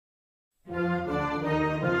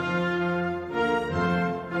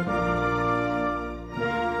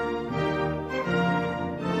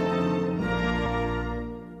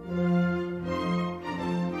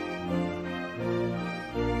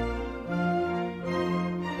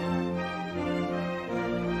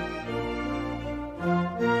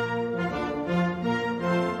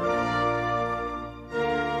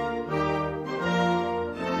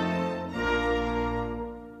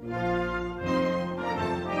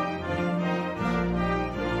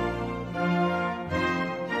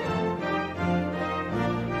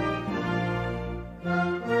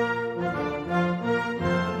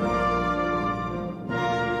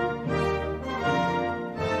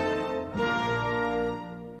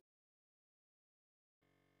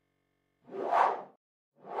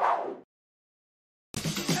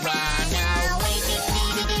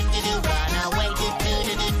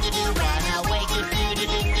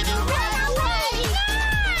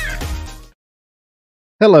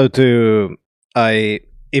Hello to. I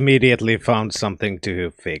immediately found something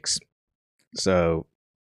to fix. So,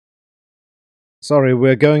 sorry,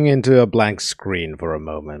 we're going into a blank screen for a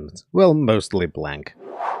moment. Well, mostly blank.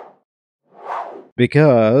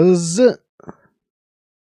 Because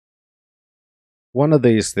one of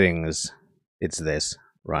these things, it's this,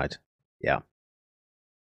 right? Yeah,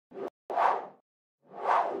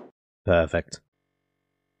 perfect.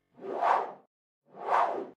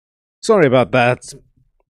 Sorry about that.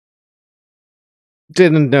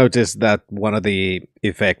 Didn't notice that one of the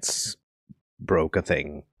effects broke a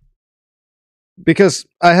thing. Because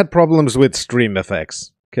I had problems with stream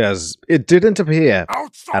effects, because it didn't appear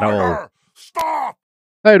at all. Outsider! Stop!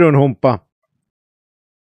 How you doing, Humpa?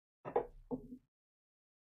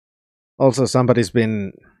 Also, somebody's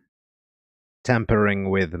been tampering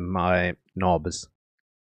with my knobs.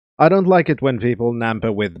 I don't like it when people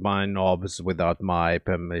tamper with my knobs without my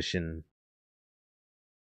permission.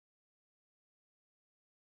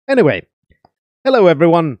 Anyway, hello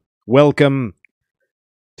everyone, welcome.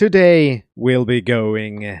 Today we'll be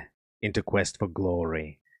going into Quest for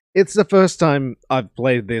Glory. It's the first time I've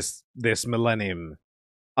played this millennium.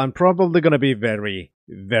 I'm probably gonna be very,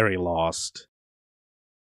 very lost.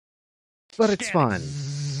 But it's fine.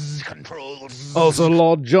 Also,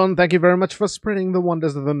 Lord John, thank you very much for spreading the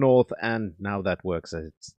wonders of the North, and now that works as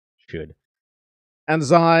it should. And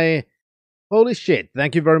Zai, holy shit,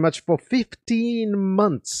 thank you very much for 15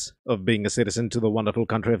 months of being a citizen to the wonderful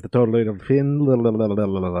country of the totally of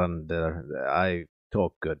Finland. I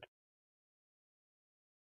talk good.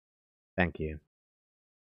 Thank you.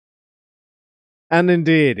 And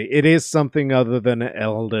indeed, it is something other than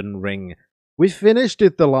Elden Ring. We finished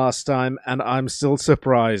it the last time, and I'm still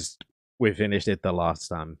surprised we finished it the last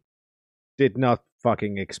time. Did not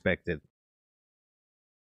fucking expect it.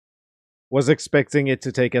 Was expecting it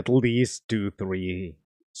to take at least 2-3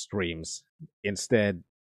 streams. Instead,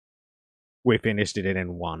 we finished it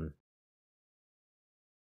in one.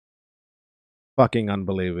 Fucking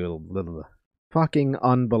unbelievable. Fucking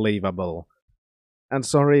unbelievable. And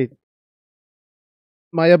sorry,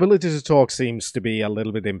 my ability to talk seems to be a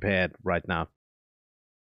little bit impaired right now.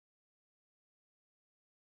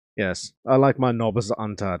 Yes, I like my knobs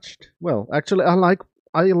untouched. Well, actually, I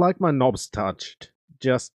like my knobs touched.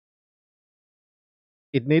 Just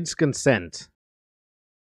it needs consent.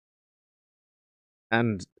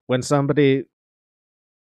 And when somebody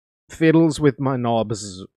fiddles with my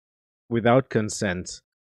knobs without consent,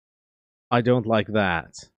 I don't like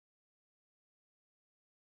that.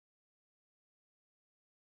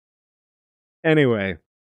 Anyway,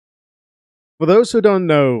 for those who don't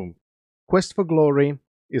know, Quest for Glory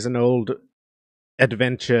is an old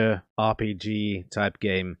adventure RPG type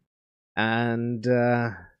game, and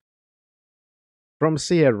from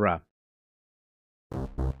Sierra,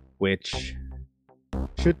 which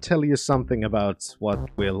should tell you something about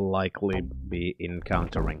what we'll likely be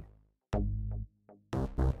encountering.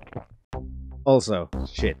 Also,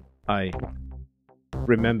 shit, I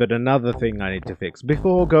remembered another thing I need to fix.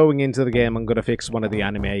 Before going into the game, I'm gonna fix one of the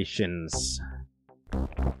animations.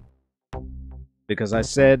 Because I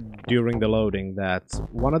said during the loading that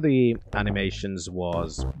one of the animations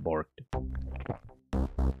was borked.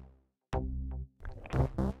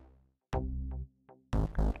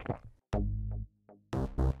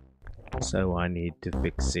 So I need to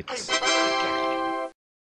fix it.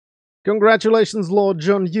 Congratulations, Lord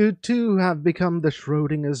John, you too have become the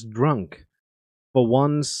Schrodinger's drunk. For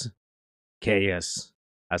once, chaos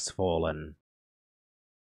has fallen.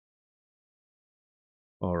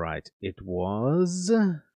 Alright, it was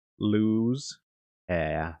lose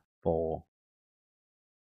hair 4.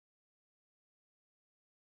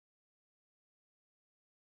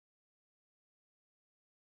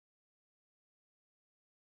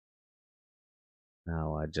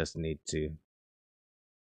 Now I just need to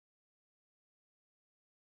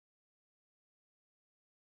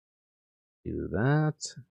do that.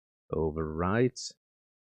 Overwrite.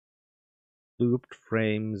 Looped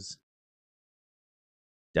frames.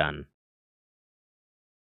 Done.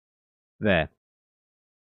 There.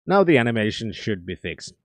 Now the animation should be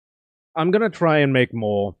fixed. I'm gonna try and make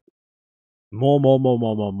more.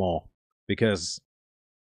 More. Because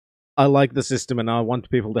I like the system and I want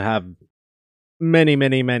people to have many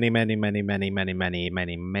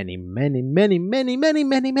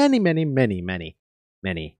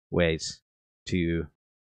ways to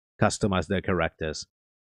customize their characters.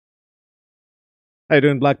 How you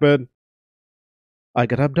doing, Blackbird? I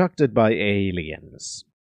got abducted by aliens.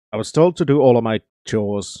 I was told to do all of my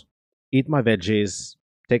chores, eat my veggies,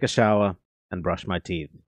 take a shower, and brush my teeth.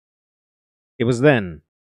 It was then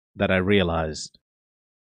that I realized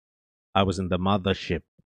I was in the mothership.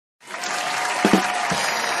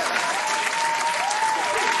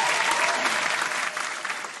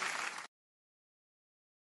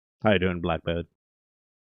 How you doing, Blackbird?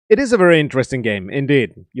 It is a very interesting game,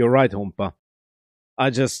 indeed. You're right, Humpa. I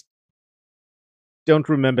just don't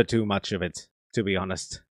remember too much of it, to be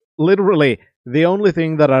honest. Literally, the only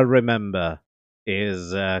thing that I remember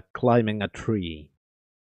is climbing a tree.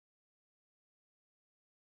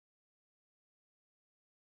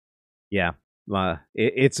 Yeah,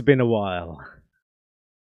 it's been a while.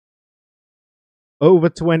 Over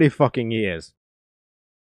 20 fucking years.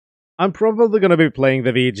 I'm probably gonna be playing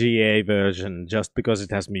the VGA version just because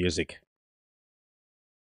it has music.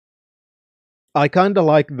 I kinda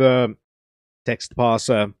like the text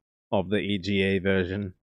parser of the EGA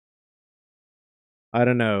version. I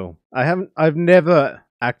don't know. I've never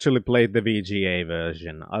actually played the VGA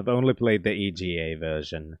version. I've only played the EGA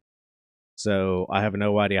version. So I have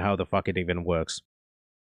no idea how the fuck it even works.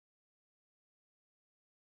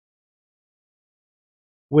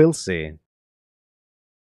 We'll see.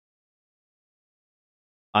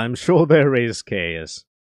 I'm sure there is chaos.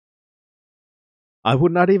 I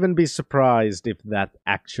would not even be surprised if that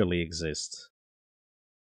actually exists.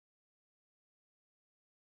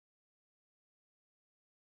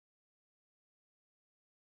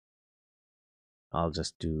 I'll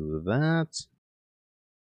just do that.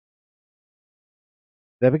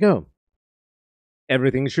 There we go.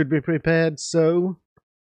 Everything should be prepared, so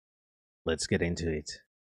let's get into it.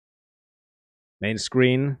 Main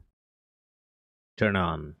screen, turn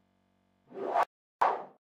on.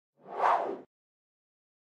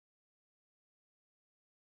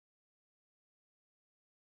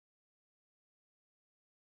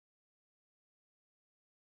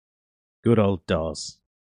 Good old DOS.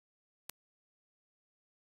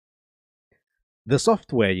 The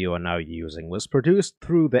software you are now using was produced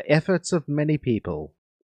through the efforts of many people.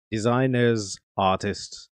 Designers,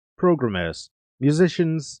 artists, programmers,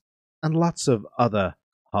 musicians, and lots of other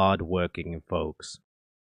hard-working folks.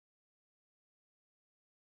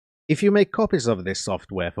 If you make copies of this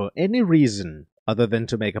software for any reason other than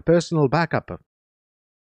to make a personal backup,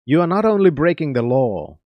 you are not only breaking the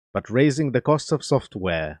law, but raising the cost of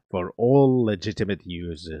software for all legitimate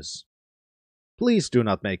users. Please do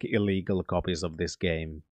not make illegal copies of this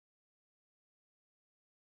game.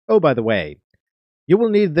 Oh, by the way, you will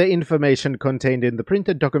need the information contained in the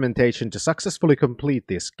printed documentation to successfully complete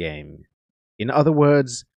this game. In other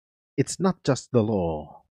words, it's not just the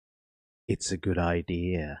law, it's a good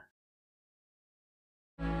idea.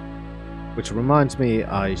 Which reminds me,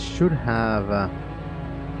 I should have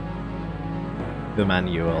the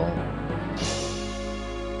manual.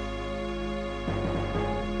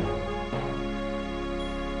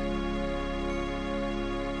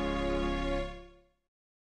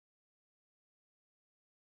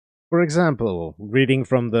 For example, reading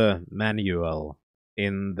from the manual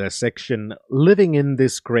in the section Living in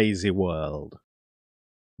this Crazy World.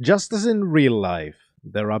 Just as in real life,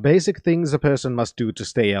 there are basic things a person must do to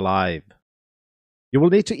stay alive. You will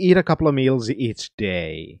need to eat a couple of meals each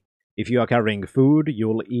day. If you are carrying food,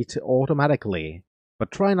 you'll eat automatically, but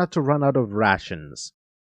try not to run out of rations.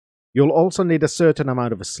 You'll also need a certain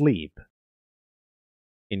amount of sleep.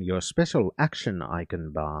 In your special action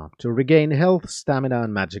icon bar to regain health, stamina,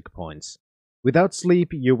 and magic points. Without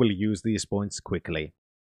sleep, you will use these points quickly.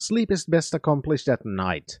 Sleep is best accomplished at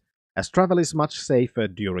night, as travel is much safer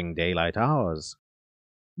during daylight hours.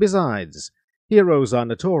 Besides, heroes are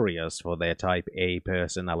notorious for their Type A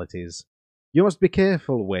personalities. You must be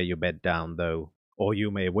careful where you bed down, though, or you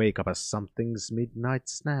may wake up as something's midnight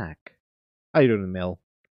snack. How you doing, Mel?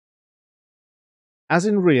 As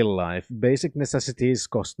in real life, basic necessities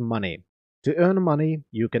cost money. To earn money,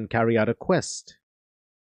 you can carry out a quest.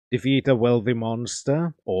 Defeat a wealthy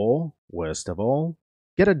monster, or, worst of all,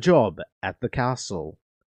 get a job at the castle.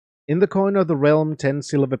 In the coin of the realm, 10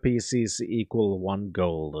 silver pieces equal 1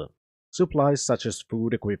 gold. Supplies such as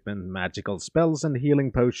food, equipment, magical spells, and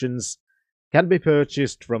healing potions can be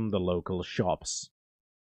purchased from the local shops.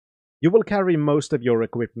 You will carry most of your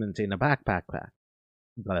equipment in a backpack.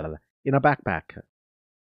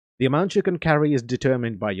 The amount you can carry is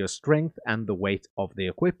determined by your strength and the weight of the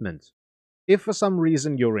equipment. If for some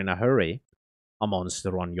reason you're in a hurry, a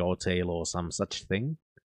monster on your tail or some such thing,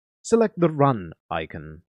 select the run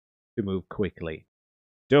icon to move quickly.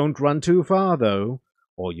 Don't run too far though,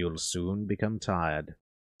 or you'll soon become tired.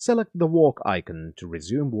 Select the walk icon to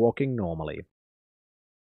resume walking normally.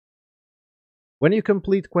 When you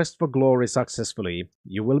complete Quest for Glory successfully,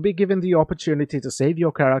 you will be given the opportunity to save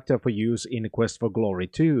your character for use in Quest for Glory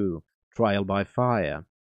 2, Trial by Fire.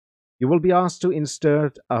 You will be asked to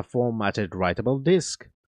insert a formatted writable disk.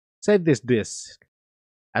 Save this disk,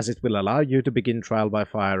 as it will allow you to begin trial by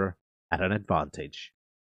fire at an advantage.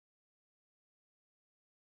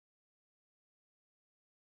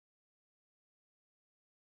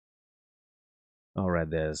 Alright,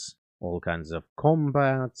 there's all kinds of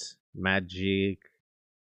combat, magic,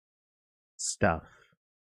 stuff.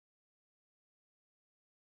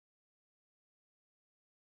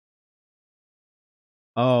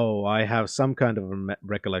 Oh, I have some kind of a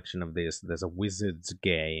recollection of this. There's a wizard's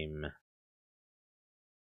game.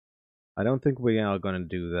 I don't think we are gonna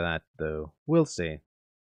do that, though. We'll see.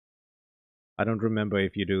 I don't remember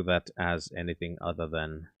if you do that as anything other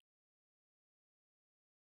than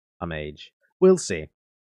a mage. We'll see.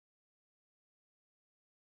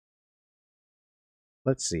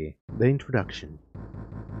 Let's see. The introduction.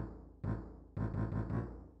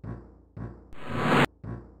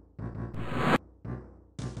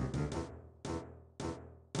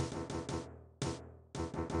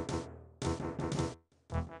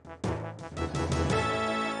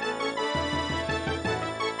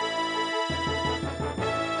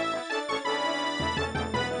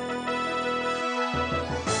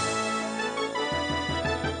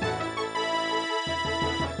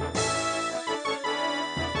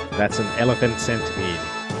 That's an elephant centipede.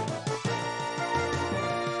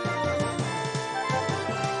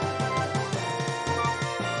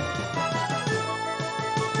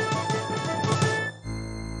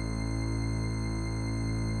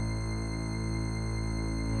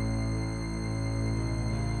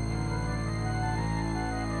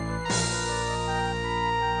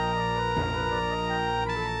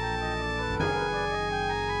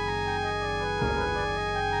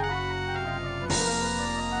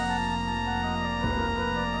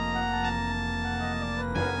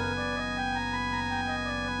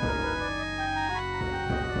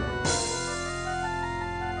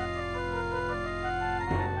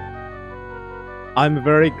 I'm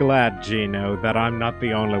very glad, Gino, that I'm not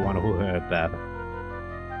the only one who heard that.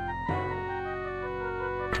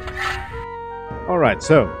 Alright,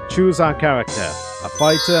 so, choose our character. A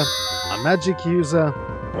fighter, a magic user,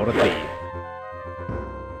 or a thief.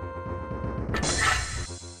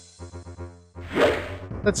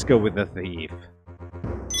 Let's go with the thief.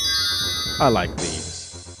 I like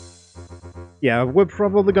thieves. Yeah, we're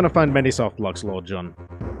probably gonna find many softlocks, Lord John.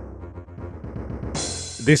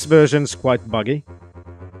 This version's quite buggy.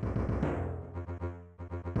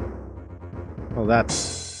 Well,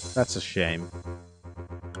 that's a shame.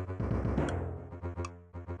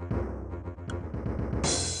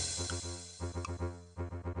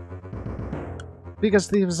 Because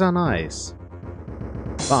thieves are nice.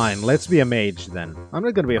 Fine, let's be a mage then. I'm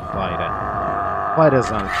not gonna be a fighter.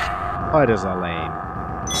 Fighters are lame.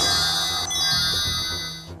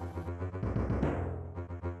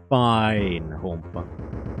 Fine, Hompa.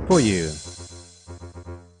 For you.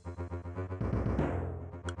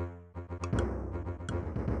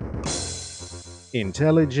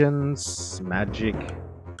 Intelligence, magic.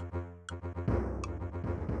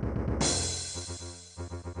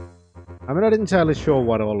 I'm not entirely sure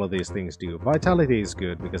what all of these things do. Vitality is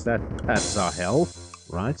good because that adds our health,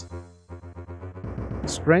 right?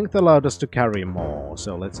 Strength allowed us to carry more,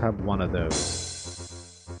 so let's have one of those.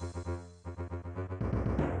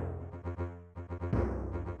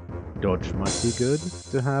 Dodge might be good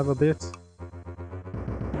to have a bit.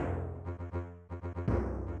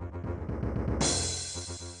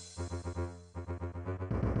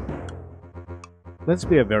 Let's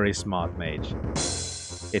be a very smart mage.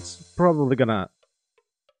 It's probably gonna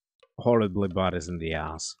horribly bite us in the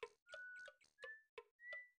ass.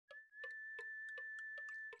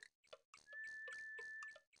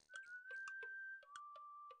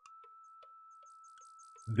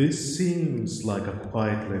 This seems like a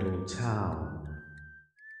quiet little town.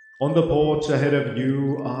 On the porch ahead of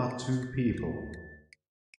you are two people.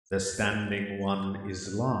 The standing one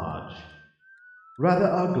is large, rather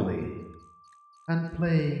ugly, and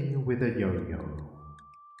playing with a yo-yo.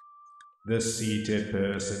 The seated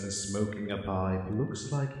person smoking a pipe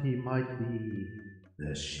looks like he might be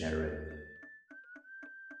the sheriff.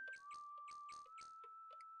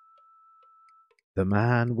 The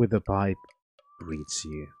man with the pipe greets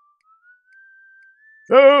you.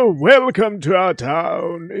 Oh, welcome to our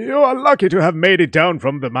town. You are lucky to have made it down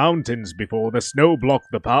from the mountains before the snow blocked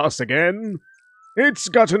the pass again. It's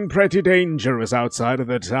gotten pretty dangerous outside of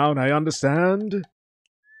the town, I understand.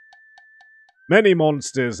 Many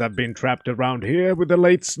monsters have been trapped around here with the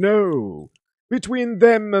late snow. Between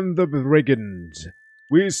them and the brigands,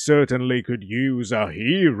 we certainly could use a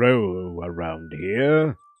hero around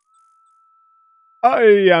here. I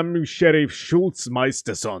am Sheriff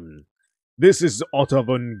Schultzmeisterson. This is Otto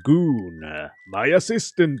von Goon, my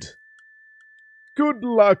assistant. Good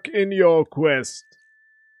luck in your quest.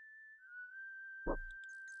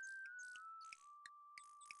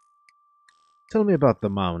 Tell me about the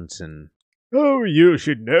mountain. Oh, you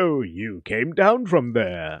should know. You came down from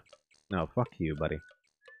there. No, fuck you, buddy.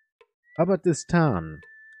 How about this town?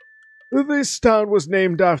 This town was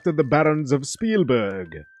named after the Barons of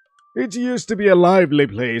Spielberg. It used to be a lively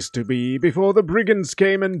place to be before the brigands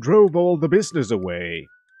came and drove all the business away.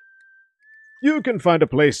 You can find a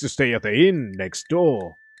place to stay at the inn next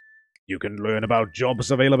door. You can learn about jobs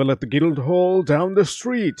available at the guild hall down the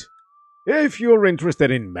street. If you're interested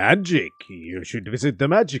in magic, you should visit the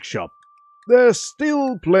magic shop. There's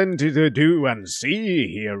still plenty to do and see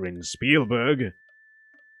here in Spielberg.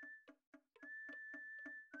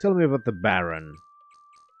 Tell me about the Baron.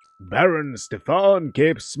 Baron Stefan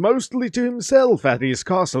keeps mostly to himself at his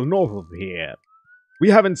castle north of here.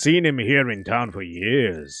 We haven't seen him here in town for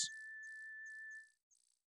years.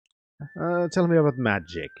 Tell me about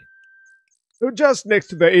magic. Just next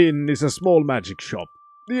to the inn is a small magic shop.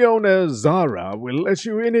 The owner, Zara, will let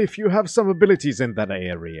you in if you have some abilities in that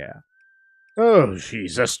area. Oh,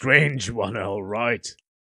 she's a strange one, all right.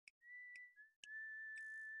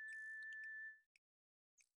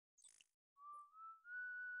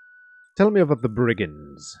 Tell me about the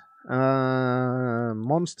brigands.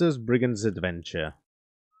 Monsters, Brigands Adventure.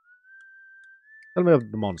 Tell me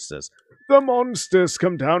about the monsters. The monsters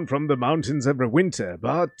come down from the mountains every winter,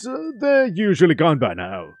 but they're usually gone by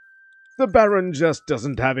now. The Baron just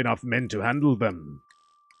doesn't have enough men to handle them.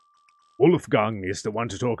 Wolfgang is the one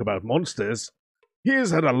to talk about monsters.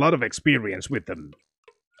 He's had a lot of experience with them.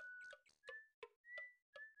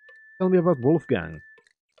 Tell me about Wolfgang.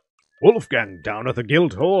 Wolfgang down at the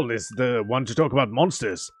guild hall is the one to talk about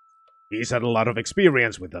monsters. He's had a lot of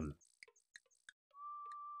experience with them.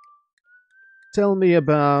 Tell me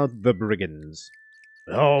about the brigands.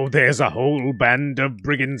 Oh, there's a whole band of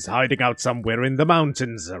brigands hiding out somewhere in the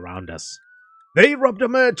mountains around us. They robbed a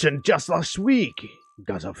merchant just last week.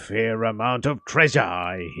 Got a fair amount of treasure,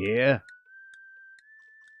 I hear.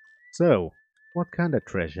 So, what kind of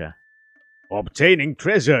treasure? Obtaining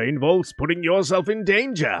treasure involves putting yourself in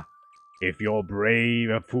danger. If you're brave,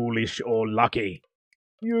 foolish, or lucky,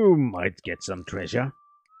 you might get some treasure.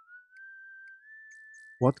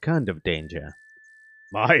 What kind of danger?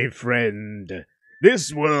 My friend,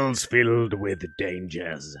 this world's filled with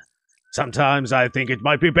dangers. Sometimes I think it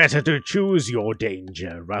might be better to choose your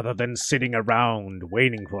danger rather than sitting around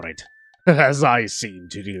waiting for it, as I seem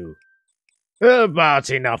to do.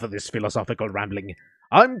 But enough of this philosophical rambling.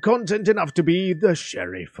 I'm content enough to be the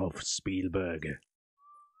Sheriff of Spielberg.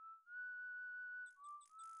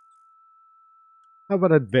 How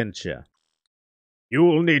about adventure?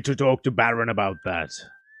 You'll need to talk to Baron about that.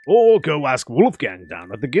 Or go ask Wolfgang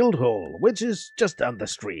down at the guild hall, which is just down the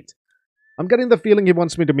street. I'm getting the feeling he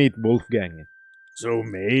wants me to meet Wolfgang. So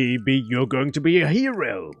maybe you're going to be a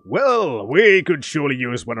hero. Well, we could surely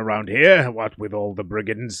use one around here, what with all the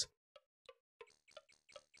brigands.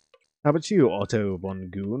 How about you, Otto von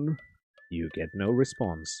Goon? You get no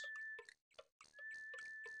response.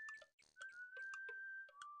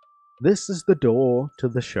 This is the door to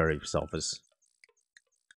the sheriff's office.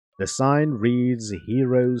 The sign reads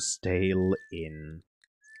Heroes Tale Inn.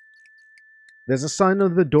 There's a sign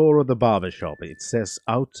on the door of the barber shop. It says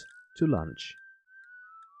out to lunch.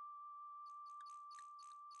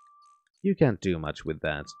 You can't do much with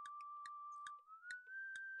that.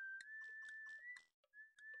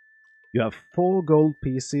 You have 4 gold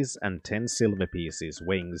pieces and 10 silver pieces,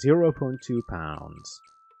 weighing 0.2 pounds.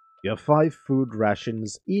 You have 5 food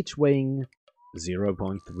rations, each weighing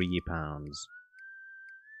 0.3 pounds.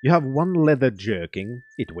 You have 1 leather jerkin,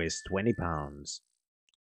 it weighs 20 pounds.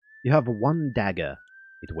 You have 1 dagger,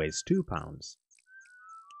 it weighs 2 pounds.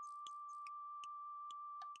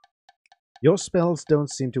 Your spells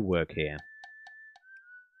don't seem to work here.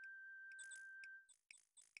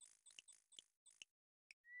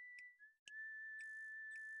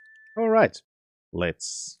 Alright,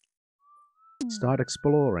 let's start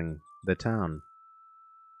exploring the town.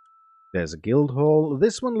 There's a guild hall.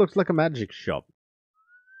 This one looks like a magic shop.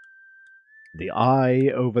 The eye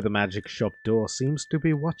over the magic shop door seems to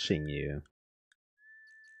be watching you.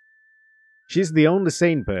 She's the only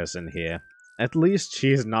sane person here. At least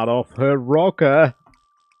she's not off her rocker.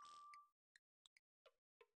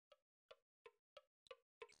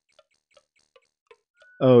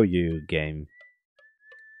 Oh, you game.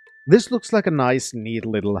 This looks like a nice, neat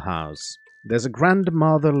little house. There's a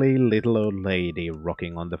grandmotherly little old lady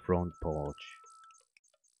rocking on the front porch.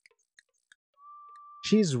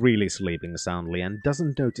 She's really sleeping soundly and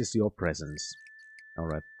doesn't notice your presence.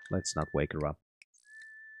 Alright, let's not wake her up.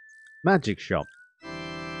 Magic shop.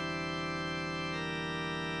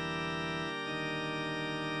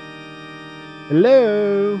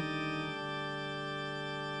 Hello?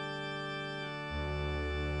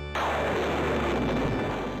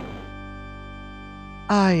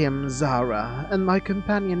 I am Zara, and my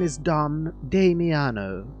companion is Dom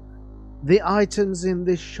Damiano. The items in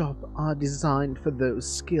this shop are designed for those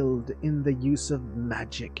skilled in the use of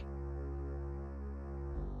magic.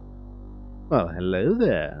 Well, hello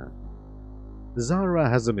there. Zara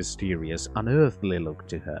has a mysterious, unearthly look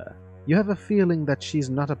to her. You have a feeling that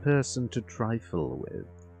she's not a person to trifle with.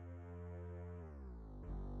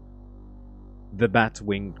 The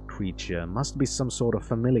bat-winged creature must be some sort of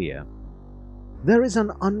familiar. There is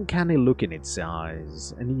an uncanny look in its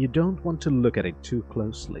eyes, and you don't want to look at it too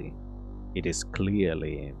closely. It is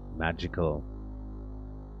clearly magical.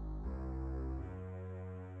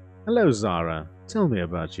 Hello, Zara. Tell me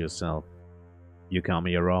about yourself. You come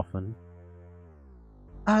here often?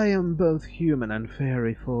 I am both human and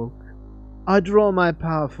fairy folk. I draw my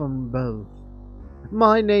power from both.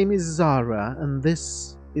 My name is Zara, and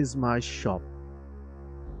this is my shop.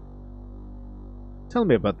 Tell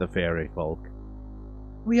me about the fairy folk.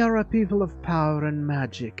 We are a people of power and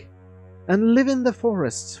magic, and live in the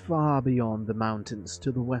forests far beyond the mountains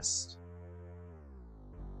to the west.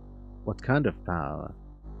 What kind of power?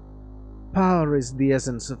 Power is the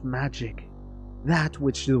essence of magic, that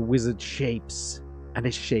which the wizard shapes and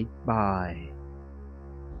is shaped by.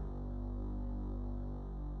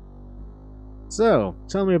 So,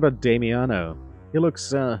 tell me about Damiano. He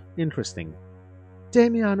looks, interesting.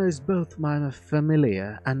 Damiano is both my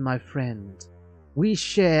familiar and my friend. We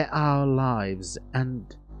share our lives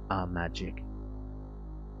and our magic.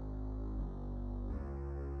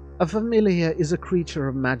 A familiar is a creature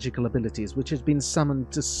of magical abilities which has been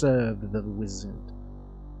summoned to serve the wizard.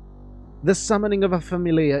 The summoning of a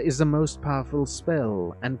familiar is the most powerful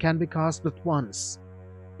spell and can be cast at once.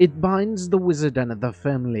 It binds the wizard and the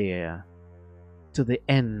familiar to the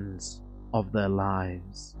ends of their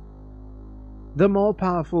lives. The more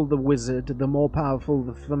powerful the wizard, the more powerful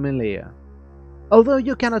the familiar. Although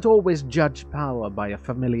you cannot always judge power by a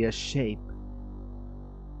familiar shape.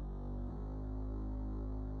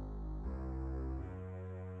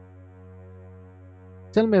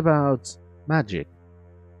 Tell me about magic.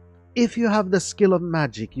 If you have the skill of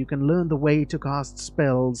magic, you can learn the way to cast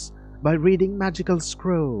spells by reading magical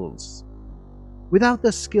scrolls. Without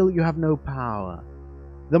the skill, you have no power.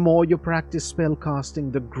 The more you practice spell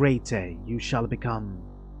casting, the greater you shall become.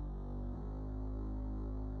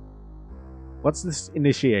 What's this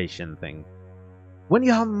initiation thing? When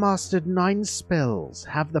you have mastered 9 spells,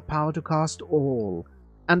 have the power to cast all,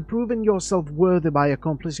 and proven yourself worthy by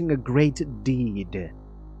accomplishing a great deed,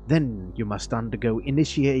 then you must undergo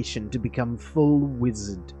initiation to become full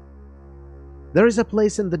wizard. There is a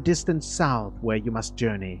place in the distant south where you must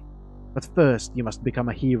journey, but first you must become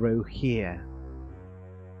a hero here.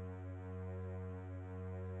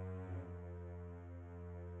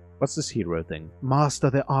 What's this hero thing?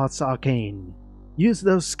 Master the arts arcane. Use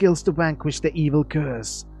those skills to vanquish the evil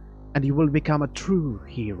curse, and you will become a true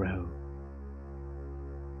hero.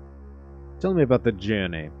 Tell me about the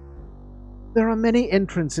journey. There are many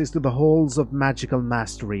entrances to the halls of magical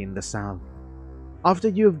mastery in the south. After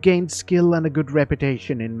you have gained skill and a good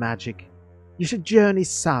reputation in magic, you should journey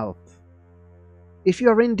south. If you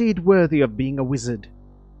are indeed worthy of being a wizard,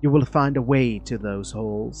 you will find a way to those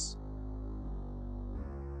halls.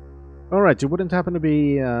 Alright, you wouldn't happen to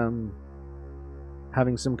be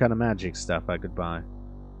having some kind of magic stuff I could buy.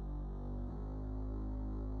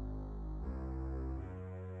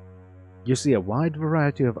 You see a wide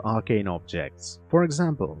variety of arcane objects. For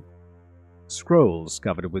example, scrolls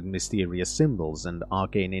covered with mysterious symbols and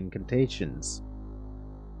arcane incantations.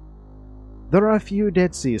 There are a few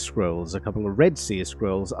Dead Sea Scrolls, a couple of Red Sea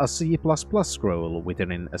Scrolls, a C++ scroll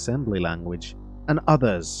written in assembly language, and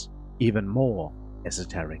others even more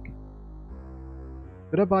esoteric.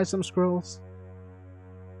 Could I buy some scrolls?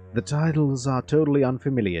 The titles are totally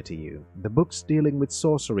unfamiliar to you. The books dealing with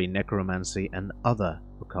sorcery, necromancy, and other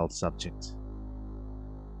occult subjects.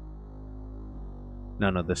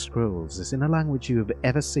 None of the scrolls is in a language you have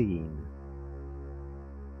ever seen.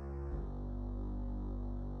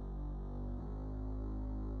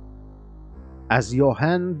 As your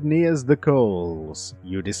hand nears the coals,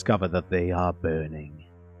 you discover that they are burning.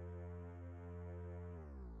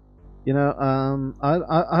 You know,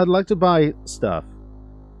 I'd like to buy stuff.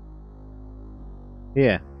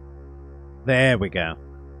 Here. There we go.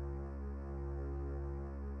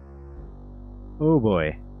 Oh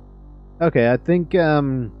boy. Okay, I think I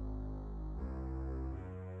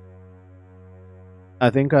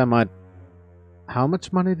might... How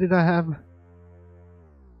much money did I have?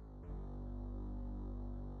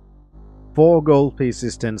 4 gold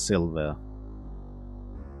pieces, 10 silver.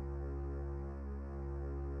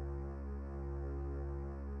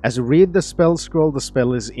 As you read the spell scroll, the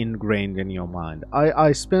spell is ingrained in your mind.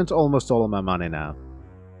 I spent almost all of my money now.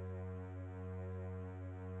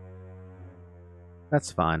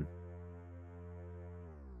 That's fine.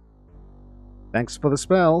 Thanks for the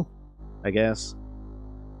spell, I guess.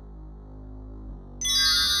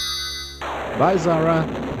 Bye, Zara.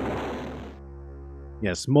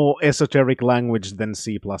 Yes, more esoteric language than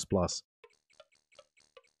C++.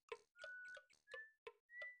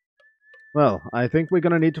 Well, I think we're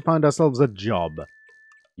gonna need to find ourselves a job.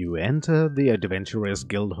 You enter the Adventurers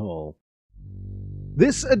Guild Hall.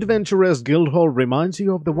 This Adventurers Guild Hall reminds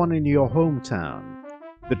you of the one in your hometown.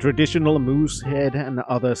 The traditional moose head and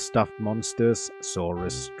other stuffed monsters,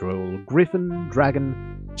 Saurus, Troll, Griffin,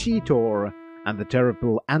 Dragon, Cheetor, and the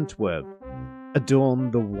terrible Antwerp adorn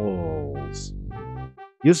the walls.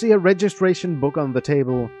 You see a registration book on the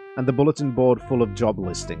table and the bulletin board full of job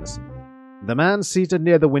listings. The man seated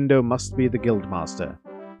near the window must be the guildmaster.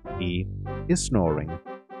 He is snoring.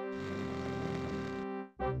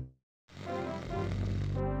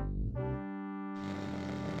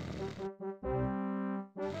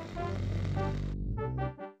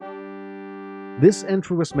 This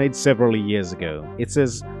entry was made several years ago. It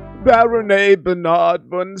says, Baron A. Bernard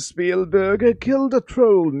von Spielberg killed a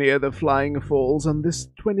troll near the Flying Falls on this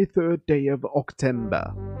 23rd day of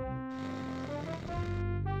October.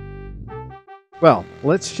 Well,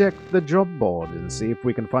 let's check the job board and see if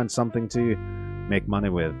we can find something to make money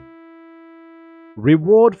with.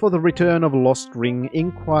 Reward for the return of lost ring,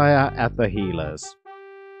 inquire at the healers.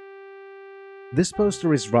 This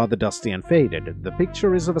poster is rather dusty and faded. The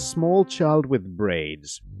picture is of a small child with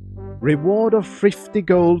braids. Reward of 50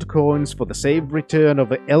 gold coins for the safe return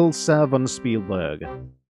of Elsa von Spielberg.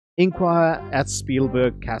 Inquire at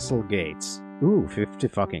Spielberg Castle gates. Ooh, 50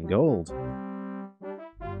 fucking gold.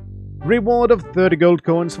 Reward of 30 gold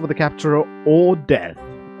coins for the capture or death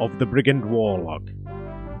of the Brigand Warlock.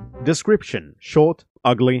 Description: short,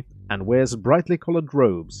 ugly, and wears brightly colored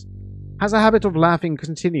robes. Has a habit of laughing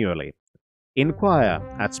continually. Inquire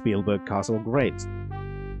at Spielberg Castle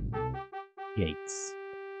gates.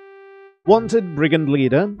 Wanted brigand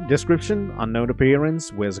leader. Description: unknown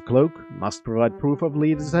appearance, wears a cloak, must provide proof of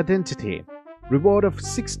leader's identity. Reward of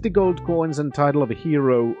 60 gold coins and title of a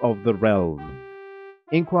hero of the realm.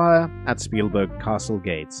 Inquire at Spielberg Castle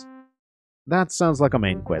gates. That sounds like a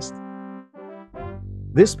main quest.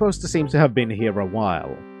 This poster seems to have been here a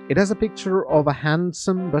while. It has a picture of a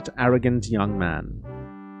handsome but arrogant young man.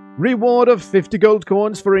 Reward of 50 gold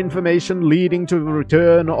coins for information leading to the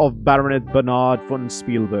return of Baronet Bernard von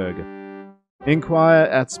Spielberg. Inquire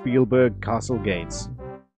at Spielberg Castle gates.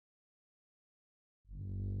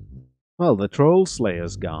 Well, the Troll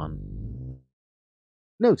Slayer's gone.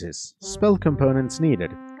 Notice: spell components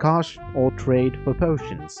needed. Cash or trade for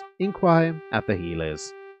potions. Inquire at the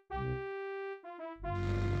healers.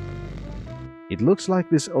 It looks like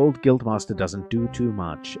this old guildmaster doesn't do too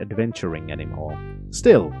much adventuring anymore.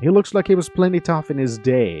 Still, he looks like he was plenty tough in his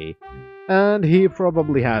day, and he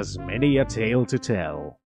probably has many a tale to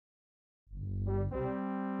tell.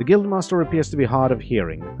 The guildmaster appears to be hard of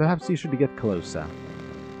hearing. Perhaps you should get closer.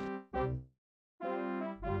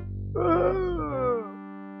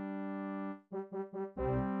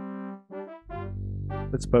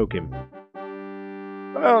 Let's poke him.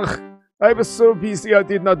 Ugh, I was so busy I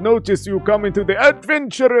did not notice you come into the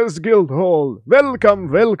Adventurers Guild Hall.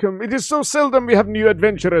 Welcome, welcome. It is so seldom we have new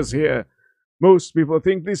adventurers here. Most people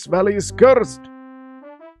think this valley is cursed.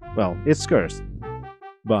 Well, it's cursed.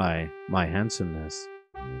 By my handsomeness.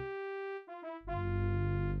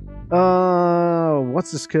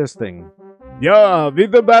 What's this curse thing? Yeah,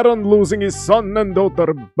 with the Baron losing his son and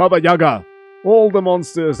daughter, Baba Yaga. All the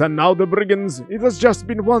monsters and now the brigands, it has just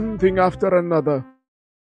been one thing after another.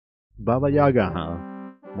 Baba Yaga, huh?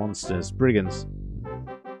 Monsters, brigands.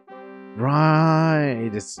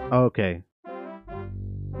 Right, it's... okay.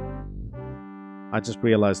 I just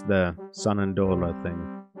realized the son and daughter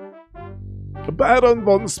thing. Baron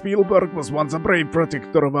von Spielberg was once a brave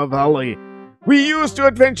protector of our valley. We used to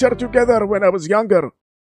adventure together when I was younger.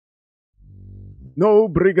 No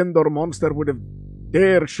brigand or monster would have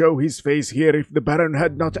dare show his face here if the Baron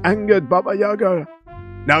had not angered Baba Yaga.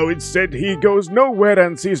 Now it's said he goes nowhere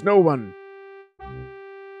and sees no one.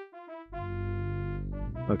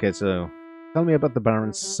 Okay, so tell me about the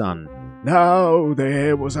Baron's son. Now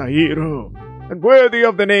there was a hero, and worthy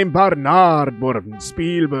of the name Bernard von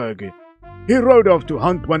Spielberg. He rode off to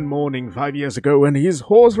hunt one morning 5 years ago, and his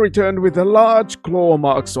horse returned with a large claw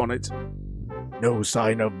marks on it. No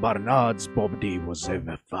sign of Bernard's body was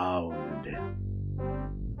ever found.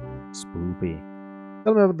 Spoopy.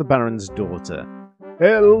 Tell me about the Baron's daughter.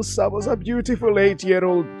 Elsa was a beautiful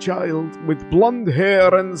 8-year-old child with blonde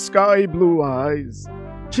hair and sky blue eyes.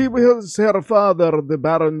 She was her father, the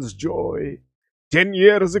Baron's joy. 10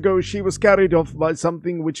 years ago she was carried off by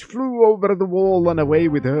something which flew over the wall and away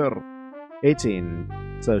with her.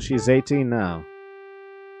 18. So she's 18 now.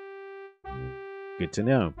 Good to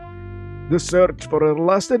know. The search for her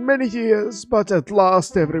lasted many years, but at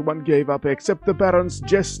last everyone gave up except the Baron's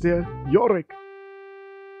jester, Yorick.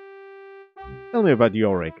 Tell me about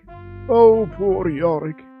Yorick. Oh, poor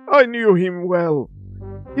Yorick. I knew him well.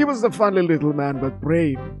 He was a funny little man, but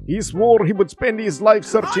brave. He swore he would spend his life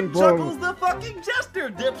searching for... Chuckles the fucking jester,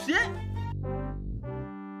 dipshit!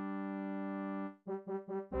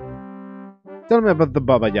 Tell me about the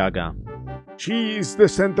Baba Yaga. She's the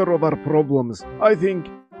center of our problems. I think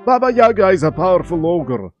Baba Yaga is a powerful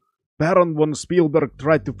ogre. Baron von Spielberg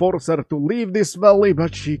tried to force her to leave this valley,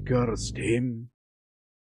 but she cursed him.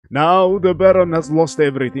 Now the Baron has lost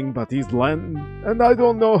everything but his land, and I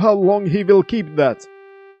don't know how long he will keep that.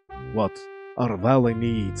 What our valley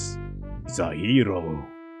needs is a hero.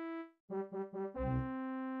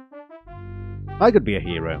 I could be a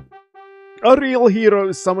hero. A real hero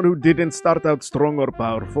is someone who didn't start out strong or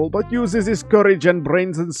powerful, but uses his courage and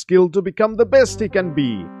brains and skill to become the best he can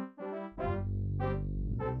be.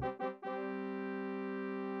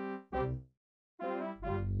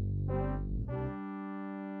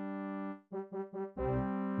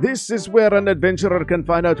 This is where an adventurer can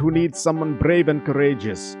find out who needs someone brave and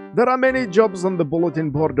courageous. There are many jobs on the bulletin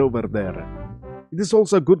board over there. It is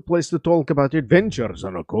also a good place to talk about adventures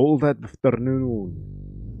on a cold afternoon.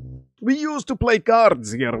 We used to play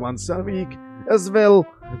cards here once a week as well,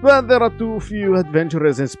 but there are too few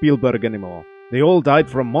adventurers in Spielberg anymore. They all died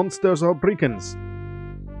from monsters or brigands.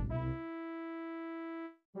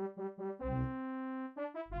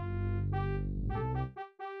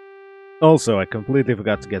 Also, I completely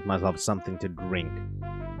forgot to get myself something to drink.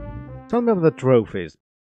 Tell me about the trophies.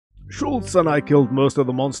 Schultz and I killed most of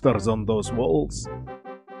the monsters on those walls.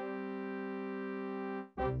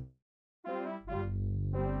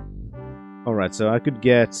 Alright, so I could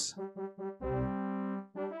get...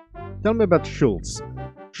 Tell me about Schultz.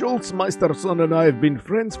 Schultz, Meisterson, and I have been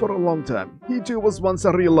friends for a long time. He too was once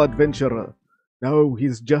a real adventurer. Now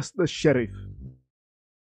he's just the sheriff.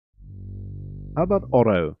 How about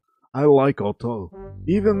Otto? I like Otto,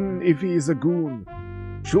 even if he is a goon.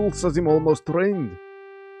 Schultz has him almost trained.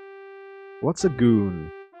 What's a goon?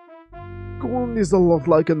 Goon is a lot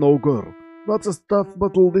like an ogre. Not as tough,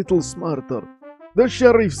 but a little smarter. The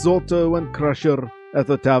sheriffs Otto and Crusher at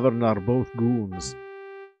the tavern are both goons.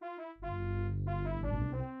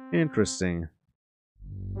 Interesting.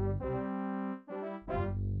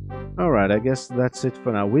 Alright, I guess that's it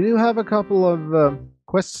for now. We do have a couple of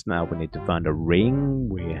quests now. We need to find a ring.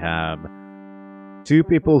 We have 2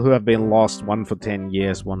 people who have been lost, one for 10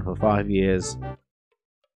 years, one for 5 years.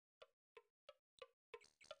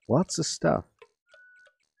 Lots of stuff.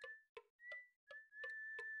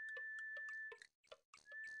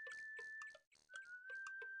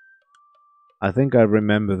 I think I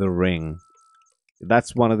remember the ring.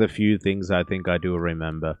 That's one of the few things I think I do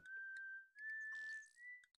remember.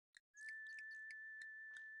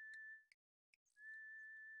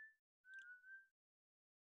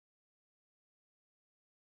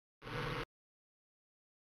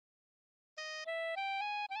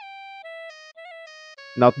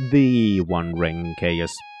 Not the One Ring,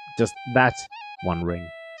 Chaos. Just that one ring.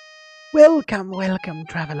 Welcome, welcome,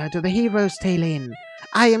 traveler, to the Hero's Tale Inn.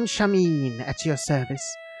 I am Shamin, at your service.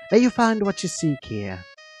 May you find what you seek here.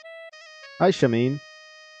 Hi, Shamin.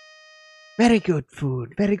 Very good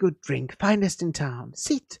food, very good drink, finest in town.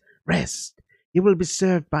 Sit, rest. You will be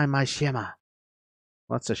served by my Shema.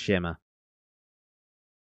 What's a Shema?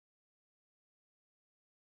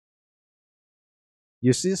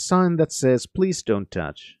 You see a sign that says, "Please don't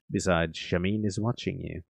touch." Besides, Shamin is watching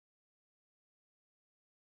you.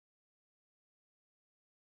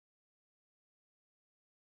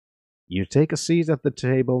 You take a seat at the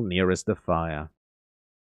table nearest the fire.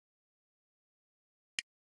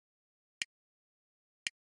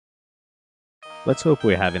 Let's hope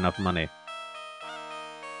we have enough money.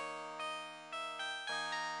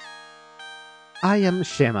 I am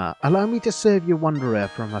Shema. Allow me to serve you, wanderer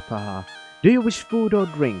from afar. Do you wish food or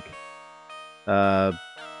drink?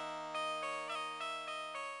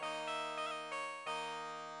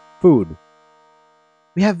 Food.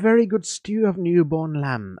 We have very good stew of newborn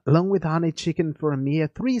lamb, along with honey chicken for a mere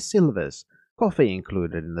 3 silvers, coffee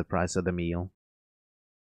included in the price of the meal.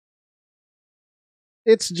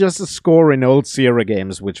 It's just a score in old Sierra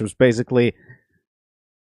games, which was basically,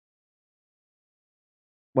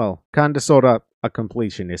 well, kinda sorta a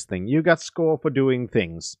completionist thing. You got score for doing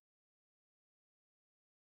things.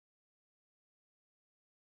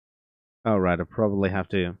 Alright, I probably have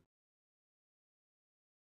to...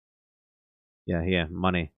 Yeah, here,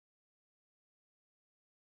 money.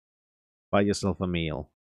 Buy yourself a meal.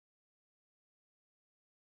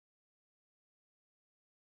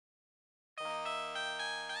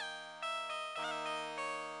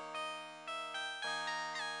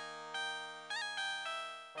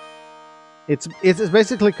 It's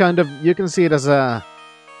basically kind of, you can see it as a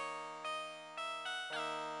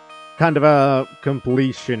kind of a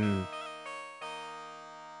completion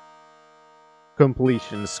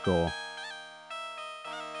score.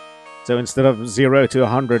 So instead of 0 to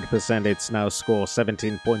 100%, it's now score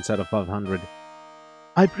 17 points out of 500.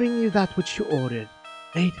 I bring you that which you ordered.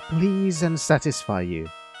 May it please and satisfy you.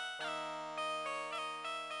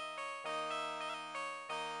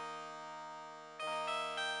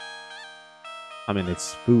 I mean,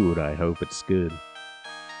 it's food, I hope it's good.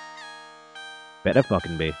 Better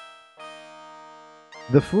fucking be.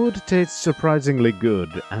 The food tastes surprisingly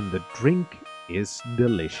good, and the drink is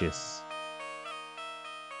delicious.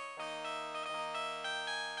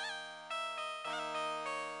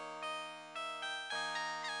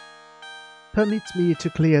 Permit me to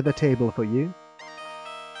clear the table for you.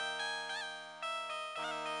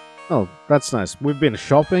 Oh, that's nice. We've been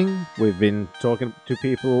shopping, we've been talking to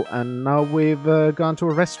people, and now we've gone to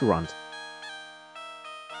a restaurant.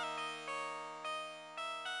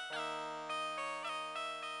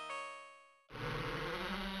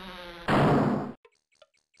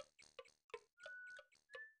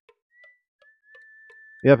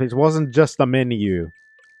 Yep, it wasn't just a menu.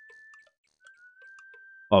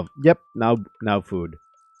 Of, yep, now food.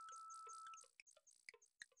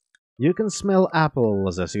 You can smell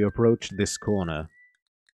apples as you approach this corner.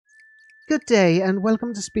 Good day and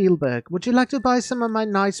welcome to Spielberg. Would you like to buy some of my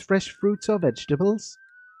nice fresh fruits or vegetables?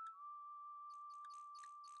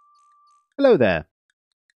 Hello there.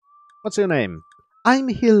 What's your name? I'm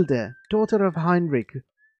Hilde, daughter of Heinrich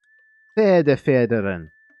Federen,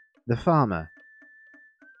 the farmer.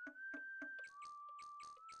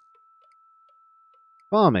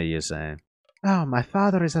 Farmer, you say? Oh, my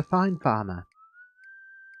father is a fine farmer.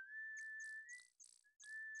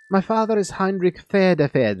 My father is Heinrich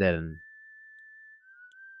Federen.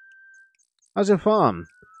 How's your farm?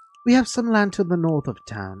 We have some land to the north of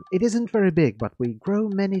town. It isn't very big, but we grow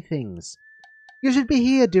many things. You should be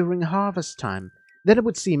here during harvest time. Then I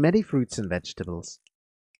would see many fruits and vegetables.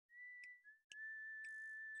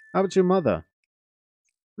 How about your mother?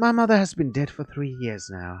 My mother has been dead for 3 years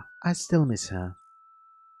now. I still miss her.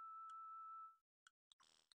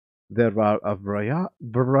 There are a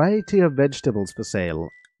variety of vegetables for sale,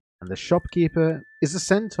 and the shopkeeper is a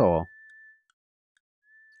centaur.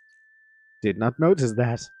 Did not notice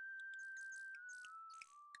that.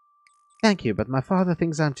 Thank you, but my father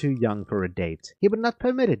thinks I'm too young for a date. He would not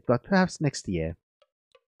permit it, but perhaps next year.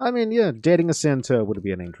 I mean, yeah, dating a centaur would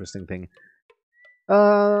be an interesting thing.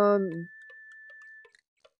 Do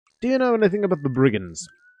you know anything about the brigands?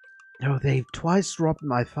 Oh, they've twice robbed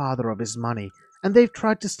my father of his money, and they've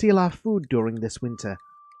tried to steal our food during this winter.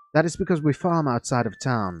 That is because we farm outside of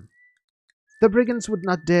town. The brigands would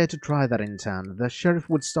not dare to try that in town. The sheriff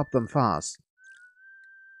would stop them fast.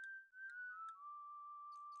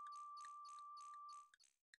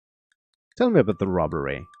 Tell me about the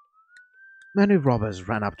robbery. Many robbers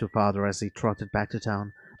ran up to father as he trotted back to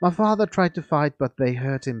town. My father tried to fight, but they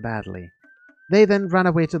hurt him badly. They then ran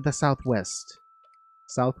away to the southwest.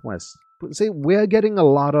 Southwest. See, we're getting a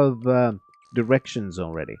lot of directions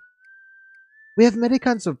already. We have many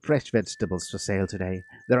kinds of fresh vegetables for sale today.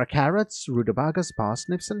 There are carrots, rutabagas,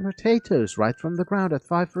 parsnips, and potatoes right from the ground at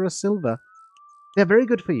 5 for a silver. They're very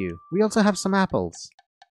good for you. We also have some apples.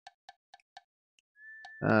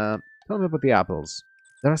 Tell me about the apples.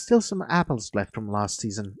 There are still some apples left from last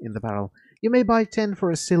season in the barrel. You may buy 10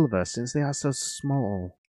 for a silver since they are so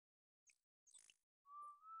small.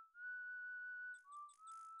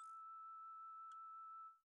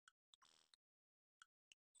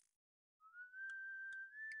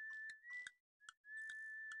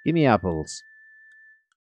 Give me apples.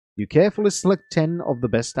 You carefully select 10 of the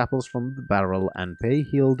best apples from the barrel and pay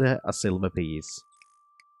Hilde a silver piece.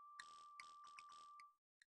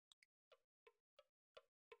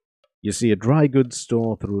 You see a dry goods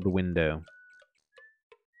store through the window.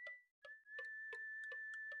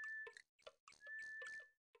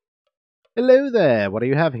 Hello there, what do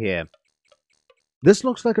you have here? This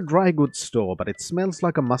looks like a dry goods store, but it smells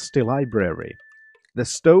like a musty library. The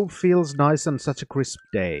stove feels nice on such a crisp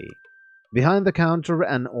day. Behind the counter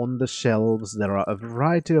and on the shelves there are a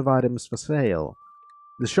variety of items for sale.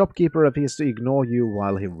 The shopkeeper appears to ignore you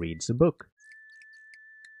while he reads a book.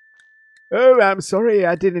 Oh, I'm sorry,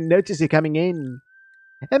 I didn't notice you coming in.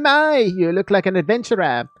 My, you look like an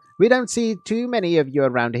adventurer. We don't see too many of you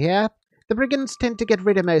around here. The brigands tend to get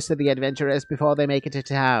rid of most of the adventurers before they make it to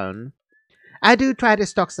town. I do try to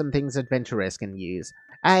stock some things adventurers can use.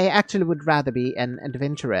 I actually would rather be an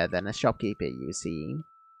adventurer than a shopkeeper, you see.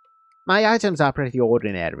 My items are pretty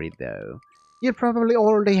ordinary, though. You probably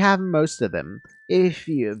already have most of them, if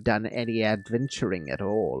you've done any adventuring at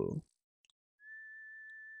all.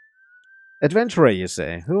 Adventurer, you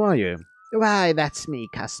say? Who are you? Why, that's me,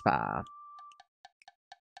 Caspar.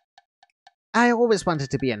 I always wanted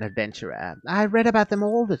to be an adventurer. I read about them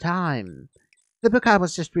all the time. The book I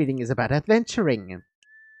was just reading is about adventuring.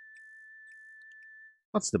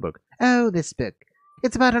 What's the book? Oh, this book.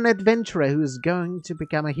 It's about an adventurer who's going to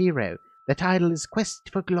become a hero. The title is Quest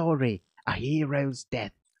for Glory, A Hero's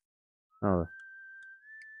Death. Oh.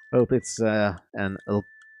 Hope it's an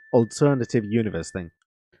alternative universe thing.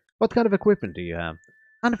 What kind of equipment do you have?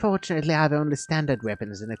 Unfortunately, I have only standard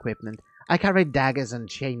weapons and equipment. I carry daggers and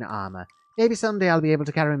chain armor. Maybe someday I'll be able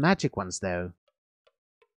to carry magic ones, though.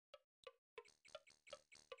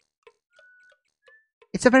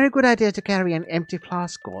 It's a very good idea to carry an empty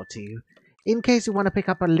flask or two, in case you want to pick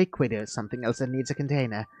up a liquid or something else that needs a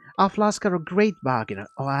container. Our flasks are a great bargain,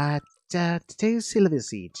 or at 2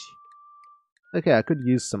 silvers each. Okay, I could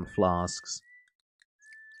use some flasks.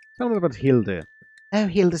 Tell me about Hilde. Oh,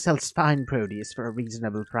 Hilda sells fine produce for a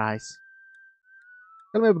reasonable price.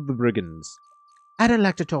 Tell me about the brigands. I don't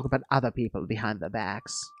like to talk about other people behind their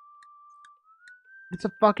backs. It's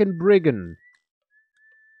a fucking brigand.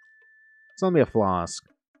 Sell me a flask.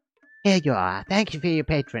 Here you are. Thank you for your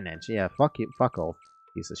patronage. Yeah, fuck you. Fuck off,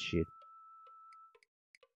 piece of shit.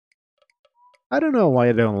 I don't know why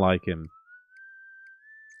I don't like him.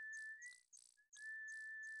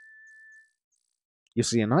 You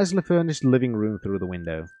see a nicely furnished living room through the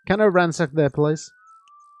window. Can I ransack their place?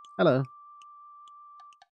 Hello.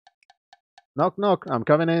 Knock, knock. I'm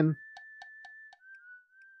coming in.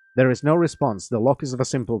 There is no response. The lock is of a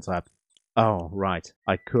simple type. Oh, right.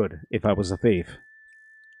 I could, if I was a thief.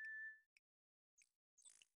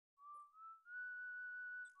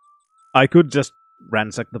 I could just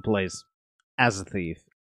ransack the place as a thief.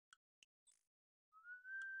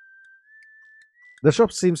 The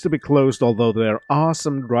shop seems to be closed, although there are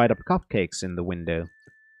some dried up cupcakes in the window.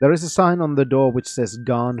 There is a sign on the door which says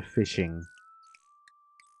Gone Fishing.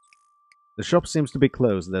 The shop seems to be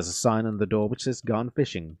closed. There's a sign on the door which says Gone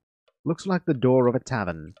Fishing. Looks like the door of a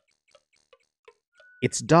tavern.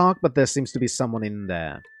 It's dark, but there seems to be someone in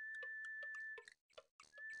there.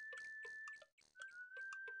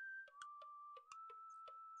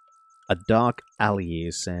 A dark alley,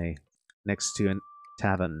 you say, next to a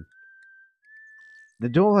tavern. The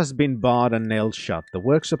door has been barred and nailed shut. The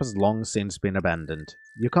workshop has long since been abandoned.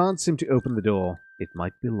 You can't seem to open the door. It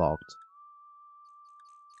might be locked.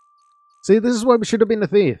 See, this is why we should have been a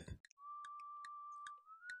thief.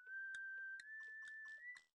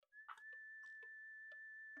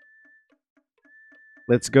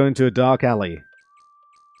 Let's go into a dark alley.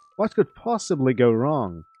 What could possibly go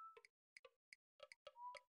wrong?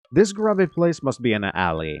 This grubby place must be an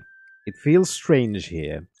alley. It feels strange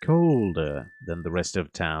here, colder than the rest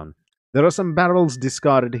of town. There are some barrels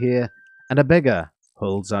discarded here, and a beggar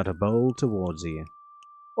holds out a bowl towards you.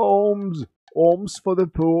 Alms! Alms for the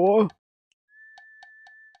poor!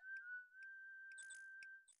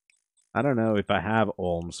 I don't know if I have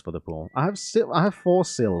alms for the poor. I have 4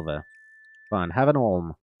 silver. Fine, have an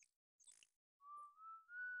alm.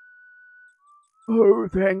 Oh,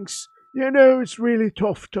 thanks. You know, it's really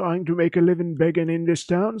tough trying to make a living begging in this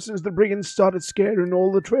town since the brigands started scaring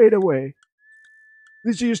all the trade away.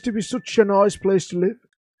 This used to be such a nice place to live.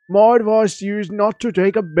 My advice to you is not to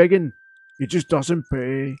take up begging. It just doesn't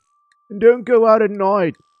pay. And don't go out at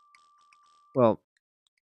night. Well,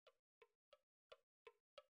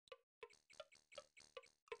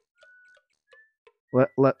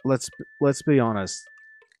 let's be honest.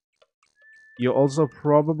 You also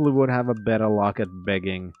probably would have a better luck at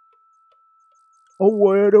begging. A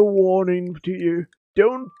word of warning to you.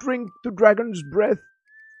 Don't drink the dragon's breath.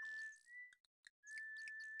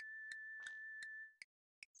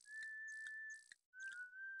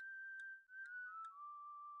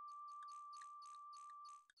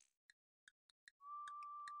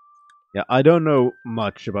 Yeah, I don't know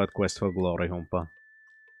much about Quest for Glory, Humpa.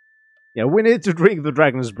 Yeah, we need to drink the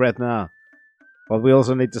dragon's breath now. But we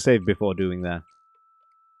also need to save before doing that.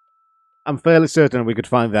 I'm fairly certain we could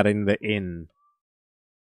find that in the inn.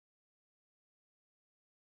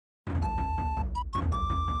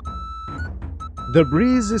 The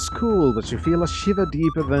breeze is cool, but you feel a shiver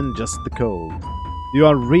deeper than just the cold. You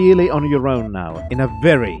are really on your own now, in a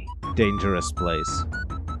very dangerous place.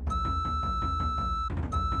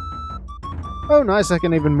 Oh nice, I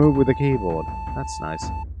can even move with the keyboard. That's nice.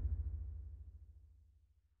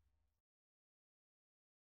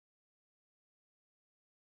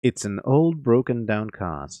 It's an old broken down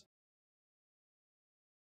cart.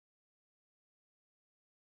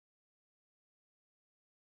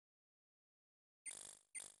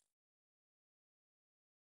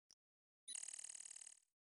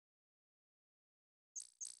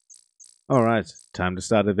 Alright, time to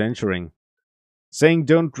start adventuring. Saying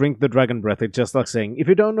don't drink the dragon breath, it's just like saying, if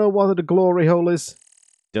you don't know what the glory hole is,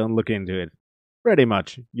 don't look into it. Pretty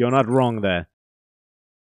much, you're not wrong there.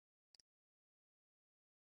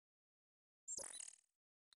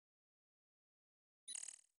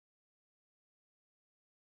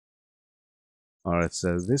 Alright,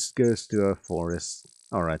 so this goes to a forest.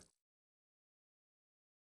 Alright.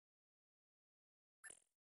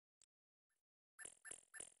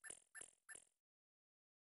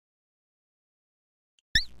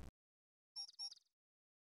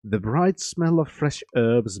 The bright smell of fresh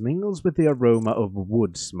herbs mingles with the aroma of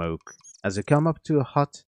wood smoke as you come up to a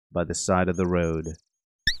hut by the side of the road.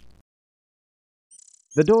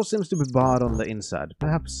 The door seems to be barred on the inside.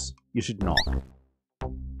 Perhaps you should knock.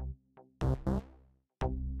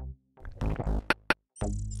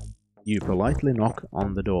 You politely knock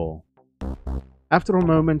on the door. After a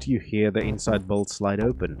moment, you hear the inside bolt slide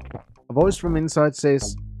open. A voice from inside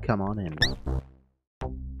says, "Come on in."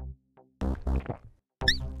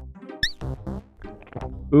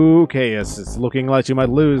 Ooh, Chaos, it's looking like you might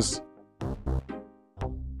lose.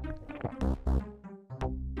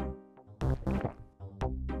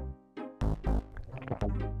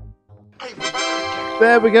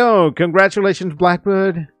 There we go! Congratulations,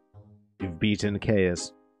 Blackbird! You've beaten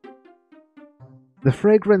Chaos. The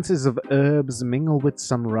fragrances of herbs mingle with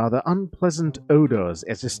some rather unpleasant odors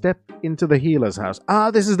as you step into the healer's house.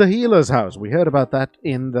 Ah, this is the healer's house! We heard about that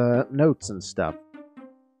in the notes and stuff.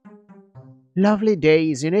 Lovely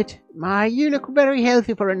day, isn't it? My, you look very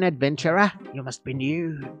healthy for an adventurer. You must be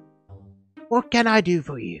new. What can I do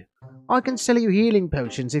for you? I can sell you healing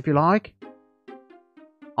potions if you like.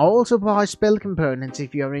 I'll also buy spell components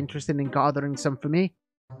if you're interested in gathering some for me.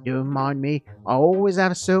 Don't mind me, I always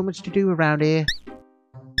have so much to do around here.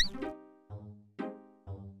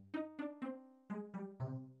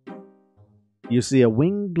 You see a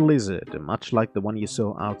winged lizard, much like the one you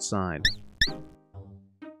saw outside.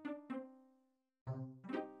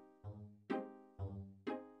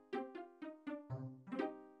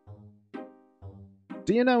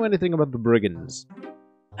 Do you know anything about the brigands?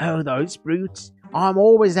 Oh, those brutes. I'm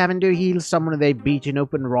always having to heal someone they've beaten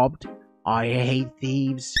up and robbed. I hate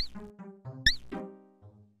thieves.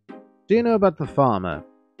 Do you know about the farmer?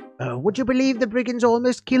 Oh, would you believe the brigands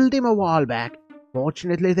almost killed him a while back?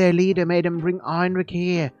 Fortunately, their leader made him bring Heinrich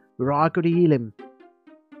here, where I could heal him.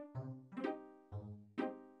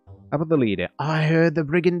 How about the leader? I heard the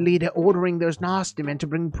brigand leader ordering those nasty men to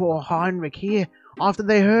bring poor Heinrich here after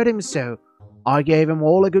they hurt him so. I gave him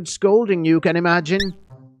all a good scolding, you can imagine.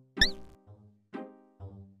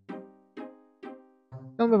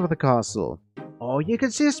 Tell me about the castle. Oh, you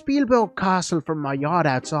can see Spielberg Castle from my yard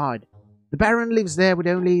outside. The Baron lives there with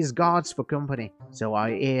only his guards for company, so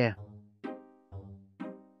I hear.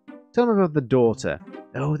 Tell me about the daughter.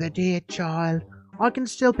 Oh, the dear child. I can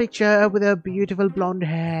still picture her with her beautiful blonde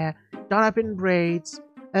hair, done up in braids.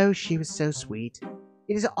 Oh, she was so sweet.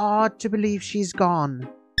 It is hard to believe she's gone.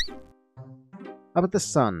 How about the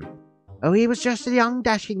son? Oh, he was just a young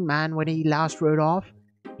dashing man when he last rode off.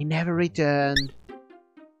 He never returned.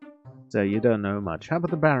 So you don't know much. How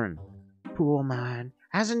about the Baron? Poor man.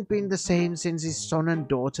 Hasn't been the same since his son and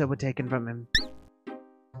daughter were taken from him.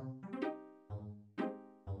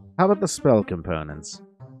 How about the spell components?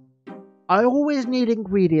 I always need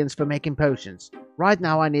ingredients for making potions. Right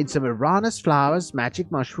now I need some Uranus flowers,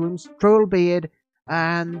 magic mushrooms, troll beard,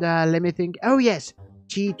 and let me think. Oh yes,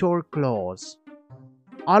 cheetor claws.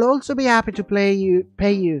 I'll also be happy to pay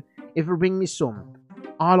you if you bring me some.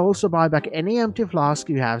 I'll also buy back any empty flask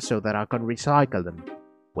you have so that I can recycle them.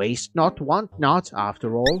 Waste not, want not,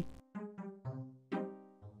 after all.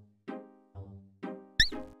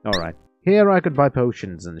 Alright, here I could buy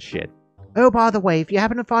potions and shit. Oh, by the way, if you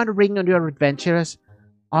happen to find a ring on your adventures,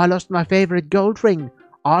 I lost my favorite gold ring.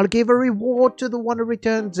 I'll give a reward to the one who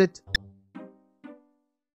returns it.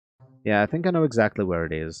 Yeah, I think I know exactly where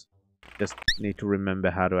it is. Just need to remember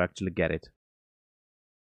how to actually get it.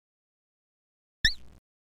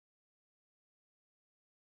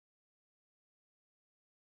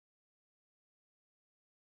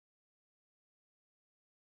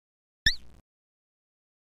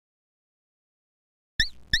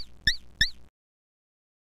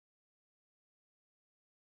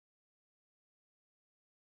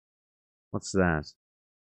 What's that?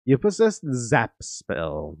 You possess the Zap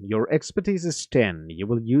spell. Your expertise is 10. You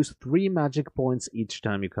will use 3 magic points each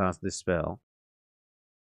time you cast this spell.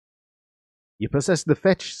 You possess the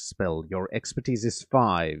Fetch spell. Your expertise is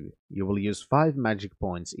 5. You will use 5 magic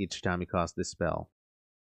points each time you cast this spell.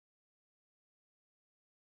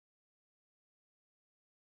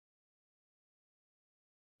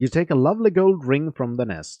 You take a lovely gold ring from the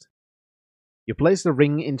nest. You place the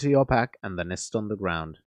ring into your pack and the nest on the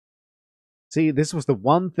ground. See, this was the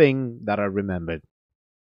one thing that I remembered.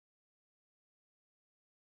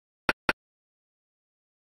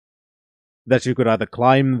 That you could either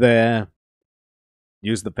climb there,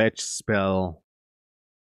 use the fetch spell.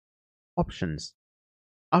 Options.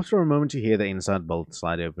 After a moment you hear the inside bolt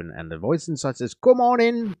slide open and the voice inside says, "Come on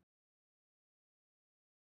in!"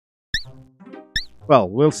 Well,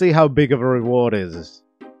 we'll see how big of a reward is.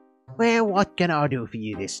 Well, what can I do for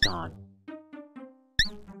you this time?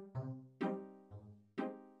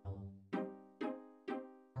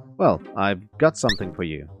 Well, I've got something for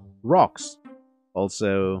you. Rocks.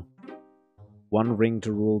 Also, 1 ring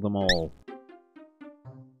to rule them all.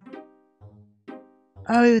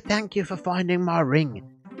 Oh, thank you for finding my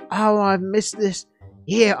ring. Oh, I've missed this.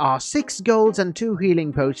 Here are 6 golds and 2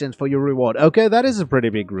 healing potions for your reward. Okay, that is a pretty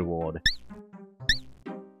big reward.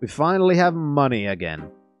 We finally have money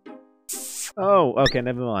again. Oh, okay,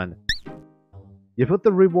 never mind. You put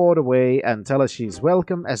the reward away and tell her she's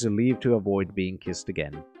welcome as you leave to avoid being kissed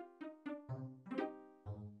again.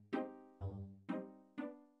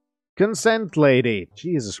 Consent, lady!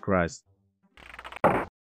 Jesus Christ.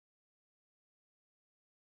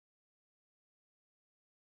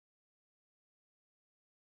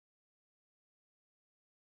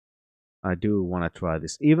 I do want to try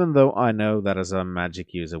this, even though I know that as a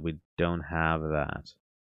magic user we don't have that.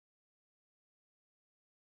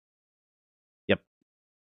 Yep.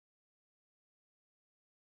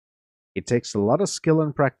 It takes a lot of skill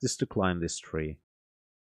and practice to climb this tree.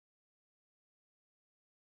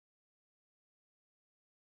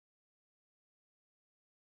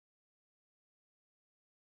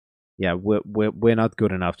 Yeah, we're not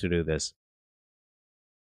good enough to do this.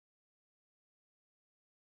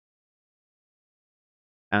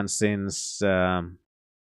 And since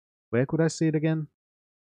where could I see it again?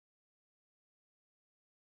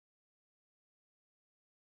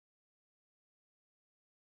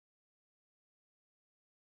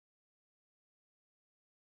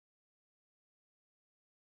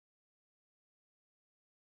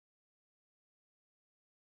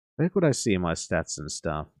 Where could I see my stats and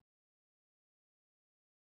stuff?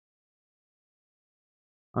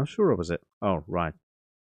 I'm sure it was it. Oh, right.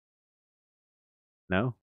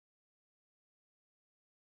 No?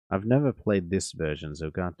 I've never played this version, so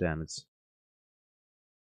goddamn it.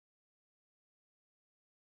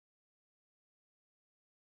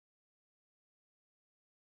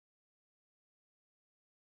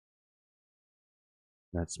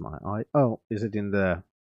 That's my eye. Oh, is it in the...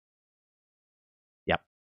 Yep.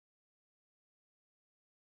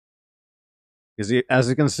 As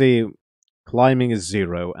you can see, climbing is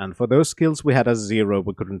 0, and for those skills we had as 0,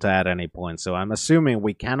 we couldn't add any points, so I'm assuming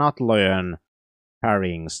we cannot learn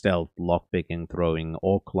parrying, stealth, lockpicking, throwing,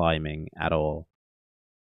 or climbing at all.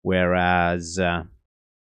 Whereas...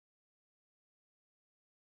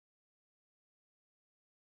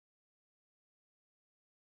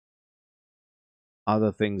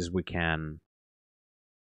 other things we can.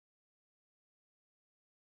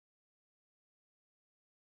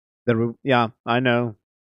 Yeah, I know.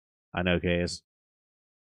 I know, Case.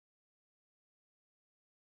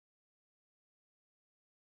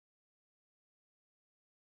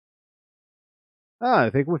 Ah, I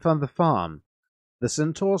think we found the farm. The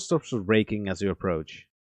centaur stops raking as you approach.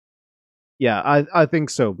 Yeah, I think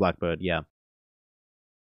so, Blackbird, yeah.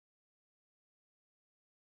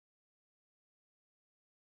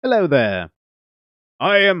 Hello there.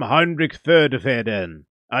 I am Heinrich Thurdefeden.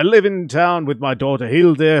 I live in town with my daughter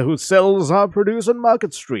Hilde, who sells our produce on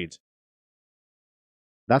Market Street.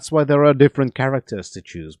 That's why there are different characters to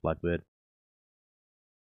choose, Blackbird.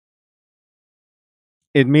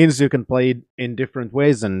 It means you can play in different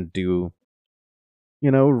ways and do,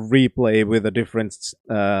 replay with a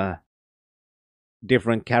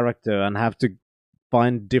different character and have to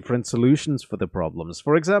find different solutions for the problems.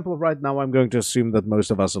 For example, right now I'm going to assume that most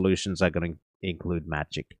of our solutions are going to include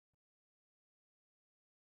magic.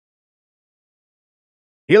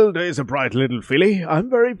 Hilda is a bright little filly. I'm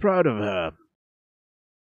very proud of her.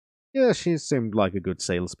 Yeah, she seemed like a good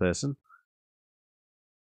salesperson.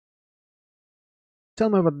 Tell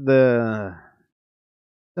me about the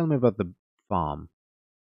farm.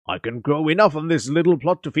 I can grow enough on this little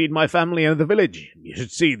plot to feed my family and the village. You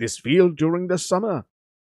should see this field during the summer.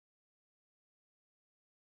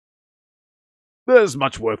 There's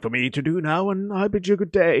much work for me to do now, and I bid you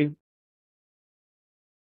good day.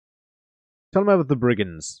 Tell me about the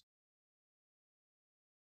brigands.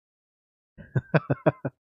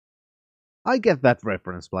 I get that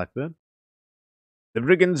reference, Blackburn. The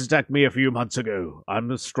brigands attacked me a few months ago. I'm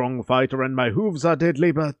a strong fighter and my hooves are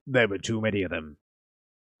deadly, but there were too many of them.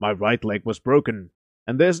 My right leg was broken,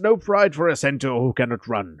 and there's no pride for a centaur who cannot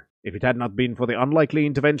run. If it had not been for the unlikely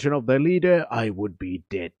intervention of their leader, I would be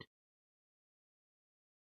dead.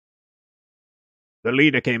 The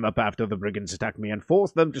leader came up after the brigands attacked me and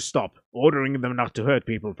forced them to stop, ordering them not to hurt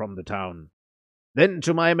people from the town. Then,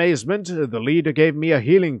 to my amazement, the leader gave me a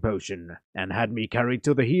healing potion and had me carried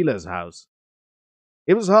to the healer's house.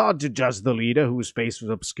 It was hard to judge the leader, whose face was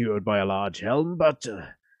obscured by a large helm, but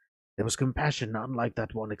there was compassion unlike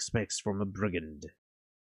that one expects from a brigand.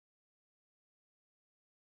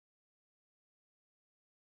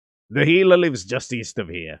 The healer lives just east of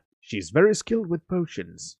here. She's very skilled with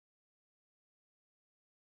potions.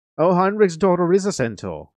 Oh, Heinrich's daughter is a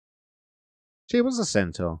centaur. She was a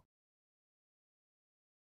centaur.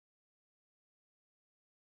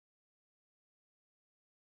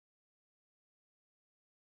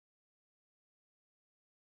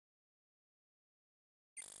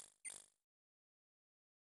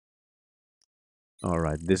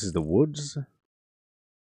 Alright, this is the woods.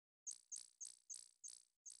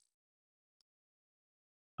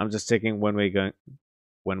 I'm just checking when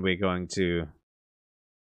we're going to...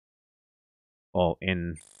 Oh,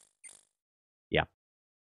 in... Yeah.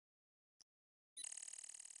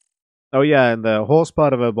 Oh yeah, and the horse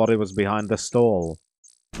part of her body was behind the stall.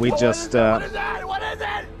 We just... What is that? What is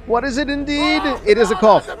it? What is it indeed? Oh, it is a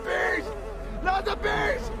cough. Not the beast! Not the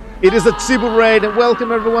beast! It is a Tsibu raid.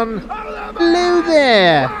 Welcome everyone. Hello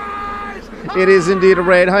there. It is indeed a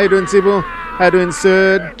raid. How you doing, Tsibu? How you doing,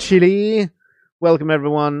 Sir Chili? Welcome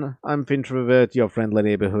everyone. I'm Fintrovert, your friendly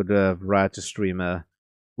neighborhood writer streamer.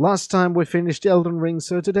 Last time we finished Elden Ring,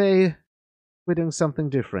 so today we're doing something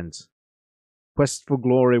different. Quest for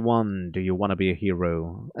Glory 1. Do you want to be a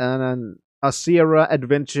hero? And a Sierra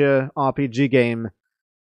adventure RPG game.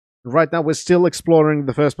 Right now we're still exploring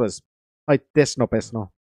the first place. Pesno.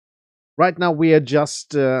 Right now we are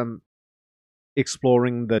just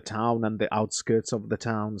exploring the town and the outskirts of the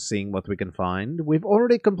town, seeing what we can find. We've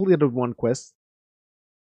already completed one quest.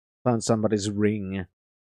 Found somebody's ring.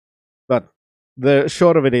 But the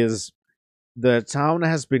short of it is, the town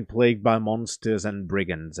has been plagued by monsters and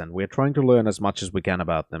brigands, and we're trying to learn as much as we can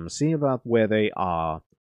about them, see about where they are,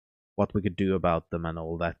 what we could do about them, and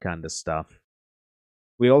all that kind of stuff.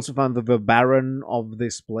 We also found that the Baron of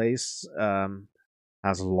this place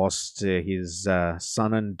has lost his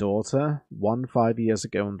son and daughter, one 5 years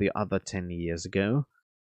ago and the other 10 years ago.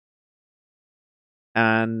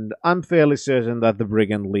 And I'm fairly certain that the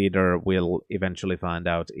brigand leader will eventually find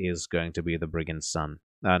out is going to be the brigand's son.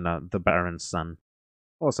 No, the Baron's son.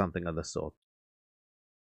 Or something of the sort.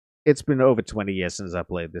 It's been over 20 years since I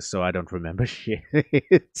played this, so I don't remember shit.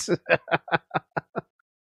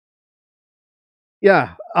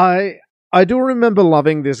 Yeah, I do remember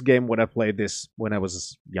loving this game when I played this when I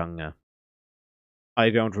was younger. I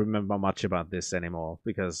don't remember much about this anymore,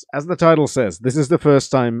 because, as the title says, this is the first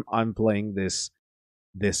time I'm playing this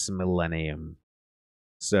millennium.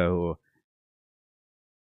 So,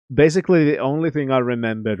 basically the only thing I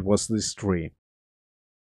remembered was this tree.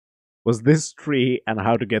 And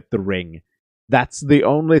how to get the ring. That's the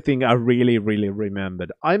only thing I really, really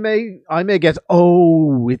remembered. I may get,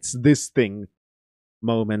 oh, it's this thing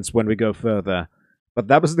moments when we go further. But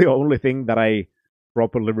that was the only thing that I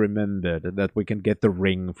properly remembered, that we can get the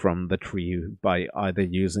ring from the tree by either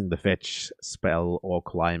using the fetch spell or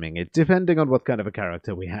climbing it, depending on what kind of a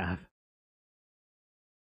character we have.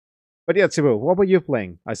 But yeah, Tsibu, what were you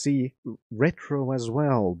playing? I see retro as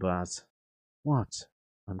well, but what?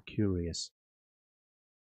 I'm curious.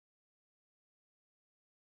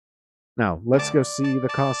 Now, let's go see the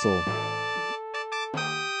castle.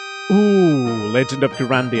 Ooh, Legend of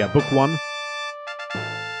Kyrandia, Book 1.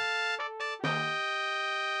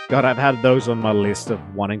 God, I've had those on my list of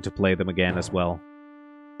wanting to play them again as well.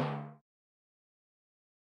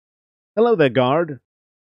 Hello there, guard.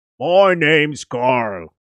 My name's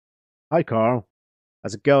Carl. Hi, Carl.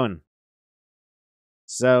 How's it going?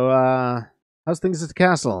 So, how's things at the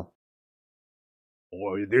castle?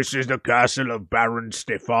 Oh, this is the castle of Baron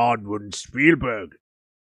Stefan von Spielberg.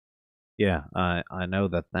 Yeah, I know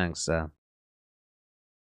that, thanks,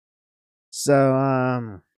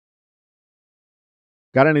 So,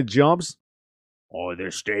 got any jobs? Oh,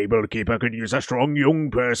 the stable keeper could use a strong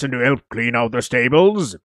young person to help clean out the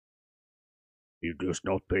stables. He does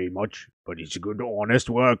not pay much, but it's good, honest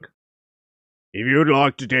work. If you'd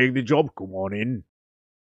like to take the job, come on in.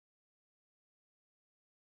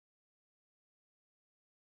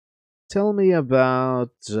 Tell me about,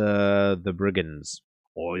 the brigands.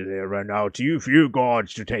 Oh, there are now too few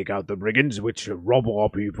guards to take out the brigands, which rob our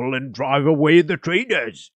people and drive away the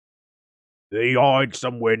traders. They hide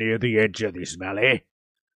somewhere near the edge of this valley.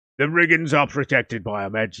 The brigands are protected by a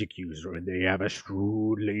magic user, and they have a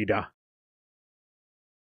shrewd leader.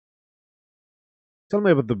 Tell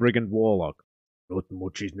me about the brigand warlock. Not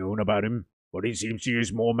much is known about him, but he seems to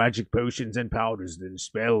use more magic potions and powders than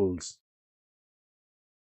spells.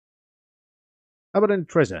 How about in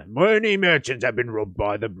treasure? Many merchants have been robbed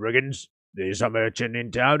by the brigands. There's a merchant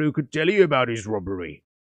in town who could tell you about his robbery.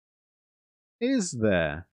 Is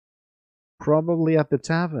there? Probably at the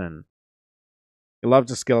tavern. You love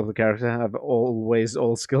to skill up the character. I've always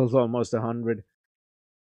all skills almost 100.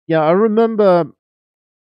 Yeah, I remember.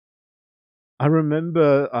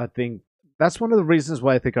 I think that's one of the reasons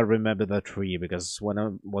why I think I remember the tree, because when I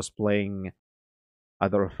was playing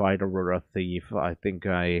either a fighter or a thief, I think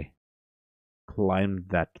I climbed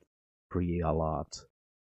that tree a lot.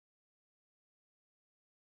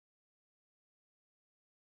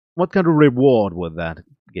 What kind of reward would that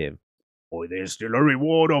give? Oh, there's still a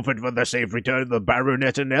reward offered for the safe return of the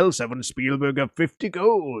Baronet and Elsa von Spielberg of 50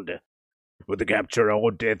 gold. For the capture or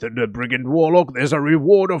death of the brigand warlock, there's a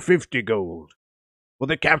reward of 50 gold. For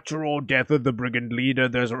the capture or death of the brigand leader,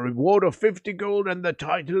 there's a reward of 50 gold and the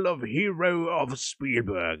title of Hero of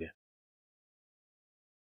Spielberg.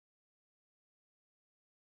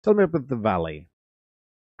 Tell me about the valley.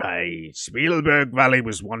 Aye, Spielberg Valley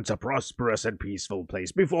was once a prosperous and peaceful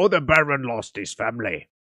place before the Baron lost his family.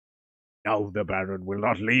 Now the Baron will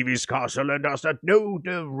not leave his castle and does not know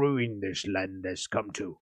the ruin this land has come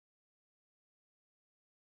to.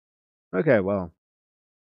 Okay, well,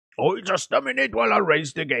 Oh, just a minute while I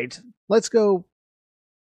raise the gate. let's go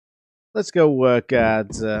work at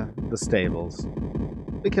the stables.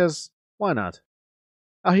 Because why not?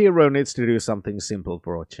 Our hero needs to do something simple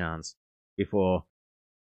for a chance before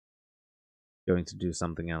going to do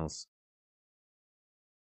something else.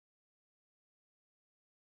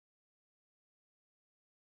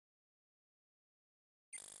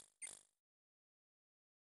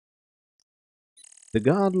 The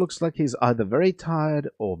guard looks like he's either very tired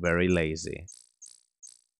or very lazy.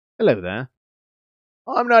 Hello there.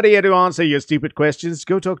 I'm not here to answer your stupid questions.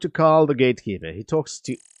 Go talk to Carl, the gatekeeper. He talks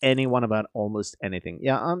to anyone about almost anything.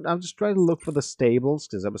 Yeah, I'm just trying to look for the stables,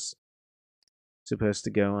 because I was supposed to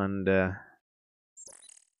go and,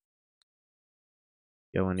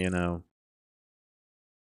 you know,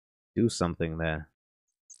 do something there.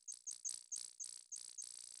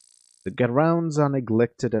 The grounds are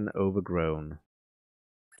neglected and overgrown.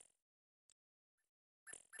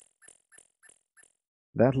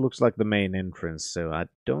 That looks like the main entrance, so I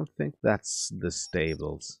don't think that's the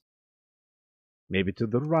stables. Maybe to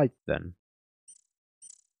the right, then.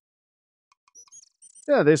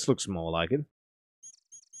 Yeah, this looks more like it.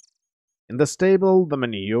 In the stable, the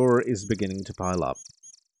manure is beginning to pile up.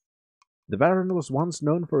 The Baron was once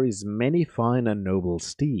known for his many fine and noble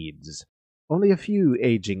steeds. Only a few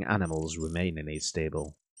aging animals remain in his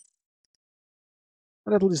stable.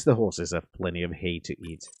 But at least the horses have plenty of hay to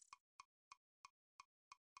eat.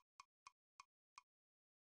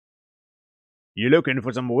 You looking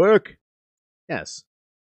for some work? Yes.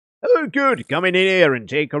 Oh, good. Come in here and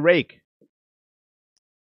take a rake.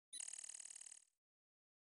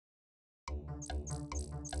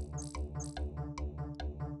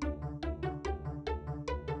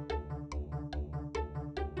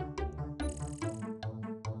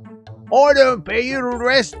 I don't pay you to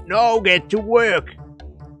rest. Now get to work.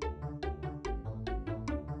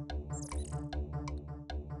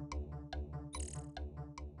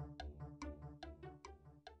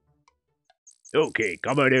 Okay,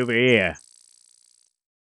 come on over here.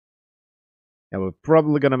 Yeah, we're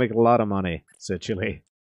probably gonna make a lot of money, certainly.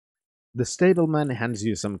 The stableman hands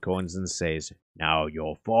you some coins and says, Now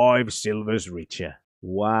you're 5 silvers richer.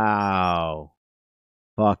 Wow.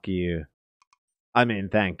 Fuck you. I mean,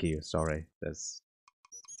 thank you. Sorry.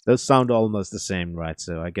 Those sound almost the same, right?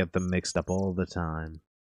 So I get them mixed up all the time.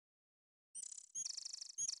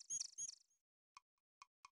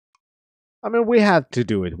 I mean, we had to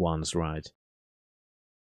do it once, right?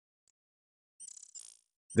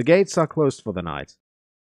 The gates are closed for the night.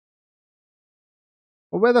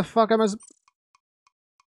 Well, where the fuck am I?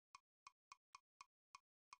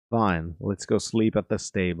 Fine, let's go sleep at the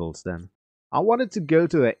stables then. I wanted to go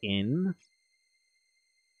to the inn,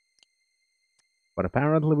 but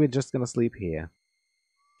apparently we're just gonna sleep here.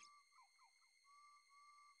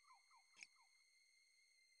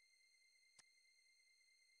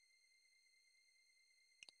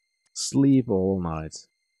 Sleep all night.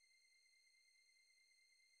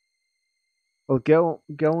 Well, go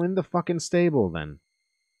in the fucking stable then.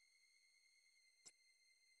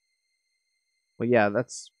 Well, yeah,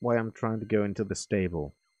 that's why I'm trying to go into the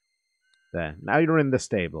stable. There, now you're in the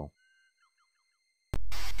stable.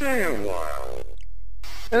 Stay a while.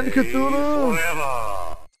 And Cthulhu!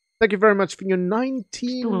 Forever. Thank you very much for your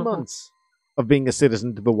 19 months of being a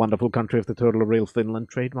citizen to the wonderful country of the Total Real Finland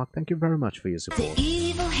trademark. Thank you very much for your support. The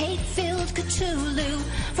evil, hate-filled Cthulhu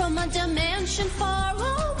from a dimension far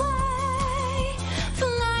away,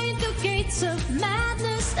 flying through gates of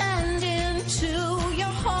madness and into your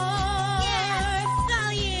heart.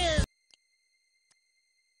 Yes,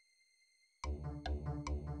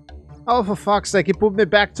 Oh, for fuck's sake, he put me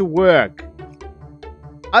back to work.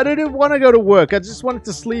 I didn't want to go to work. I just wanted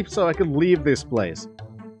to sleep so I could leave this place.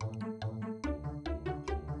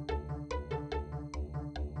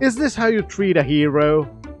 Is this how you treat a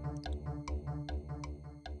hero?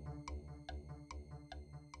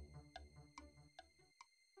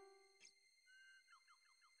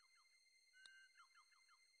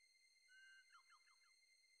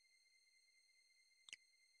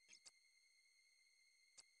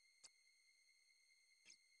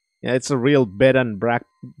 Yeah, it's a real bed and back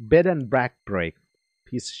break.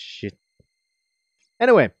 Piece of shit.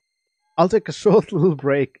 Anyway, I'll take a short little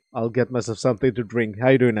break. I'll get myself something to drink. How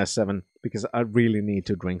you doing, S7? Because I really need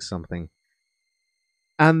to drink something.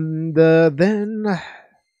 And then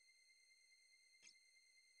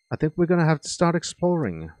I think we're gonna have to start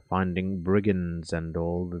exploring, finding brigands and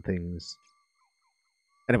all the things.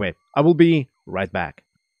 Anyway, I will be right back.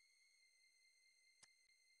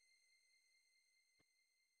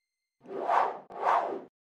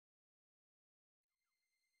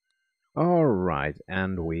 Alright,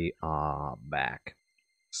 and we are back.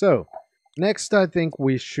 So, next I think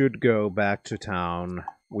we should go back to town.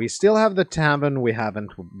 We still have the tavern we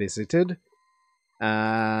haven't visited.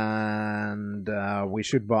 And we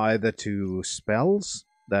should buy the 2 spells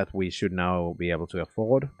that we should now be able to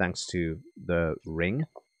afford, thanks to the ring.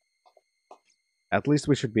 At least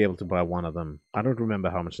we should be able to buy one of them. I don't remember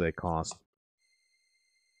how much they cost.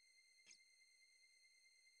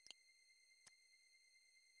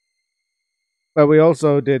 But we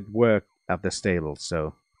also did work at the stable,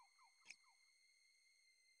 so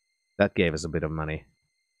that gave us a bit of money.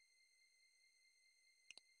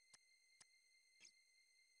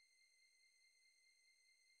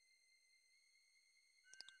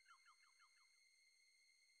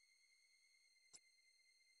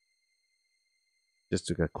 Just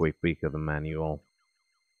took a quick peek of the manual.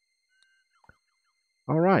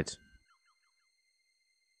 Alright.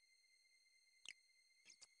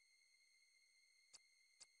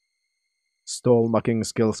 Stall mucking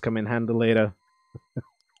skills come in handy later.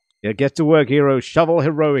 Yeah, get to work, hero. Shovel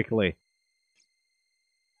heroically.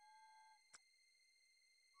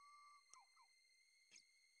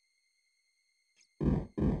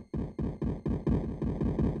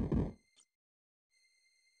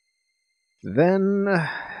 Then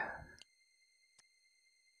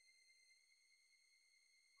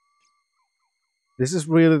this is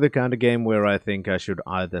really the kind of game where I think I should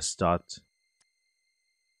either start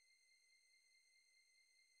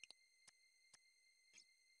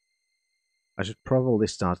I should probably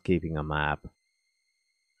start keeping a map.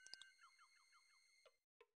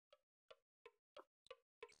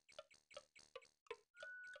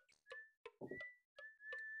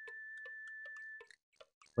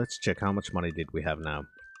 Let's check how much money did we have now.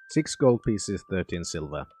 6 gold pieces, 13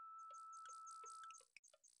 silver.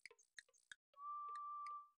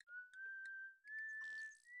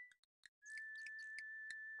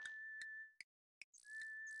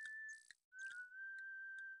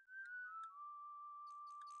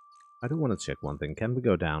 I do want to check one thing. Can we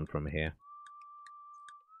go down from here?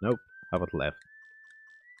 Nope. How about left?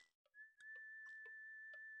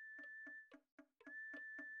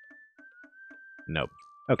 Nope.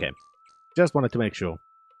 Okay. Just wanted to make sure.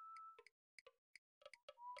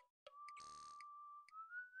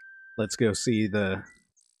 Let's go see the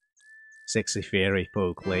Sexy fairy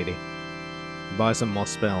folk lady. Buy some more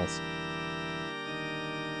spells.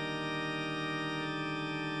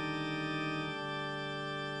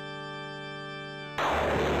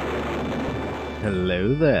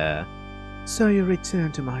 Hello there. So you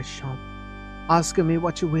return to my shop, asking me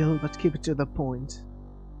what you will, but keep it to the point.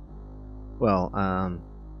 Well,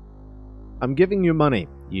 I'm giving you money.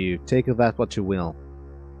 You take of that what you will.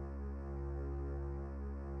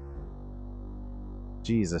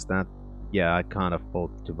 Jesus, that... Yeah, I can't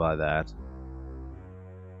afford to buy that.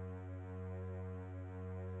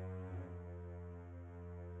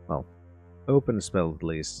 Well, open spell at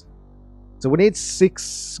least. So we need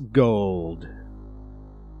 6 gold.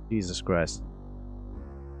 Jesus Christ.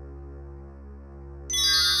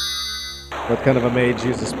 What kind of a mage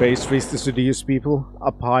uses pastries to seduce people?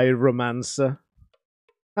 A pyromancer?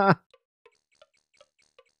 Ha!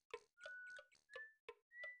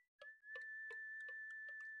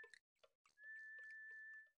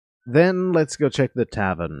 Then let's go check the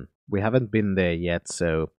tavern. We haven't been there yet,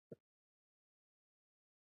 so...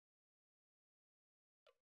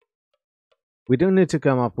 We do need to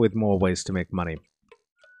come up with more ways to make money.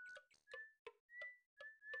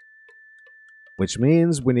 Which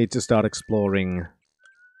means we need to start exploring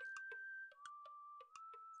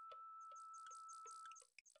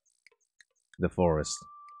the forest.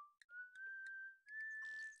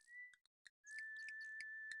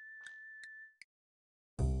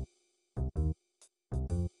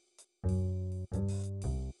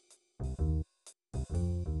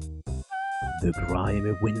 The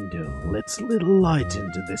grimy window lets little light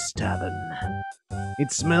into this tavern.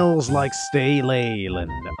 It smells like stale ale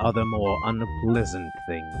and other more unpleasant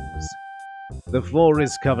things. The floor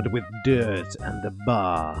is covered with dirt and the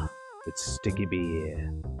bar with sticky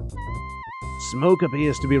beer. Smoke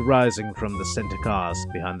appears to be rising from the center cask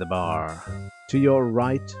behind the bar. To your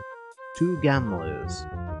right, 2 gamblers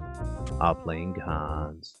are playing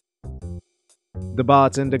cards. The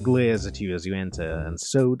bartender glares at you as you enter, and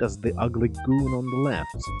so does the ugly goon on the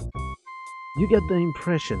left. You get the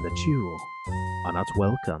impression that you are not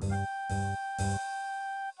welcome.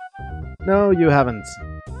 No, you haven't.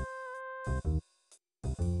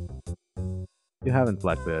 You haven't,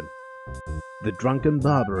 Blackbird. The drunken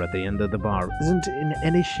barber at the end of the bar isn't in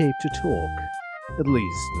any shape to talk. At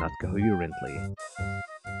least, not coherently.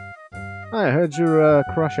 I heard you're a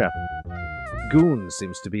crusher. Goon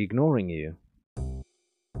seems to be ignoring you.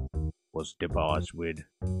 What's the password?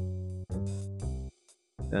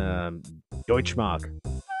 Deutschmark.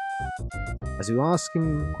 As you ask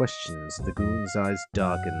him questions, the goon's eyes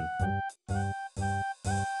darken.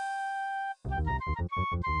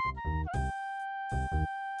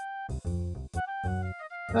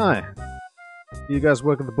 Hi. You guys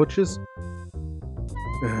work at the butcher's?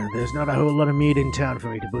 There's not a whole lot of meat in town for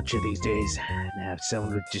me to butcher these days. Now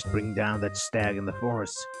someone would just bring down that stag in the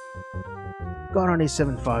forest. Got any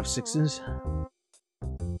 7.56s?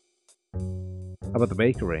 How about the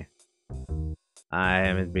bakery? I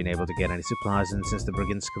haven't been able to get any supplies in since the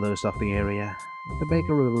brigands closed off the area. The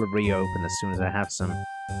bakery will reopen as soon as I have some.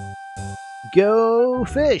 Go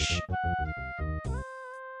fish!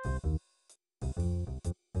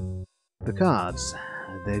 The cards.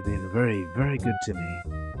 They've been very, very good to me.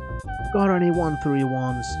 Got any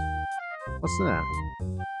 1-3-1s? What's that?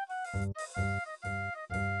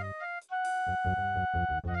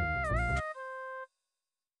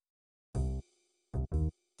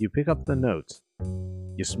 You pick up the note.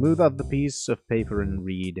 You smooth out the piece of paper and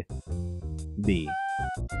read B.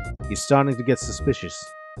 He's starting to get suspicious.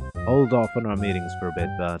 Hold off on our meetings for a bit,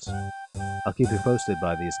 but I'll keep you posted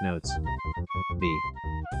by these notes. B.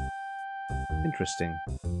 Interesting.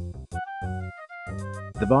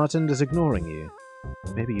 The bartender's ignoring you.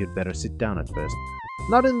 Maybe you'd better sit down at first.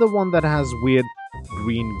 Not in the one that has weird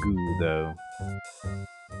green goo, though.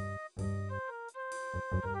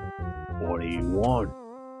 What do you want?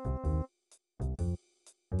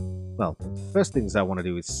 Well, first things I want to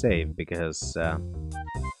do is save, because,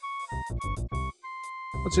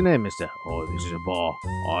 What's your name, mister? Oh, this is a bar.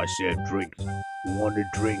 I said drink. You want a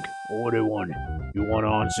drink? Order one. You want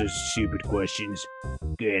answers to stupid questions?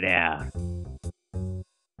 Get out.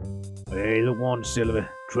 Ale 1 silver,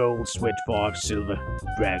 Troll Sweat 5 silver,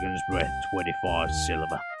 Dragon's Breath 25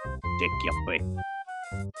 silver. Take your pick.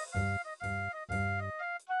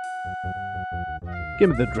 Give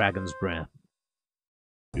me the Dragon's Breath.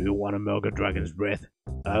 Do you want to milk a Dragon's Breath?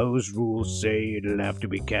 Those rules say it'll have to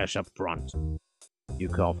be cash up front. You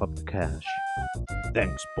cough up the cash.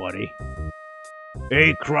 Thanks, buddy.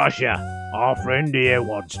 Hey, Crusher! Our friend here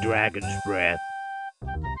wants Dragon's Breath.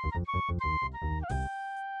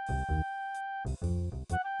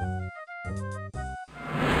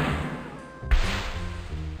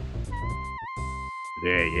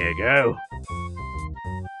 There you go.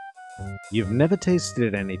 You've never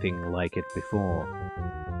tasted anything like it before.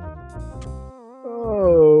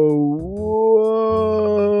 Oh, whoa.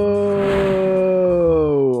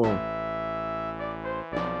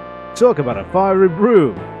 Talk about a fiery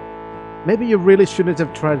brew! Maybe you really shouldn't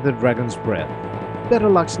have tried the dragon's breath. Better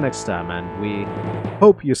luck next time, and we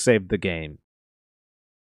hope you saved the game.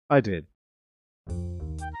 I did.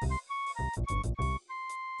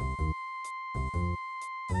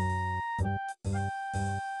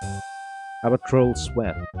 How about Troll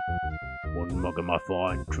Sweat? One mug of my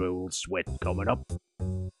fine troll sweat coming up.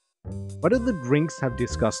 Why do the drinks have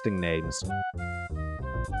disgusting names?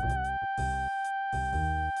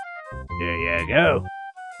 There you go.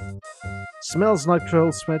 Smells like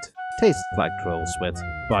troll sweat, tastes like troll sweat.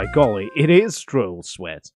 By golly, it is troll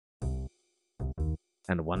sweat.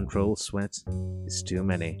 And one troll sweat is too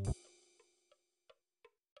many.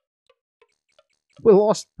 We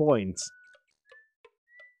lost points.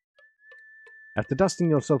 After dusting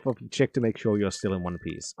yourself off, you check to make sure you're still in one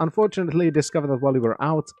piece. Unfortunately, you discover that while you were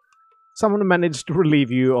out, someone managed to relieve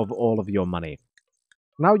you of all of your money.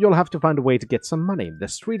 Now you'll have to find a way to get some money. The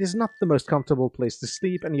street is not the most comfortable place to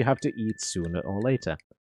sleep, and you have to eat sooner or later.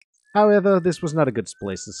 However, this was not a good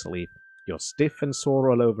place to sleep. You're stiff and sore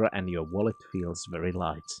all over, and your wallet feels very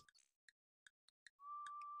light.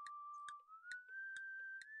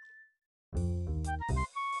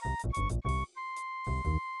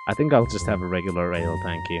 I think I'll just have a regular ale,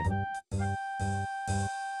 thank you.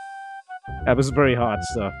 That was very hard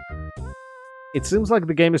stuff. It seems like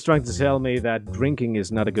the game is trying to tell me that drinking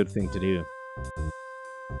is not a good thing to do.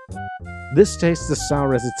 This tastes as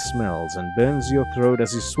sour as it smells and burns your throat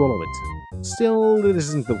as you swallow it. Still, it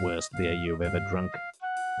isn't the worst beer you've ever drunk.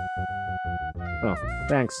 Oh,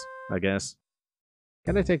 thanks, I guess.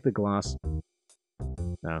 Can I take the glass?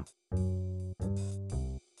 No.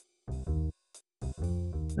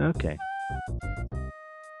 Okay.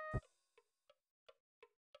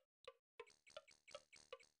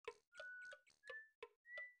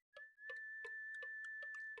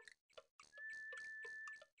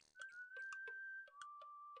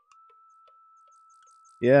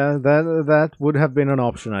 Yeah, that would have been an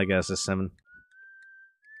option, I guess, as 7.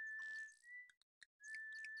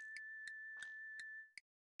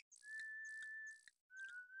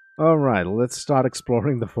 Alright, let's start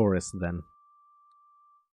exploring the forest then.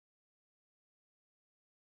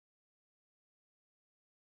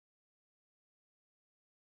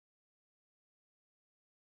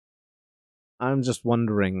 I'm just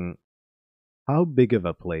wondering, how big of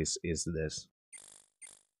a place is this?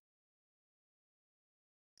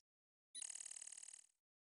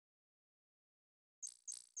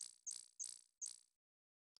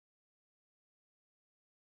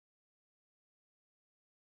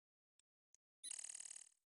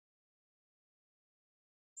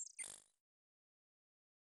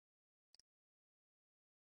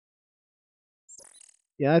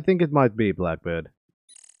 Yeah, I think it might be Blackbird.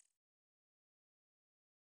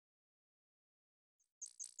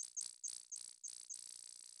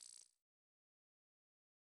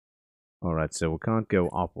 Alright, so we can't go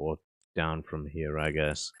up or down from here, I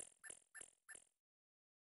guess.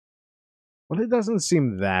 Well, it doesn't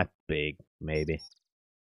seem that big, maybe.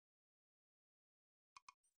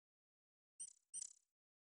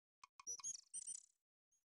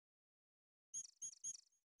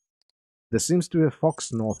 There seems to be a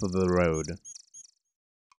fox north of the road.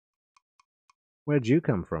 Where'd you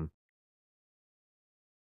come from?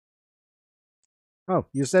 Oh,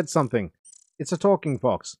 you said something. It's a talking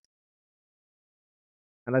fox.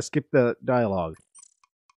 And I skipped the dialogue.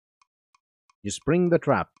 You spring the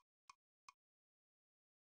trap.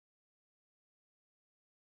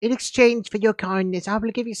 In exchange for your kindness, I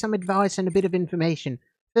will give you some advice and a bit of information.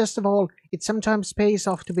 First of all, it sometimes pays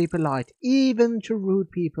off to be polite, even to rude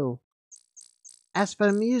people. As for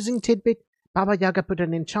amusing tidbit, Baba Yaga put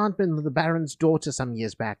an enchantment on the Baron's daughter some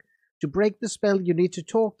years back. To break the spell, you need to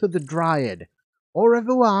talk to the Dryad. Au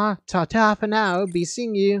revoir, ta-ta for now, be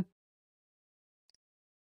seeing you.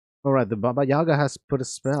 Alright, the Baba Yaga has put a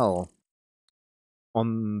spell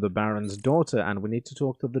on the Baron's daughter, and we need to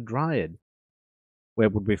talk to the Dryad. Where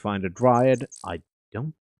would we find a Dryad? I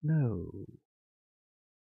don't know.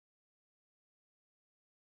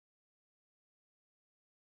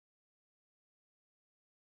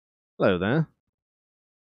 Hello there.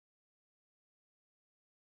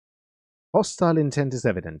 Hostile intent is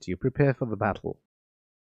evident. You prepare for the battle.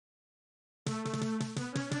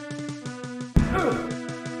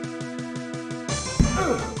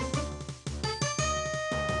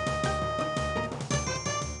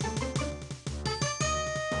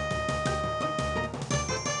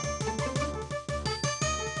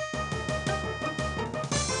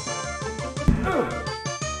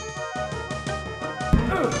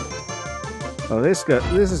 Oh, this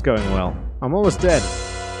is going well. I'm almost dead.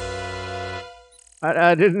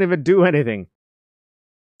 I didn't even do anything.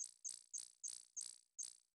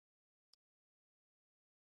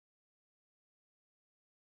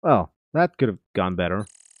 Well, that could have gone better.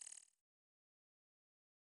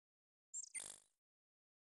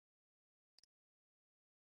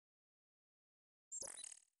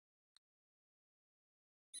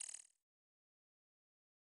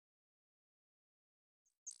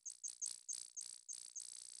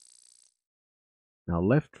 Now,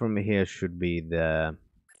 left from here should be the...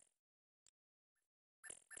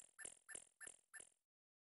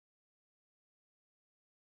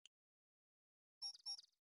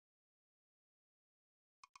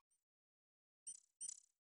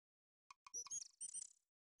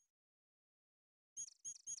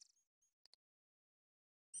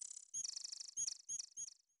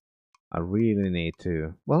 I really need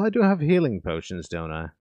to... Well, I do have healing potions, don't I?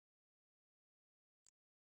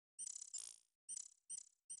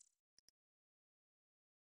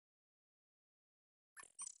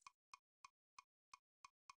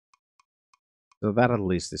 So that at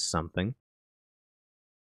least is something.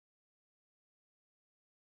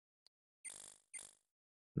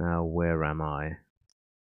 Now, where am I?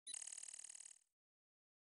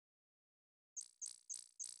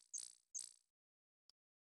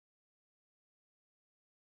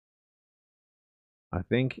 I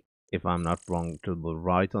think, if I'm not wrong, to the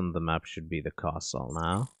right on the map should be the castle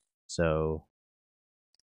now. So...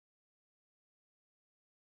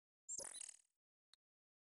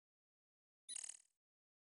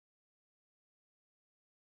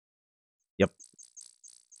 Yep.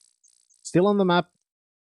 Still on the map.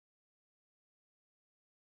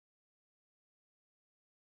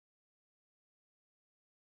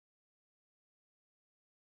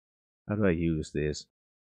 How do I use this?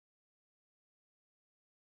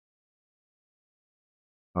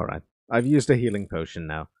 Alright. I've used a healing potion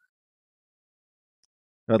now.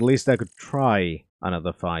 At least I could try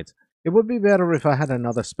another fight. It would be better if I had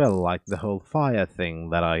another spell, like the whole fire thing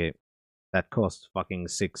that cost fucking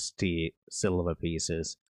 60 silver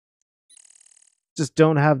pieces. Just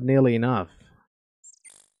don't have nearly enough.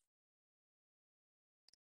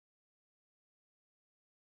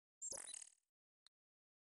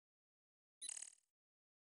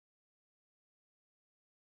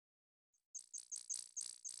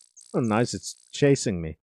 Oh, nice, it's chasing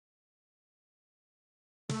me.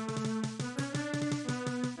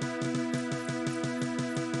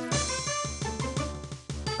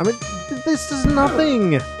 I mean, this is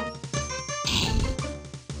nothing!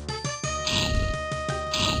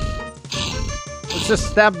 Let's just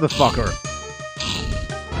stab the fucker.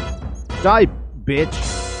 Die, bitch!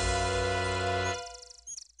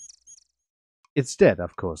 It's dead,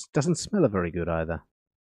 of course. Doesn't smell very good either.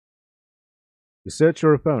 You search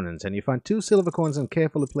your opponent, and you find 2 silver coins and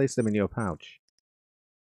carefully place them in your pouch.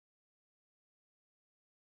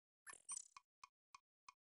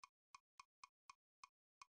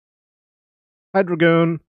 Hi,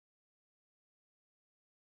 Dragoon!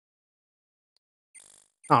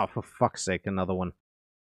 Oh, for fuck's sake, another one.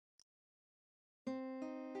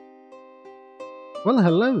 Well,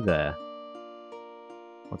 hello there.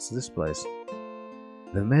 What's this place?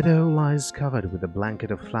 The meadow lies covered with a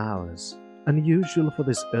blanket of flowers, unusual for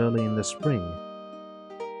this early in the spring.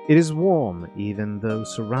 It is warm, even though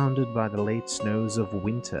surrounded by the late snows of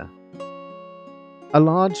winter. A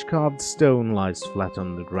large carved stone lies flat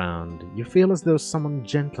on the ground. You feel as though someone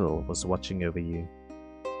gentle was watching over you.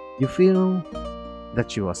 You feel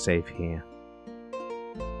that you are safe here.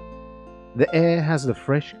 The air has the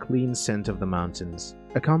fresh, clean scent of the mountains,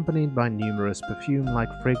 accompanied by numerous perfume-like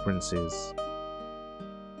fragrances.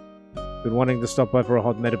 Been wanting to stop by for a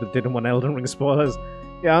hot minute but didn't want Elden Ring spoilers.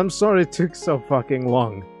 Yeah, I'm sorry it took so fucking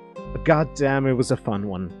long. But goddamn, it was a fun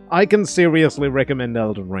one. I can seriously recommend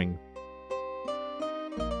Elden Ring.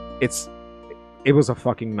 It was a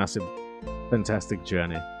fucking massive, fantastic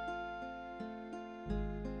journey.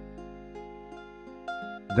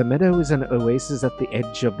 The meadow is an oasis at the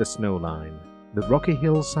edge of the snow line. The rocky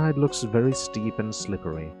hillside looks very steep and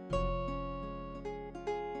slippery.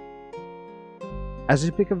 As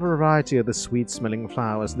you pick a variety of the sweet-smelling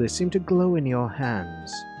flowers, they seem to glow in your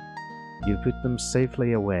hands. You put them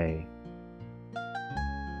safely away.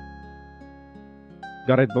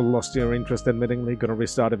 Got it, but lost your interest admittingly. Gonna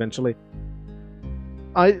restart eventually.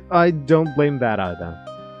 I don't blame that either.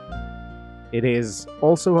 It is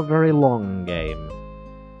also a very long game.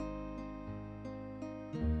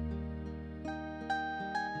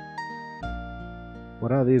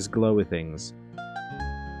 What are these glowy things?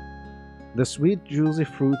 The sweet, juicy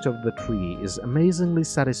fruit of the tree is amazingly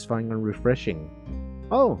satisfying and refreshing.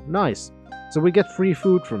 Oh, nice. So we get free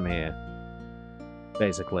food from here.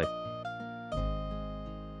 Basically.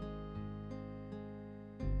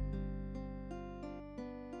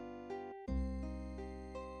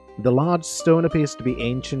 The large stone appears to be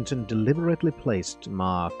ancient and deliberately placed.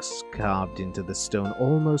 Marks carved into the stone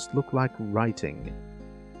almost look like writing.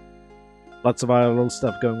 Lots of IRL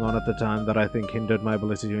stuff going on at the time that I think hindered my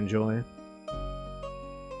ability to enjoy.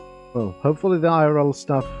 Well, hopefully the IRL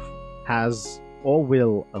stuff has or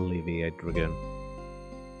will alleviate Dragoon.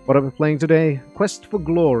 What are we playing today? Quest for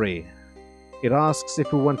Glory. It asks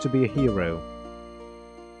if we want to be a hero.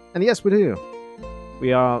 And yes, we do.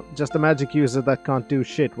 We are just a magic user that can't do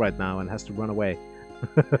shit right now and has to run away.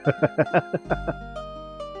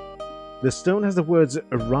 The stone has the words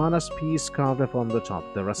Arana's Peace carved upon the top.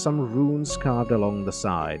 There are some runes carved along the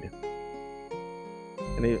side.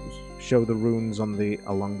 Can you show the runes on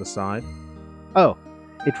along the side? Oh,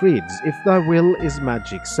 it reads, if thy will is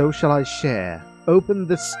magic, so shall I share. Open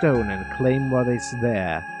the stone and claim what is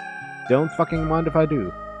there. Don't fucking mind if I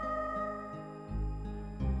do.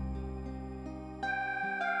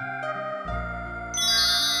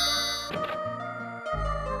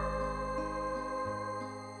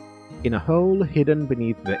 In a hole hidden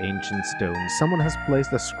beneath the ancient stone, someone has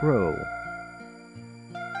placed a scroll.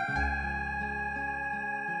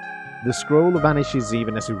 The scroll vanishes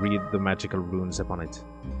even as you read the magical runes upon it.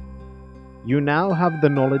 You now have the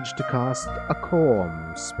knowledge to cast a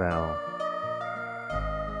Calm spell.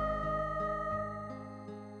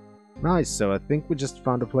 Nice, so I think we just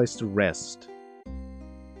found a place to rest.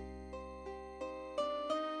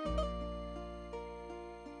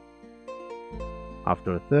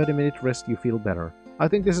 After a 30-minute rest, you feel better. I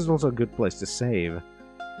think this is also a good place to save.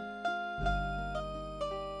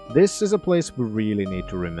 This is a place we really need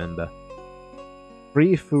to remember.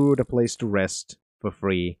 Free food, a place to rest, for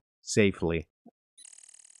free, safely.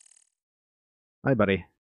 Hi, buddy.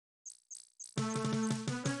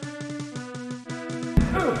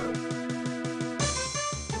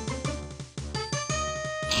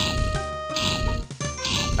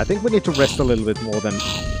 I think we need to rest a little bit more than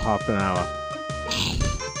half an hour.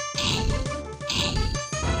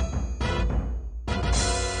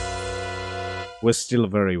 We're still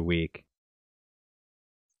very weak.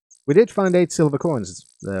 We did find 8 silver coins,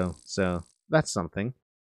 though, so that's something.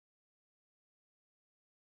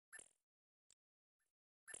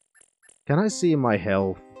 Can I see my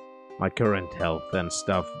health, my current health and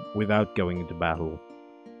stuff, without going into battle?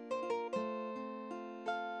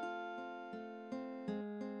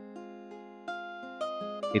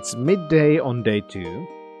 It's midday on day 2.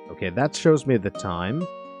 Okay, that shows me the time.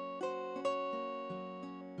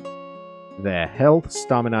 There, health,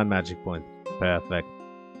 stamina, and magic point. Perfect.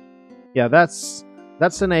 Yeah, that's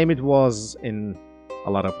the name it was in a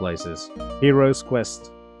lot of places. Hero's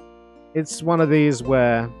Quest. It's one of these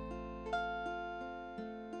where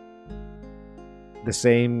the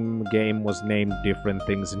same game was named different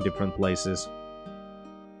things in different places.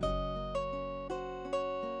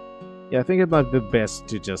 Yeah, I think it might be best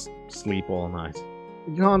to just sleep all night.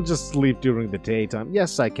 You can't just sleep during the daytime.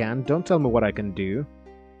 Yes, I can. Don't tell me what I can do.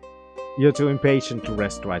 You're too impatient to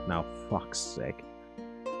rest right now. Fuck's sake.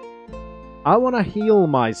 I wanna heal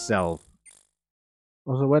myself.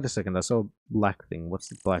 Also, wait a second. I saw a black thing. What's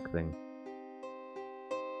the black thing?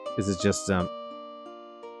 Is it just,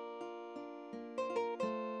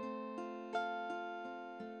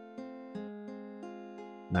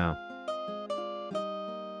 No.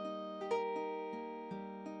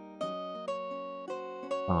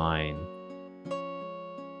 Fine.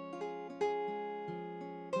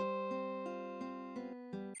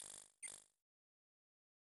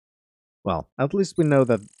 Well, at least we know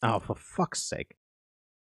that... Oh, for fuck's sake.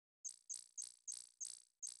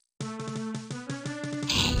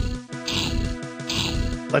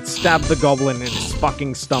 Let's stab the goblin in his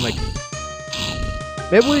fucking stomach.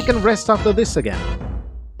 Maybe we can rest after this again.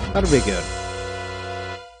 That'd be good.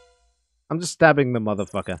 I'm just stabbing the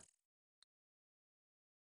motherfucker.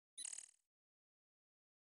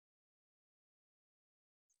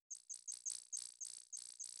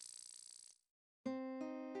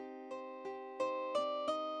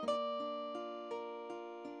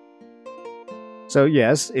 So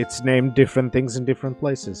yes, it's named different things in different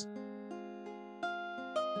places.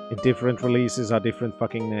 In different releases are different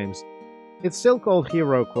fucking names. It's still called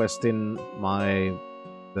Hero Quest in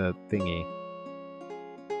the thingy.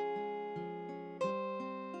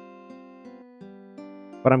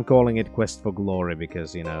 But I'm calling it Quest for Glory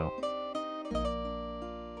because, you know,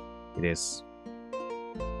 it is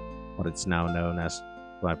what it's now known as.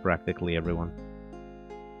 by practically everyone.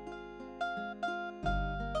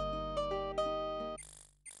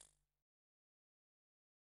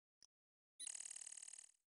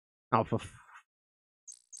 Oh, for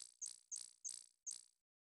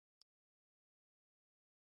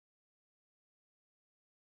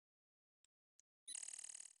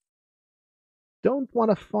don't want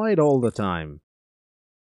to fight all the time.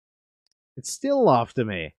 It's still after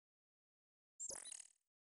me.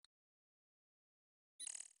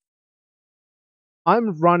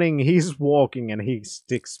 I'm running, he's walking, and he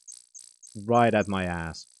sticks right at my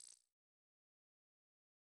ass.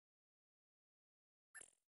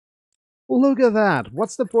 Look at that!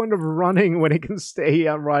 What's the point of running when he can stay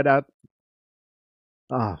right out?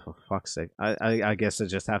 Ah, oh, for fuck's sake. I guess I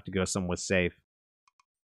just have to go somewhere safe.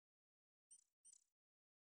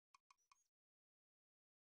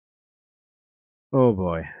 Oh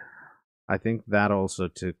boy. I think that also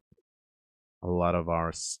took a lot of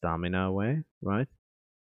our stamina away, right?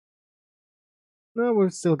 No,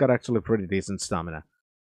 we've still got actually pretty decent stamina.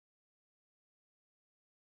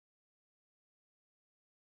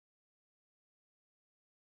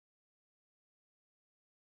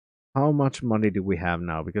 How much money do we have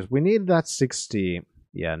now? Because we need that 60...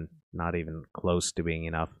 Yeah, not even close to being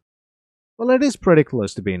enough. Well, it is pretty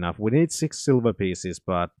close to being enough. We need 6 silver pieces,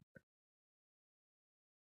 but...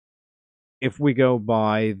 if we go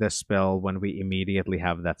by the spell when we immediately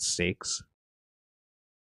have that 6...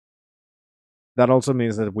 that also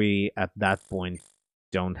means that we, at that point,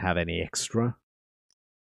 don't have any extra.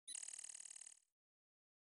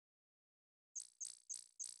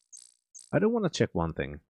 I do want to check one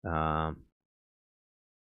thing. Yeah,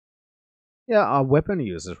 our weapon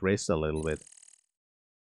use is raised a little bit.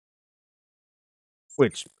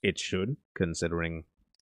 Which it should, considering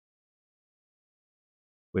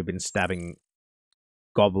we've been stabbing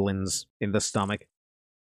goblins in the stomach.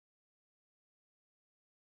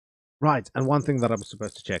 Right, and one thing that I'm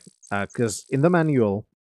supposed to check, because in the manual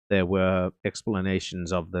there were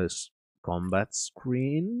explanations of those combat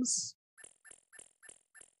screens.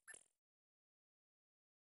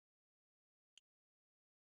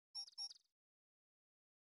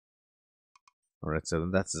 Alright, so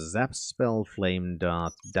that's Zap Spell, Flame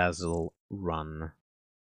Dart, Dazzle, Run.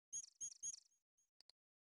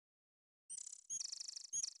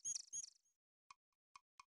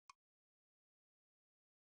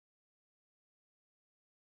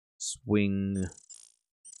 Swing,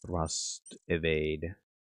 Thrust, Evade.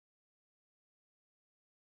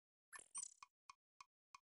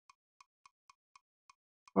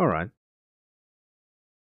 Alright.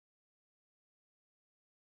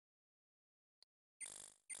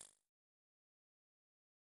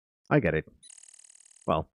 I get it.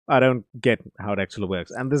 Well, I don't get how it actually works.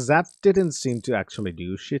 And the zap didn't seem to actually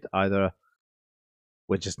do shit. Either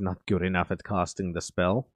we're just not good enough at casting the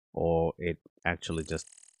spell, or it actually just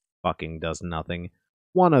fucking does nothing.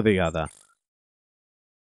 One or the other.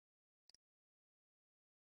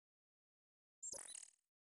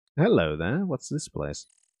 Hello there, what's this place?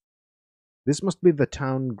 This must be the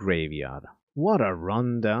town graveyard. What a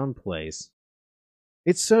run-down place.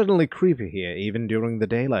 It's certainly creepy here, even during the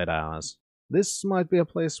daylight hours. This might be a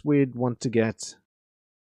place we'd want to get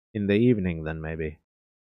in the evening, then, maybe.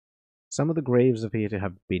 Some of the graves appear to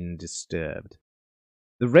have been disturbed.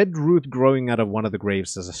 The red root growing out of one of the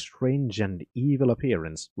graves has a strange and evil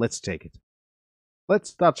appearance. Let's take it.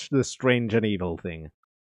 Let's touch the strange and evil thing.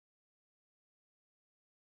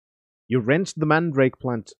 You wrenched the mandrake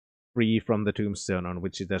plant free from the tombstone on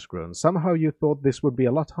which it has grown. Somehow you thought this would be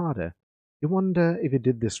a lot harder. You wonder if you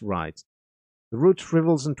did this right. The root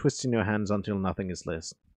shrivels and twists in your hands until nothing is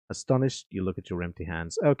left. Astonished, you look at your empty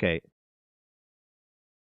hands. Okay.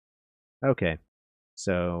 Okay.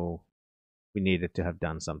 So, we needed to have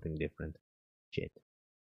done something different. Shit.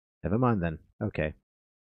 Never mind then. Okay.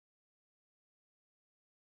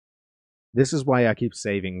 This is why I keep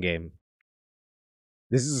saving game.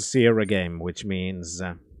 This is a Sierra game, which means...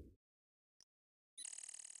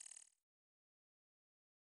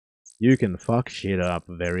 you can fuck shit up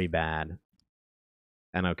very bad.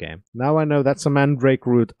 And okay, now I know that's a mandrake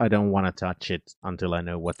root. I don't want to touch it until I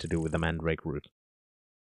know what to do with the mandrake root.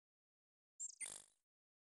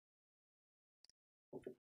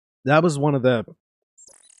 That was one of the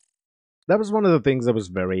things that was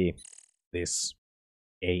very this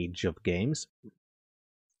age of games,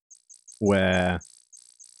 where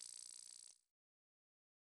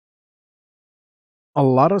a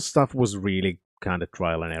lot of stuff was really kind of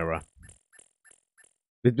trial and error.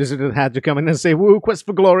 The visitor had to come in and say, "Woo, quest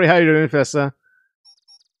for glory, how you doing, Fessa?"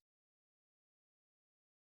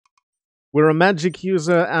 We're a magic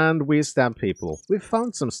user and we stab people. We've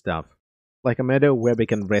found some stuff, like a meadow where we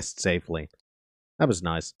can rest safely. That was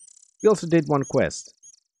nice. We also did one quest.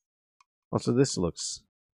 Also, this looks...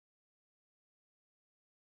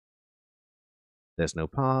 There's no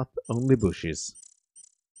path, only bushes.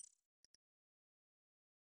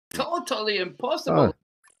 Totally impossible.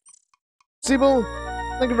 Sybil,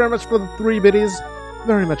 thank you very much for the 3 biddies.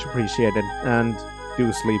 Very much appreciated. And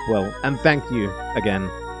do sleep well. And thank you again.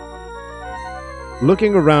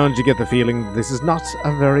 Looking around, you get the feeling this is not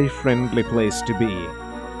a very friendly place to be.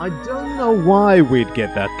 I don't know why we'd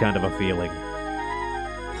get that kind of a feeling.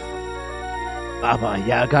 Baba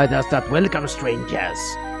Yaga does not welcome strangers.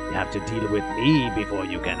 You have to deal with me before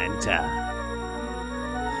you can enter.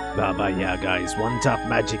 Baba Yaga is one tough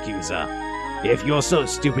magic user. If you're so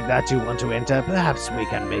stupid that you want to enter, perhaps we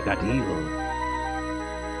can make a deal.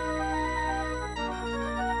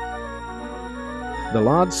 The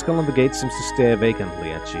large skull on the gate seems to stare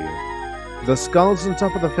vacantly at you. The skulls on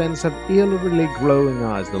top of the fence have eerily glowing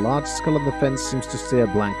eyes. The large skull on the fence seems to stare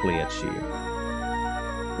blankly at you.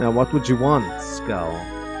 Now, what would you want, skull?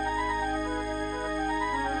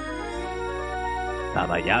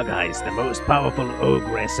 Baba Yaga is the most powerful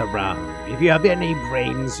ogress around. If you have any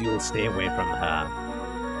brains, you'll stay away from her.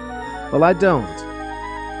 Well, I don't.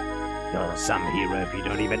 You're some hero if you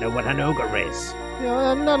don't even know what an ogre is.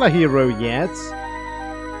 Yeah, I'm not a hero yet.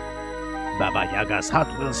 Baba Yaga's hut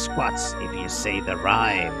will squat if you say the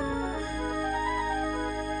rhyme.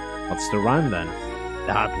 What's the rhyme then?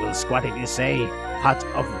 The hut will squat if you say, hut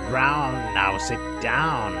of brown, now sit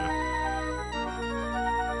down.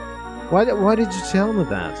 Why did you tell me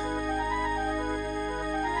that?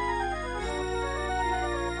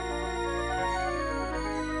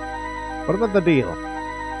 What about the deal?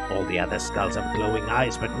 All the other skulls have glowing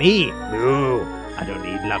eyes, but me? No, I don't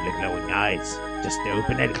need lovely glowing eyes. Just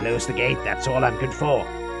open and close the gate, that's all I'm good for.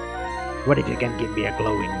 What if you can give me a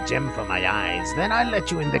glowing gem for my eyes? Then I'll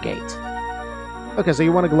let you in the gate. Okay, so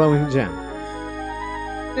you want a glowing gem?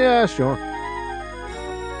 Yeah, sure.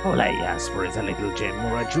 All I ask for is a little gem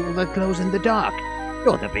or a jewel that glows in the dark.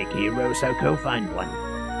 You're the big hero, so go find one.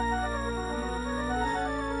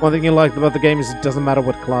 One thing you like about the game is it doesn't matter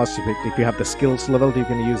what class you picked. If you have the skills leveled, you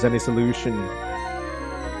can use any solution.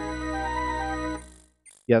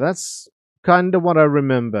 Yeah, that's kind of what I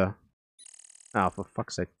remember. Ah, for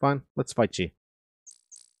fuck's sake. Fine, let's fight you.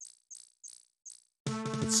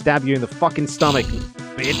 Let's stab you in the fucking stomach,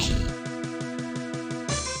 bitch.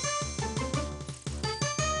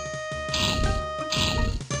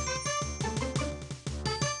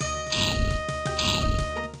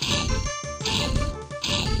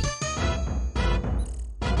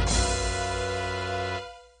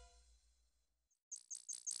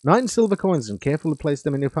 Nine silver coins and carefully place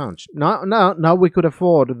them in your pouch. Now we could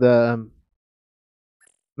afford the...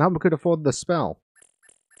 Now we could afford the spell.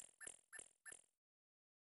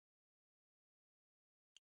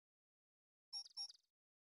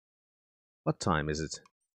 What time is it?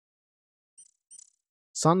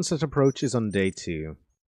 Sunset approaches on day 2.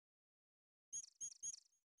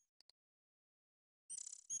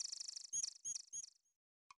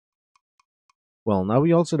 Well, now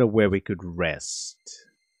we also know where we could rest.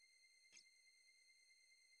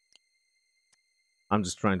 I'm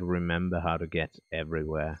just trying to remember how to get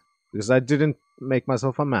everywhere. Because I didn't make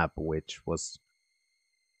myself a map, which was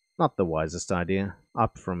not the wisest idea.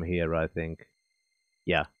 Up from here, I think.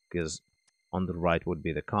 Yeah, because on the right would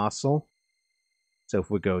be the castle. So if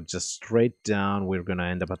we go just straight down, we're gonna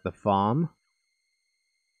end up at the farm.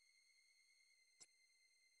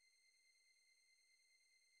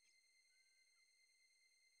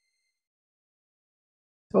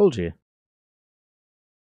 Told you.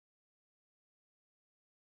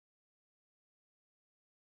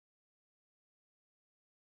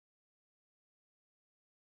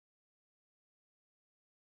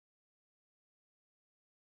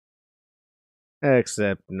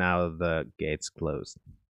 Except now the gate's closed.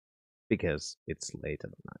 Because it's late at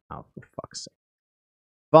night. Oh, for fuck's sake.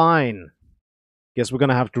 Fine. Guess we're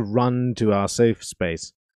gonna have to run to our safe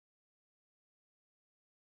space.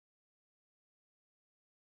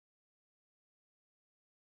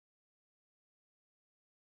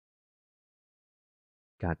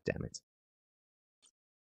 God damn it.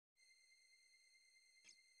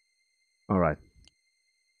 Alright.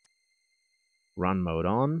 Run mode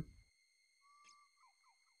on.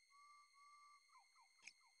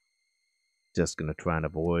 Just gonna try and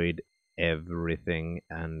avoid everything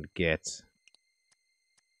and get...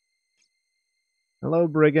 Hello,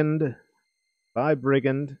 Brigand. Bye,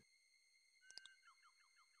 Brigand.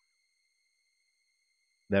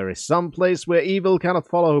 There is some place where evil cannot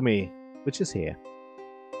follow me. which is here.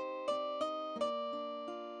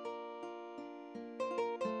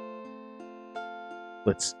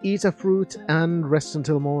 Let's eat a fruit and rest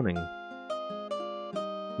until morning.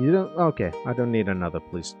 You don't... Okay, I don't need another,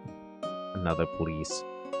 please. Another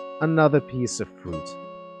piece of fruit.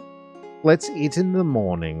 Let's eat in the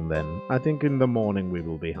morning, then. I think in the morning we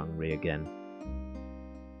will be hungry again.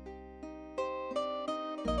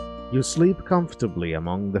 You sleep comfortably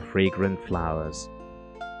among the fragrant flowers.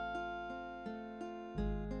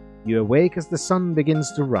 You awake as the sun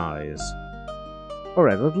begins to rise.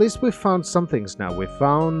 Alright, at least we've found some things now. We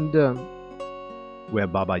found where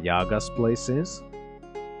Baba Yaga's place is.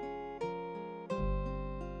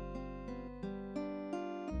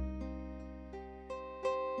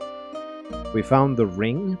 We found the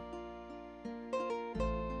ring.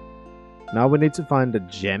 Now we need to find a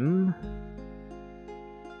gem.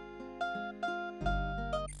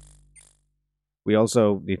 We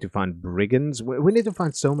also need to find brigands. We need to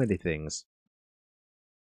find so many things.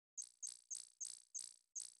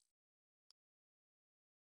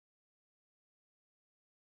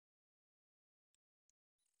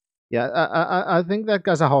 Yeah, I think that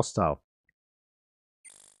guy's a hostile.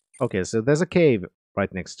 Okay, so there's a cave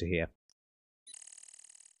right next to here.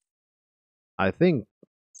 I think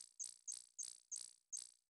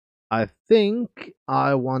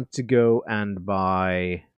I want to go and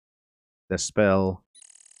buy the spell.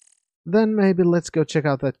 Then maybe let's go check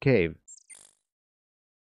out that cave.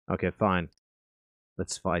 Okay, fine.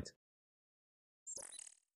 Let's fight.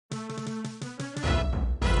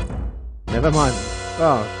 Never mind.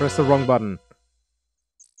 Oh, press the wrong button.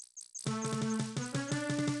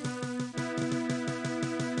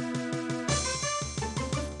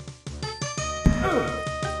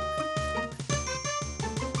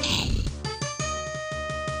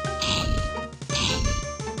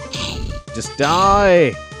 Just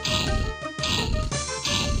die!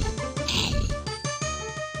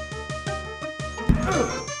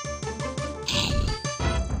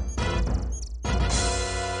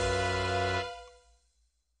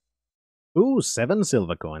 Ooh, 7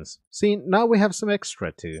 silver coins. See, now we have some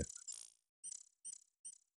extra too.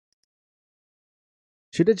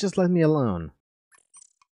 Should have just let me alone.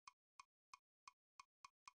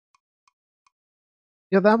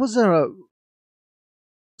 Yeah, that was a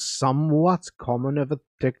somewhat common of a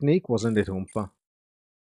technique, wasn't it, Oompa?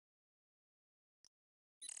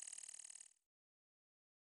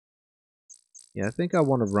 Yeah, I think I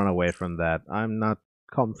want to run away from that. I'm not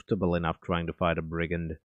comfortable enough trying to fight a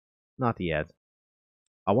brigand. Not yet.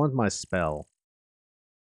 I want my spell.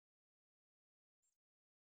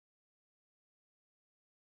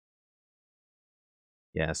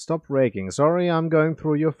 Yeah, stop raking. Sorry, I'm going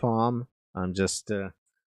through your farm. I'm just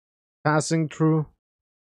passing through,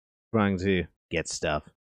 trying to get stuff.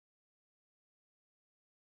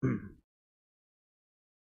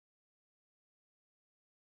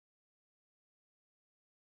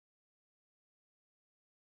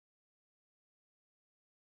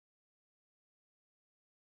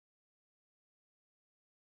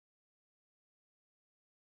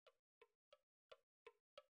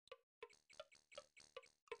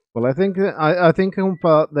 Well, I think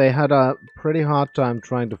Oompa, they had a pretty hard time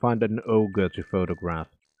trying to find an ogre to photograph.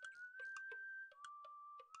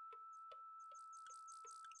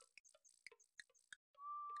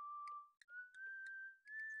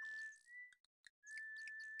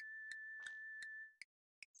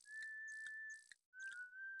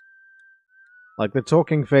 Like the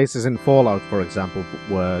talking faces in Fallout, for example,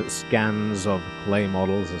 were scans of clay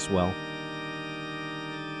models as well.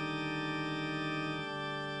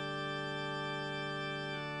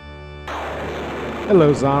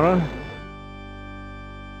 Hello, Zara.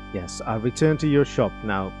 Yes, I return to your shop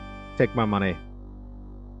now. Take my money.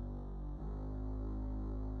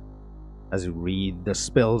 As you read the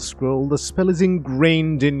spell scroll, the spell is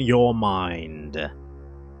ingrained in your mind.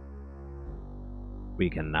 We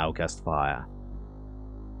can now cast fire.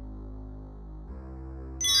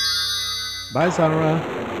 Bye,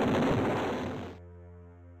 Zara.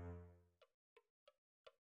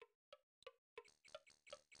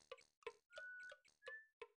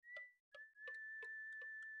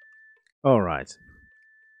 Alright.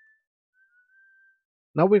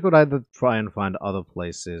 Now we could either try and find other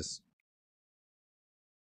places.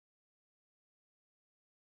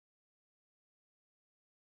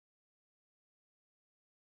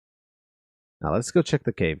 Now let's go check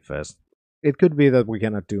the cave first. It could be that we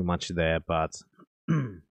cannot do much there, but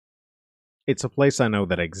it's a place I know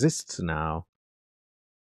that exists now.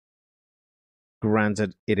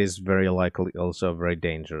 Granted, it is very likely also a very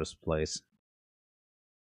dangerous place.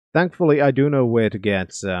 Thankfully, I do know where to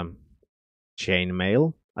get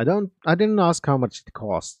chainmail. I didn't ask how much it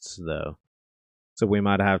costs though. So we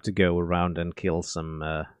might have to go around and kill some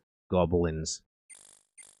goblins.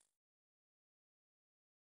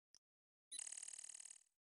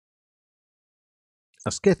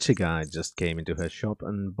 A sketchy guy just came into her shop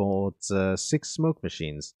and bought 6 smoke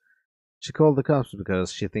machines. She called the cops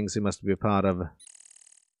because she thinks he must be a part of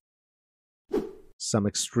some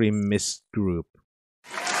extremist group.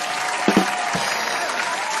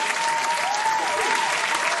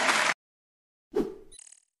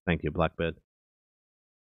 Thank you, Blackbird.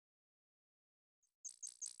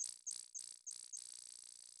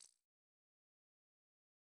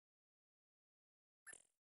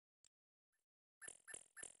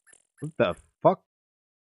 What the fuck?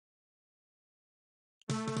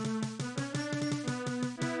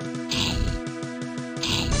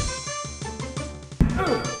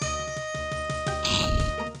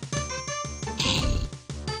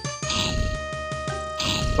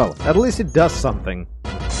 Well, at least it does something.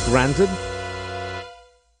 Granted.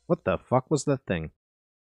 What the fuck was that thing?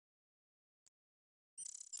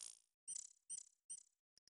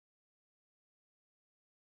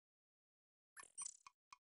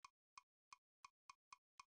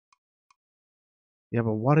 Yeah,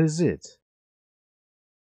 but what is it?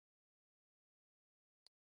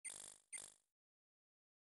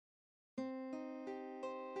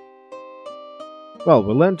 Well,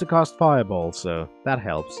 we learned to cast Fireball, so that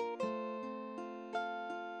helps.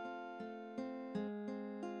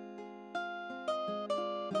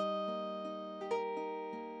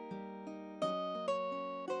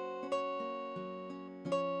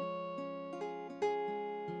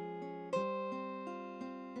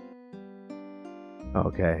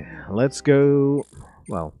 Okay, let's go...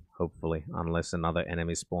 Well, hopefully, unless another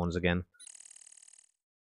enemy spawns again.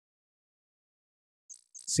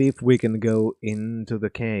 See if we can go into the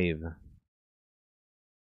cave.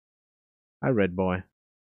 Hi, Red Boy.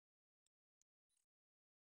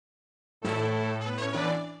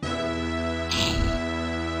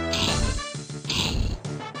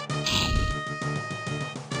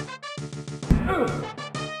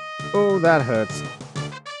 Oh, that hurts.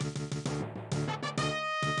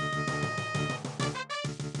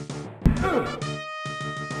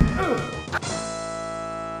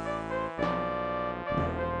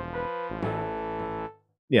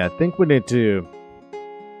 Yeah, I think we need to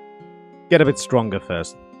get a bit stronger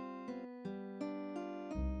first.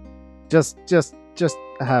 Just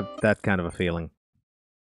have that kind of a feeling.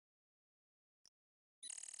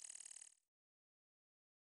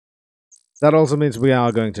 That also means we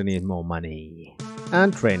are going to need more money.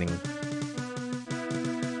 And training.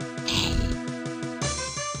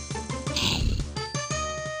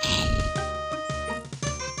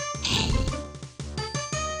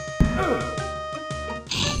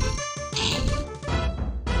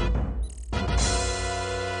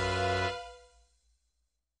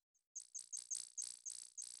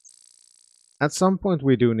 At some point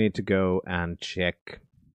we do need to go and check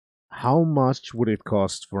how much would it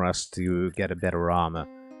cost for us to get a better armor.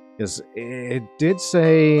 Because it did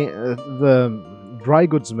say the dry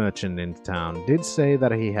goods merchant in town did say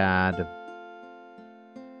that he had...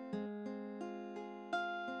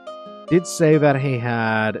 Did say that he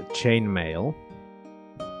had chainmail.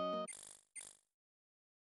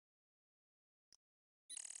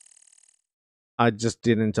 I just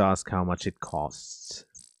didn't ask how much it costs.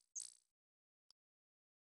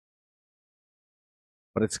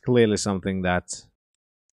 But it's clearly something that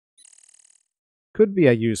could be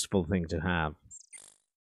a useful thing to have.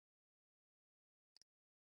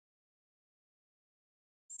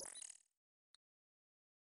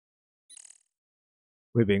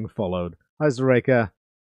 We're being followed. Hi, Zareka.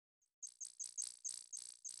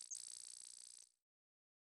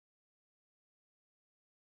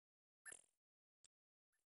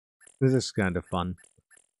 This is kind of fun.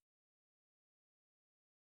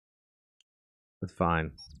 But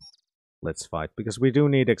fine. Let's fight, because we do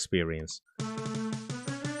need experience.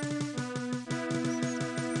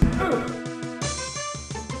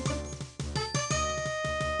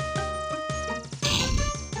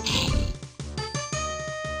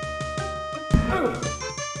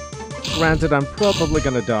 Granted, I'm probably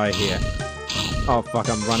gonna die here. Oh fuck,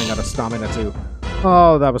 I'm running out of stamina too.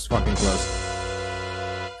 Oh, that was fucking close.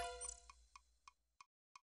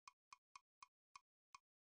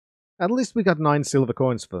 At least we got 9 silver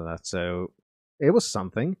coins for that, so it was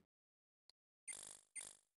something.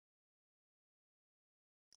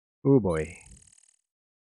 Oh boy.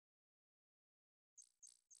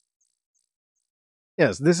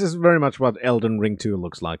 Yes, this is very much what Elden Ring 2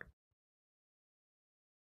 looks like.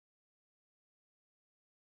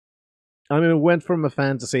 I mean, we went from a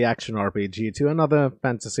fantasy action RPG to another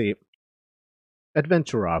fantasy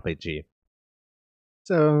adventure RPG.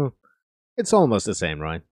 So, it's almost the same,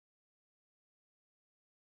 right?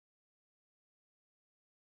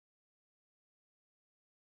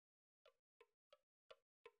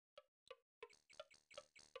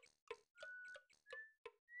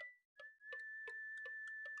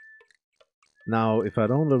 Now, if I'd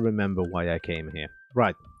only remember why I came here.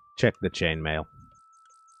 Right, check the chainmail.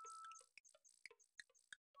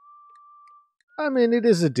 I mean, it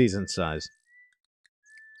is a decent size.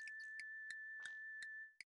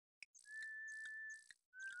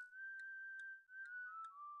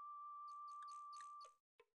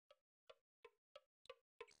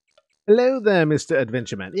 Hello there, Mr.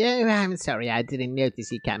 Adventureman. Yeah, I'm sorry, I didn't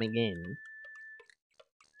notice you coming in.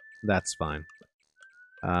 That's fine.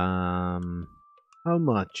 How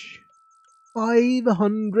much?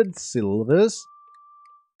 500 silvers?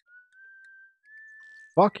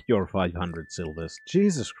 Fuck your 500 silvers.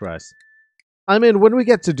 Jesus Christ. I mean, when we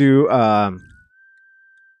get to do another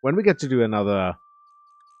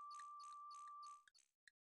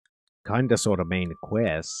kinda sorta main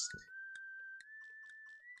quest,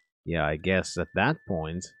 yeah, I guess at that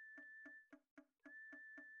point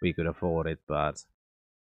we could afford it, but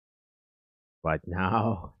right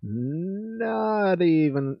now, not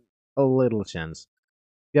even a little chance.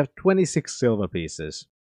 You have 26 silver pieces.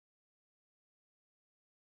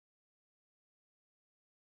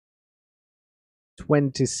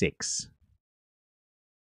 $26.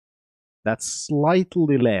 That's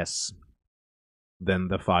slightly less than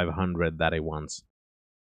the 500 that he wants.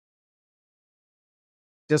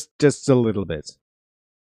 Just a little bit.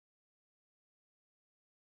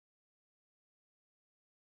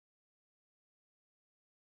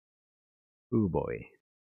 Ooh boy.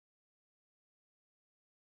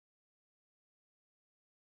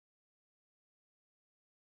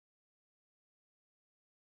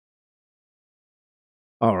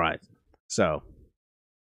 Alright, so.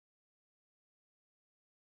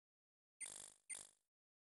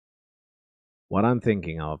 What I'm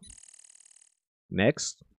thinking of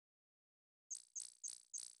next.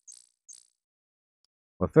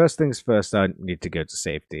 Well, first things first, I need to go to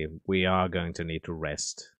safety. We are going to need to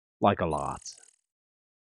rest. Like a lot.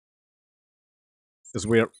 Because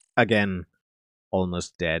we're, again,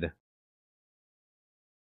 almost dead.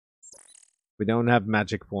 We don't have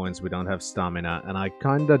magic points, we don't have stamina, and I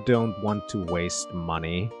kinda don't want to waste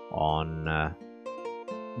money on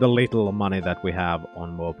the little money that we have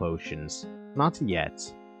on more potions. Not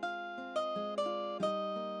yet.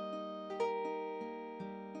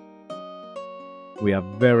 We are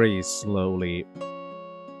very slowly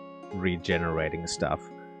regenerating stuff.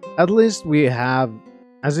 At least we have,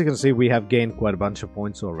 as you can see, we have gained quite a bunch of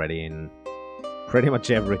points already in pretty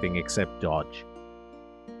much everything except dodge.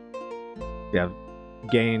 We have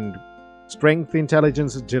gained strength,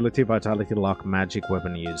 intelligence, agility, vitality, luck, magic,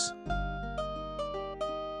 weapon use.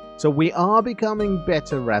 So we are becoming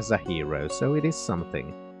better as a hero, so it is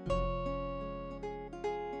something.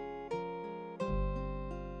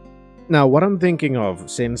 Now, what I'm thinking of,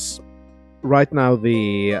 since right now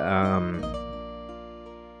the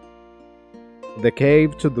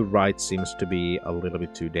cave to the right seems to be a little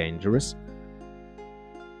bit too dangerous.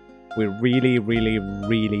 We really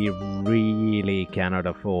cannot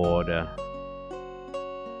afford to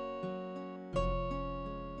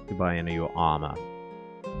buy any new armor.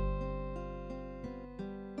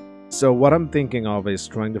 So what I'm thinking of is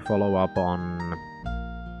trying to follow up on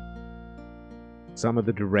some of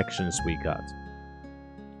the directions we got,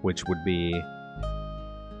 which would be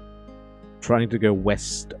trying to go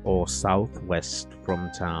west or southwest from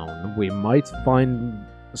town. We might find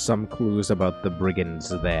some clues about the brigands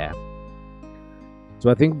there. So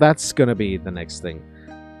I think that's gonna be the next thing.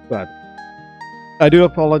 But I do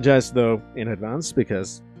apologize though in advance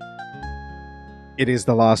because it is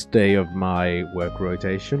the last day of my work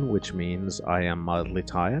rotation, which means I am mildly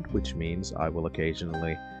tired, which means I will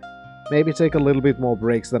occasionally maybe take a little bit more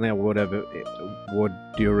breaks than I would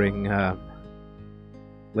during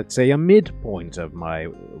let's say a midpoint of my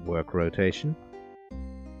work rotation.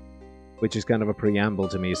 Which is kind of a preamble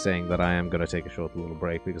to me saying that I am going to take a short little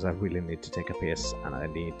break because I really need to take a piss and I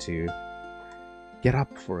need to get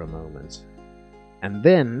up for a moment. And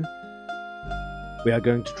then we are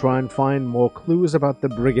going to try and find more clues about the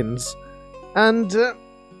brigands and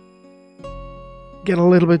get a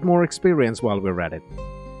little bit more experience while we're at it.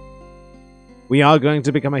 We are going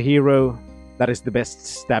to become a hero that is the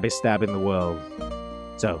best stabby stab in the world.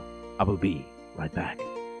 So, I will be right back.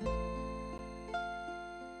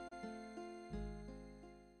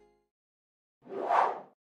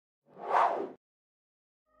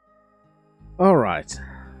 Right.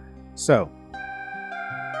 So.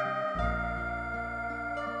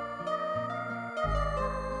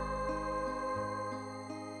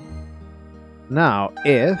 Now,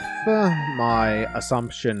 if my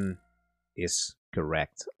assumption is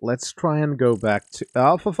correct, let's try and go back to...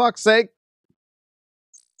 Oh, for fuck's sake!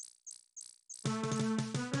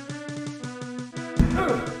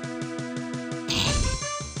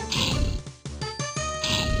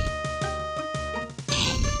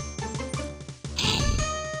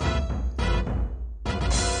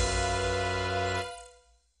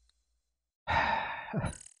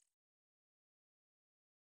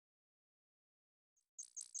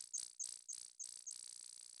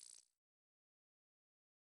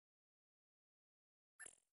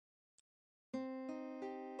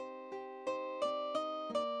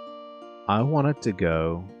 I wanted to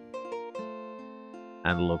go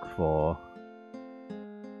and look for...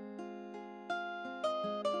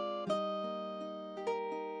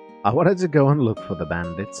 I wanted to go and look for the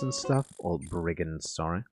bandits and stuff, or brigands,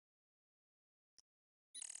 sorry.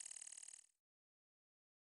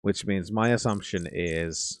 Which means my assumption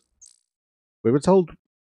is... We were told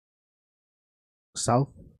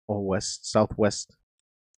south or west? Southwest,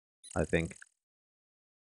 I think.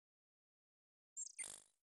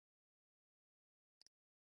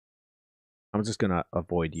 I'm just gonna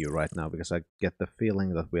avoid you right now because I get the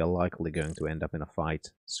feeling that we are likely going to end up in a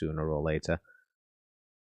fight sooner or later.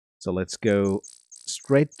 So let's go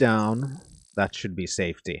straight down. That should be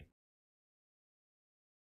safety.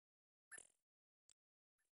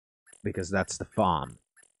 Because that's the farm.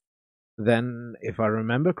 Then, if I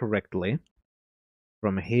remember correctly,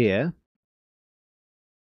 from here...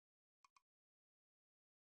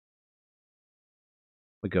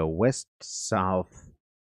 we go west, south...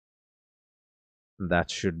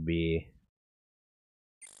 That should be...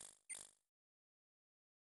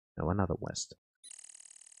 No, another west.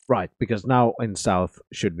 Right, because now in south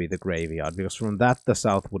should be the graveyard. Because from that, the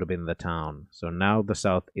south would have been the town. So now the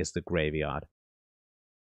south is the graveyard.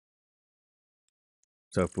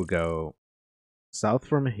 So if we go south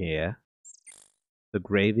from here, the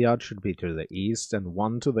graveyard should be to the east. And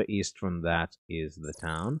one to the east from that is the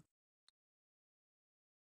town.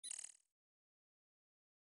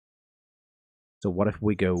 So what if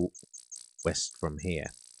we go west from here?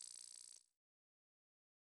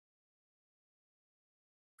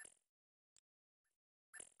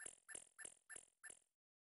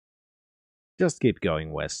 Just keep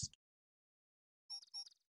going west.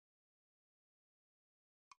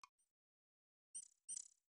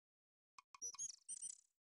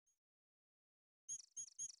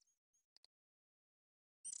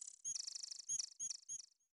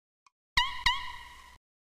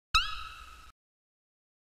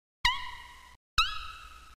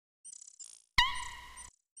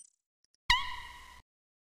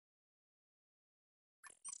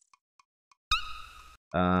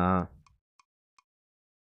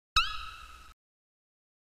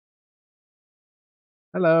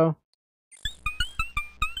 Hello.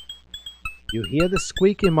 You hear the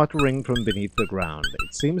squeaky muttering from beneath the ground.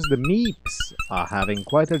 It seems the Meeps are having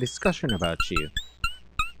quite a discussion about you.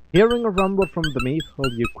 Hearing a rumble from the Meep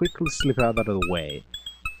hole, you quickly slip out of the way.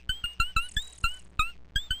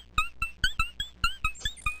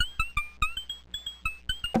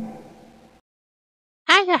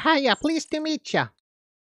 Hiya, hiya, pleased to meet ya.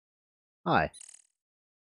 Hi.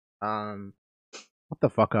 What the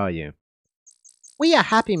fuck are you? We are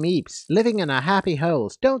happy Meeps, living in our happy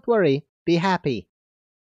holes. Don't worry, be happy.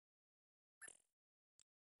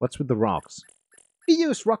 What's with the rocks? We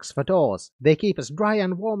use rocks for doors. They keep us dry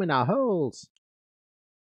and warm in our holes.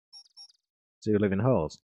 So you live in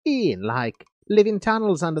holes? Like, live in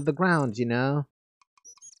tunnels under the ground, you know.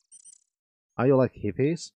 Are you like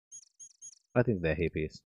hippies? I think they're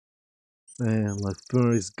hippies. Man, like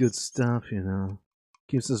fur is good stuff, you know.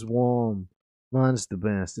 Keeps us warm. Mine's the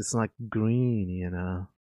best. It's like green, you know.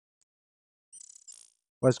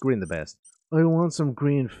 Why's green the best? I want some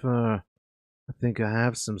green fur. I think I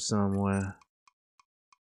have some somewhere.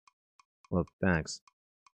 Well, thanks.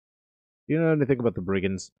 Do you know anything about the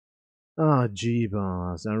brigands? Oh,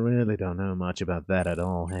 gee-bars. I really don't know much about that at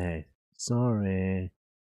all, hey. Sorry.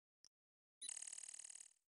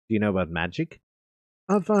 Do you know about magic?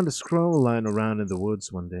 I found a scroll lying around in the woods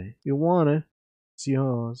one day. You want it? It's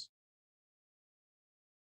yours.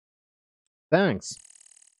 Thanks.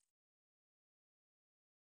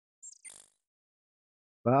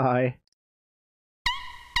 Bye.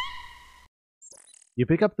 You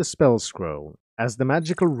pick up the spell scroll. As the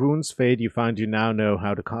magical runes fade, you find you now know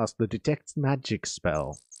how to cast the Detect Magic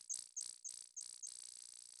spell.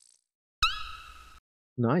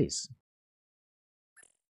 Nice.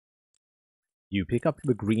 You pick up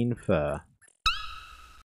the green fur.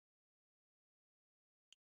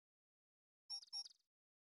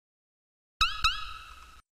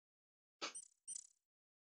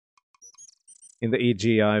 In the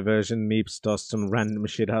EGI version, Meeps does some random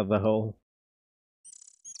shit out of the hole.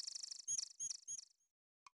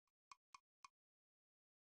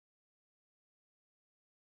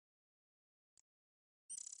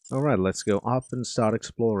 Alright, let's go up and start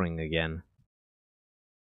exploring again.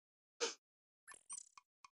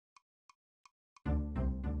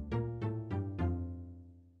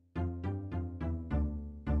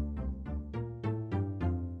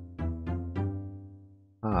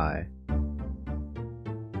 Hi.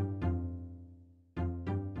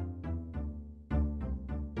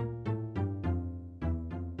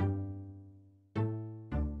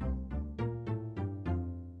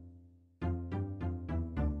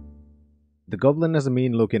 The goblin has a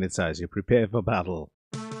mean look in its eyes. You prepare for battle.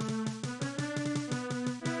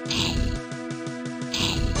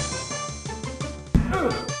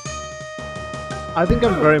 I think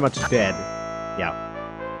I'm very much dead. Yeah.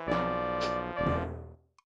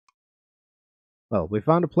 Well, we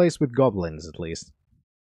found a place with goblins, at least.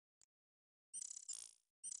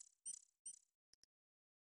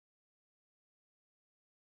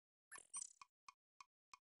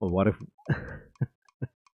 Well, what if...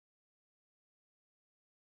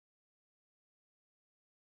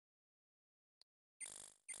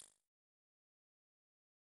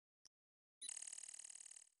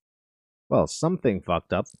 Well, something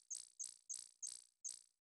fucked up.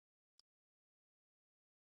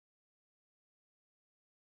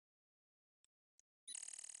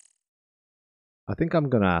 I think I'm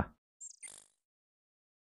gonna...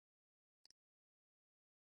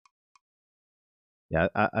 Yeah,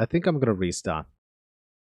 I think I'm gonna restart.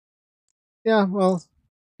 Yeah, well,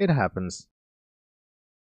 it happens.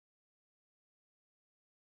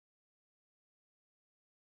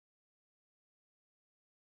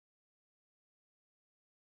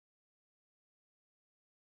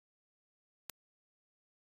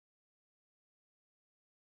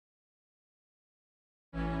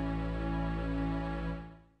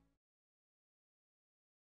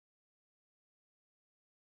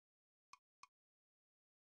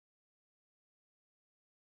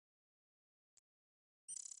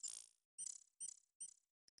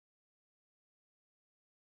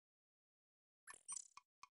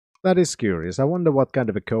 That is curious. I wonder what kind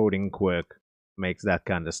of a coding quirk makes that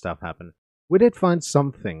kind of stuff happen. We did find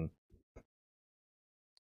something.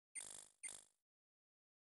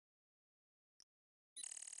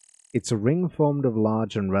 It's a ring formed of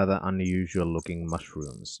large and rather unusual looking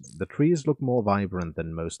mushrooms. The trees look more vibrant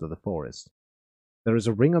than most of the forest. There is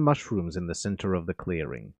a ring of mushrooms in the center of the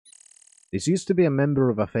clearing. This used to be a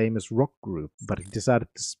member of a famous rock group, but it decided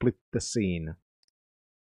to split the scene.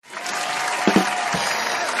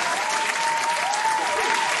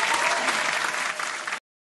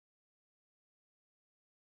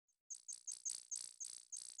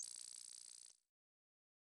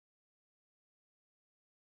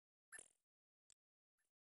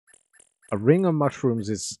 A ring of mushrooms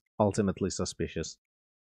is ultimately suspicious.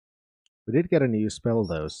 We did get a new spell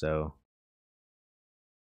though, so...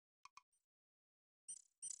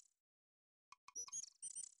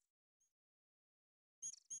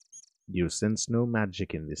 You sense no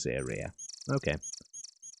magic in this area. Okay.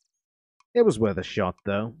 It was worth a shot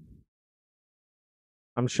though.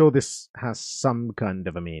 I'm sure this has some kind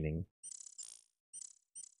of a meaning.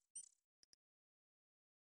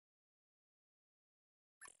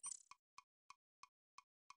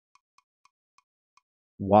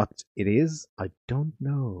 What it is, I don't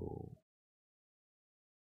know.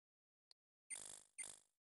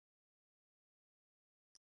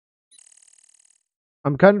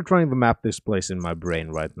 I'm kind of trying to map this place in my brain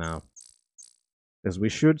right now. Because we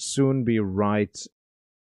should soon be right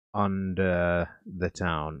under the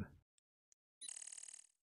town.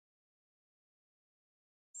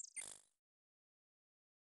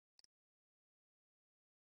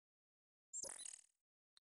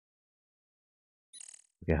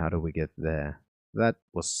 Okay, how do we get there? That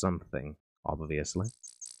was something, obviously.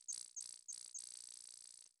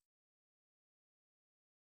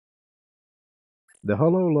 The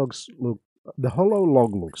hollow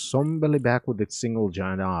log looks somberly back with its single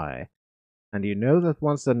giant eye, and you know that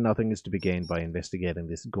once that nothing is to be gained by investigating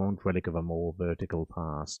this gaunt relic of a more vertical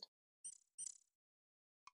past.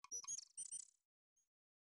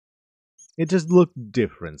 It just looked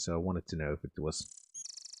different, so I wanted to know if it was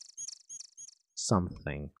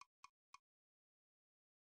something.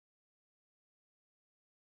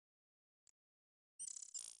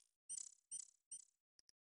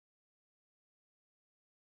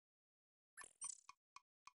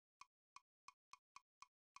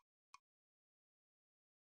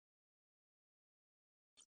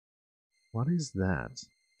 What is that?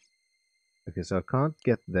 Okay, so I can't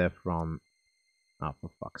get there from... Oh, for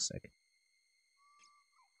fuck's sake.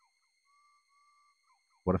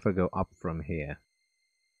 What if I go up from here?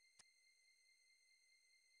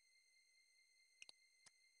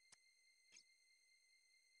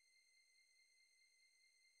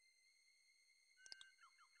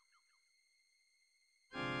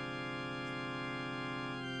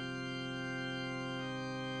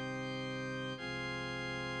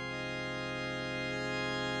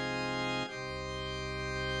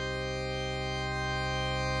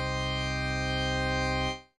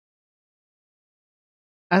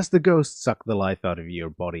 As the ghosts suck the life out of your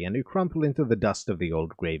body and you crumple into the dust of the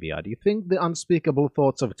old graveyard, you think the unspeakable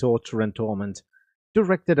thoughts of torture and torment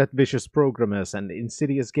directed at vicious programmers and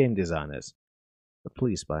insidious game designers. But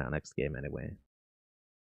please buy our next game anyway.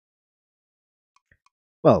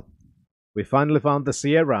 Well, we finally found the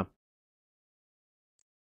Sierra.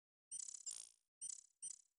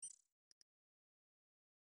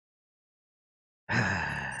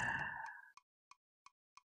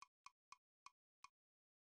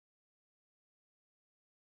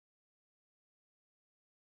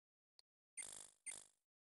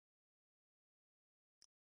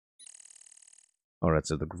 Alright,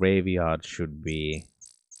 so the graveyard should be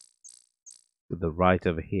to the right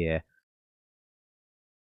of here.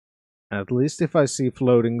 At least if I see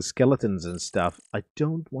floating skeletons and stuff, I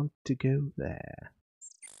don't want to go there.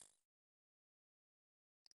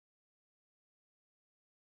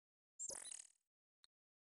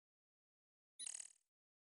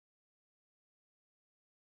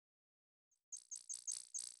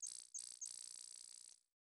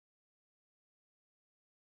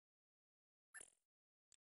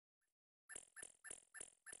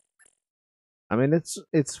 I mean,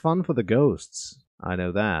 it's fun for the ghosts. I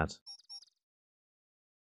know that.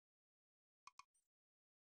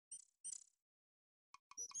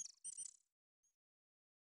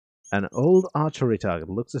 An old archery target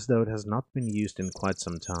looks as though it has not been used in quite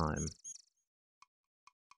some time.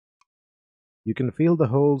 You can feel the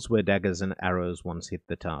holes where daggers and arrows once hit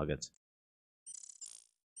the target.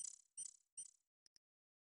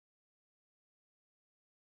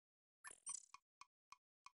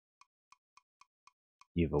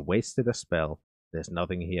 You've wasted a spell. There's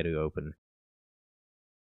nothing here to open.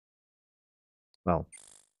 Well,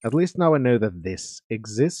 at least now I know that this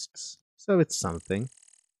exists, so it's something.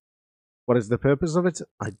 What is the purpose of it?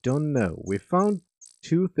 I don't know. We found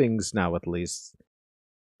two things now at least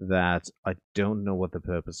that I don't know what the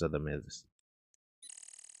purpose of them is.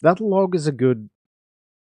 That log is a good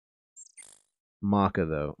marker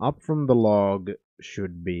though. Up from the log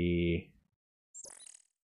should be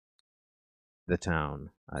the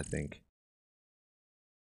town, I think.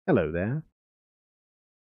 Hello there.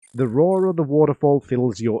 The roar of the waterfall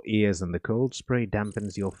fills your ears and the cold spray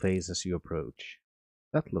dampens your face as you approach.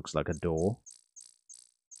 That looks like a door.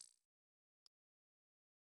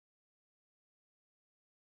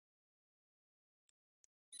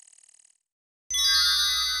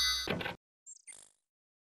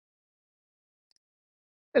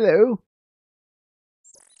 Hello.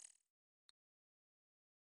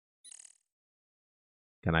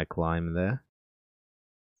 Can I climb there?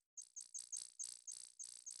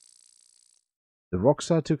 The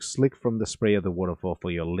rocks are too slick from the spray of the waterfall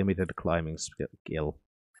for your limited climbing skill.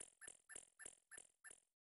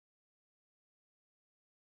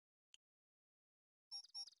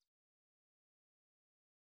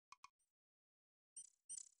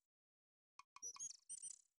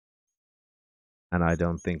 And I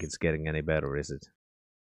don't think it's getting any better, is it?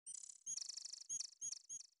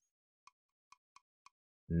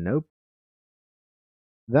 Nope.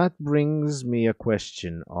 That brings me a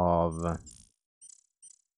question of...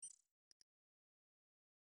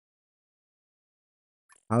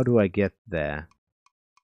 how do I get there?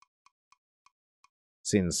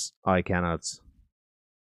 Since I cannot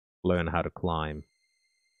learn how to climb.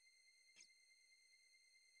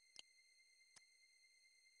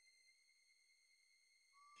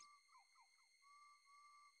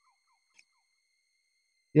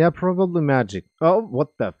 Yeah, probably magic. Oh,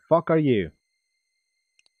 what the fuck are you?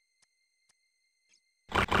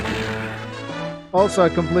 Also, I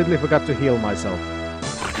completely forgot to heal myself.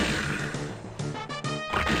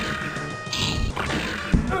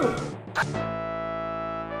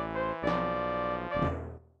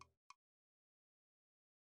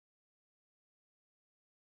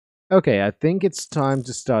 Okay, I think it's time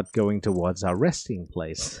to start going towards our resting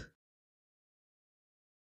place.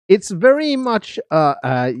 It's very much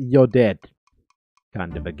you're dead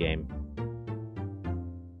kind of a game.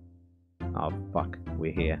 Oh fuck,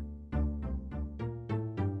 we're here.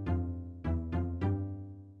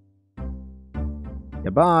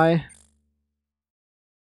 Goodbye.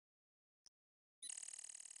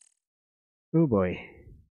 Oh boy.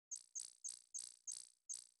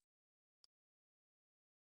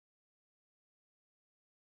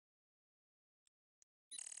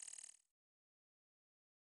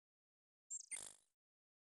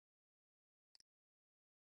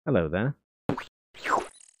 Hello there.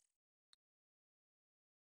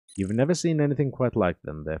 You've never seen anything quite like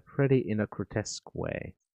them. They're pretty in a grotesque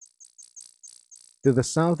way. To the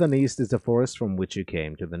south and east is the forest from which you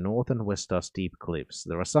came. To the north and west are steep cliffs.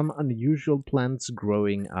 There are some unusual plants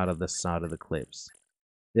growing out of the side of the cliffs.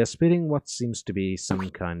 They are spitting what seems to be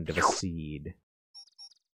some kind of a seed.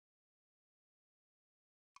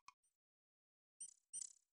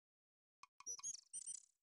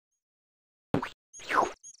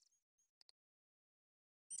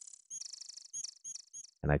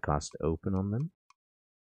 Can I cast open on them?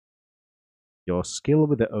 Your skill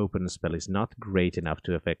with the open spell is not great enough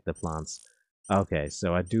to affect the plants. Okay,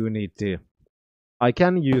 so I do need to... I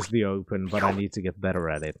can use the open, but I need to get better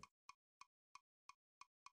at it.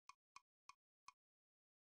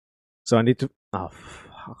 So I need to... Oh,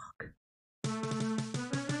 fuck.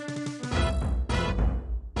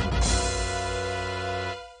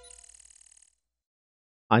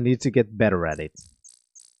 I need to get better at it.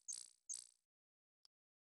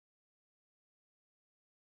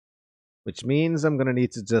 Which means I'm gonna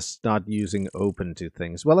need to just start using open to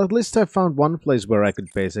things. Well, at least I found one place where I could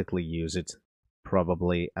basically use it.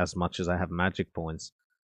 Probably as much as I have magic points.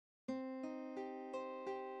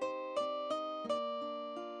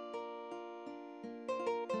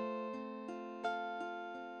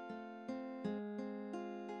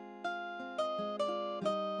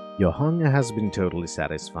 Your hunger has been totally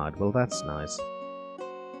satisfied. Well, that's nice.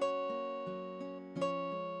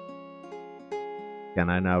 Can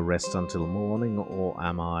I now rest until morning, or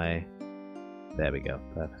am I... There we go.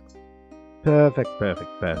 Perfect. Perfect, perfect,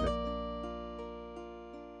 perfect.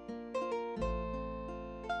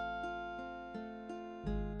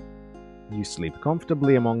 You sleep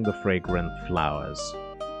comfortably among the fragrant flowers.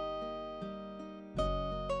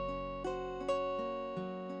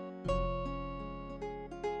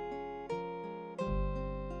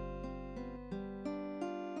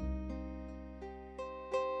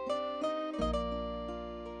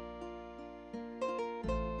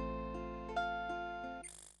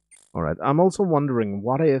 Alright, I'm also wondering,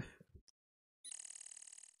 what if...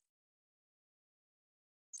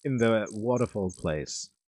 in the waterfall place,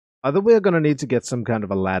 either we're gonna need to get some kind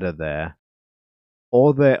of a ladder there,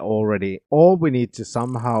 or we need to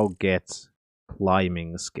somehow get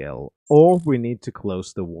climbing skill, or we need to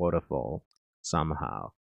close the waterfall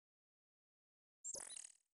somehow.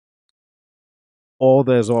 Or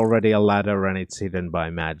there's already a ladder and it's hidden by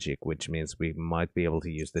magic, which means we might be able to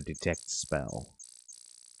use the detect spell.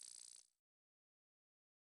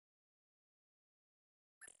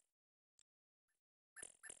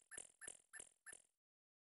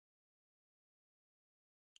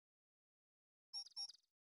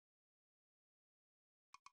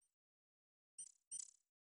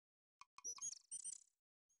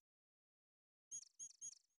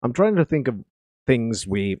 I'm trying to think of things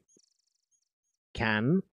we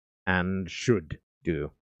can and should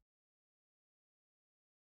do.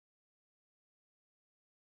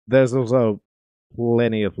 There's also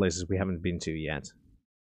plenty of places we haven't been to yet.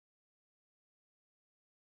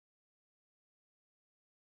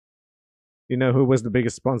 You know who was the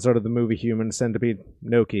biggest sponsor of the movie Human Centipede?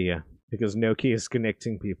 Nokia. Because Nokia is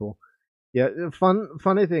connecting people. Yeah,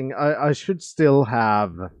 funny thing, I should still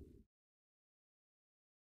have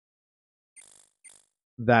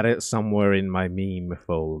that somewhere in my meme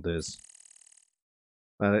folders.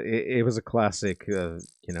 It was a classic, you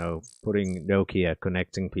know, putting Nokia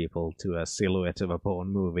connecting people to a silhouette of a porn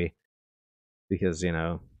movie. Because, you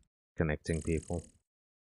know, connecting people.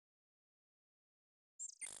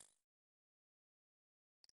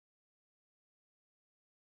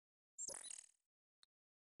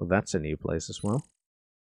 Well, that's a new place as well.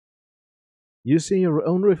 You see your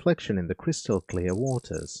own reflection in the crystal clear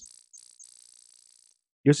waters.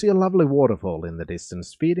 You see a lovely waterfall in the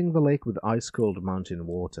distance, feeding the lake with ice-cold mountain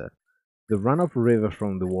water. The run-off river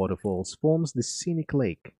from the waterfalls forms this scenic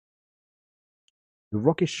lake. The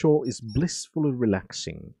rocky shore is blissfully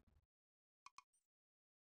relaxing.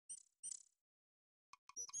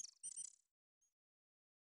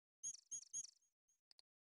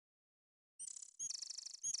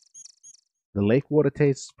 The lake water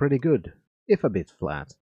tastes pretty good, if a bit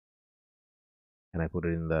flat. Can I put it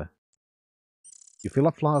in the... You fill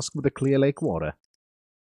a flask with the clear lake water.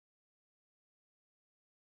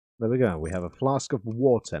 There we go, we have a flask of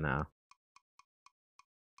water now.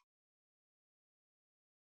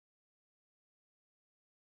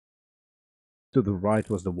 to the right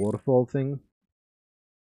was the waterfall thing.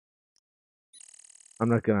 I'm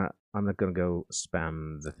not gonna go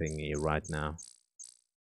spam the thingy right now.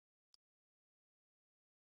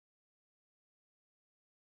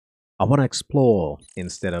 I want to explore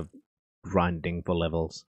instead of grinding for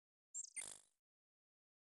levels.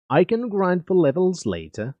 I can grind for levels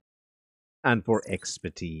later and for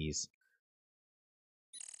expertise.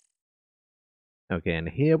 Okay, and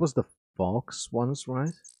here was the fox once,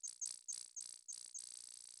 right?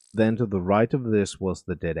 Then to the right of this was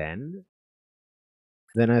the dead end.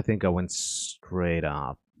 Then I think I went straight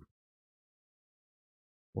up.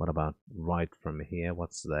 What about right from here?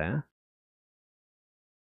 What's there?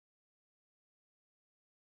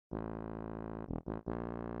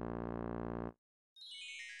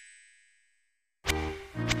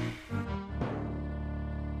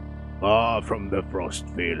 Far from the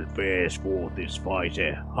Frostfield fares forth this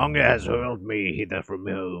fighter. Hunger has hurled me hither from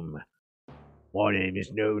home. My name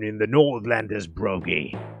is known in the Northland as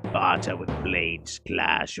Brogy. Barter with blades,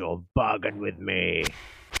 clash, or bargain with me.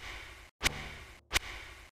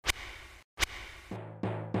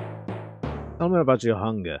 Tell me about your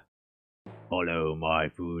hunger. Follow my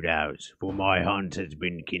food house, for my hunt has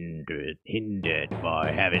been hindered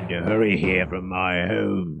by having to hurry here from my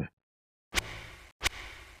home.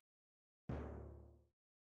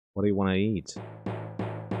 What do you want to eat?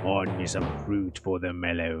 Find me some fruit for the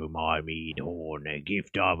mellow, my mead horn. A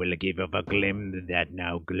gift I will give of a glim that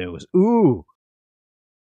now glows. Ooh!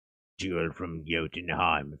 Jewel from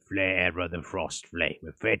Jotunheim, flare of the frost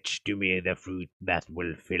flame. Fetch to me the fruit that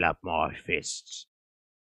will fill up my fists.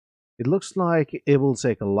 It looks like it will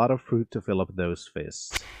take a lot of fruit to fill up those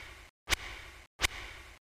fists.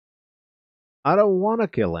 I don't want to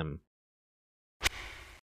kill him.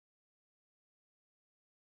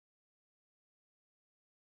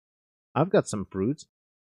 I've got some fruit.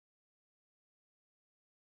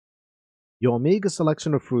 Your meager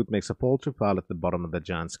selection of fruit makes a paltry pile at the bottom of the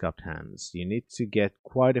giant's cupped hands. You need to get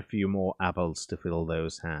quite a few more apples to fill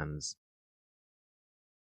those hands.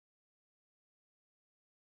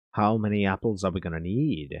 How many apples are we gonna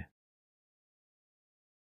need?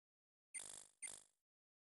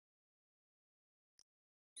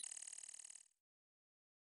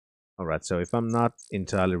 Alright, so if I'm not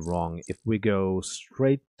entirely wrong, if we go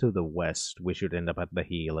straight to the west, we should end up at the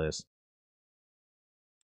healers.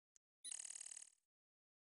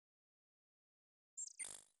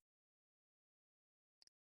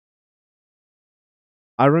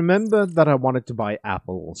 I remember that I wanted to buy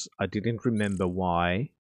apples. I didn't remember why,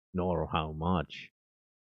 nor how much.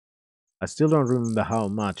 I still don't remember how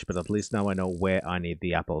much, but at least now I know where I need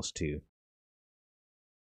the apples to.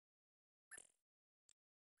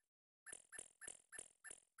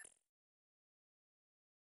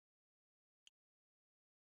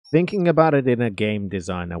 Thinking about it in a game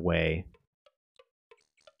designer way.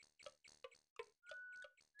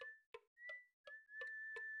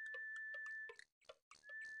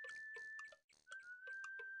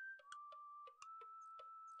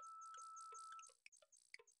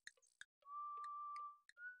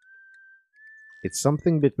 It's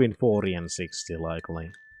something between 40 and 60,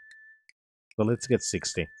 likely. So let's get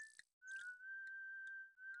 60.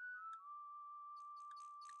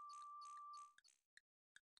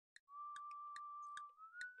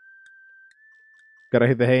 Gotta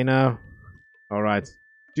hit the hay now. Alright.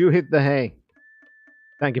 Do hit the hay.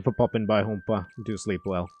 Thank you for popping by, Humpa. Do sleep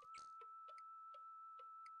well.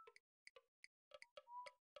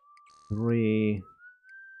 3,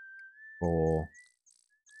 4,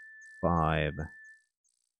 5,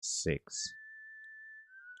 6.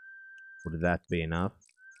 Would that be enough?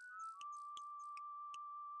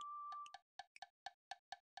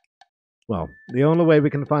 Well, the only way we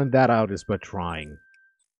can find that out is by trying.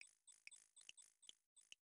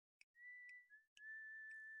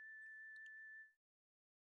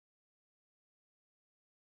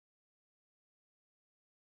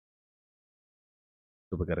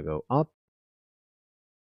 So we gotta go up.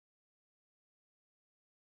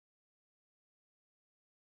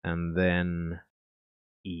 And then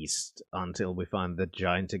east until we find the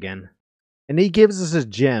giant again. And he gives us a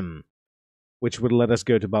gem, which would let us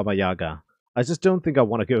go to Baba Yaga. I just don't think I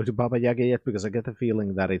want to go to Baba Yaga yet because I get the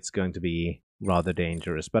feeling that it's going to be rather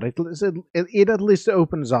dangerous. But it at least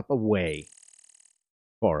opens up a way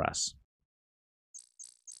for us.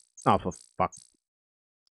 Oh, for fuck.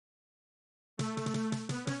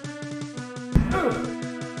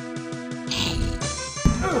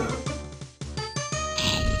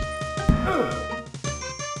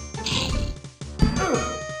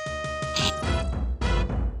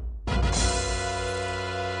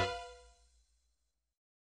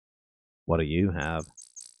 What do you have?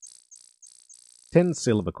 10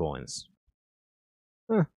 silver coins.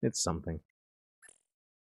 It's something.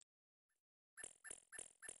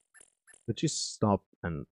 Could you stop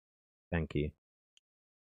and... Thank you.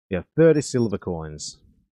 You have 30 silver coins.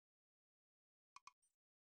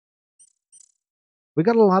 We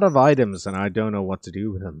got a lot of items and I don't know what to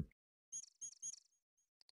do with them.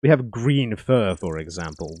 We have green fur, for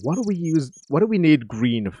example. What do we need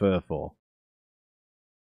green fur for?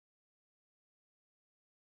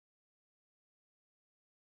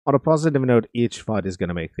 On a positive note, each fight is going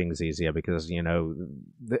to make things easier because, you know,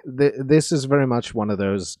 this is very much one of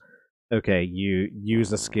those, okay, you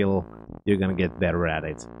use a skill, you're going to get better at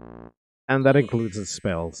it. And that includes the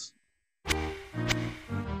spells.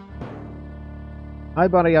 Hi,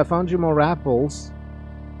 buddy, I found you more apples.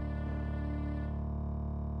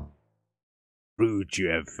 Fruit you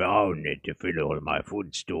have found it to fill all my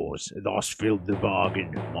food stores, thus filled the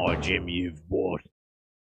bargain, my gem you've bought.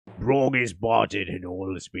 Brog is bought it and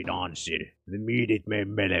all has been answered. The meat it may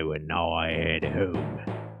mellow and now I head home.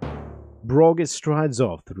 Brog strides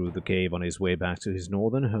off through the cave on his way back to his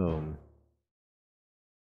northern home.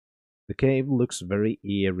 The cave looks very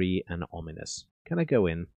eerie and ominous. Can I go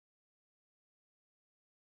in?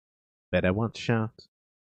 Better watch out.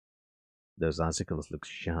 Those icicles look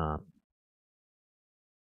sharp.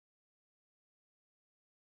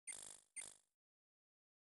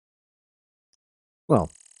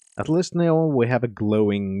 Well, at least now we have a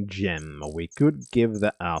glowing gem. We could give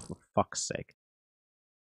that out for fuck's sake.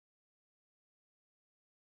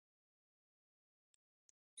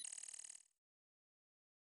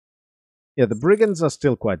 Yeah, the brigands are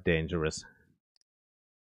still quite dangerous.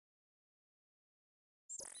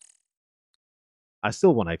 I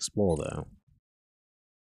still want to explore, though.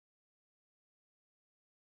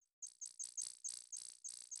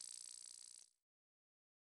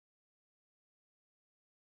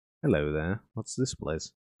 Hello there. What's this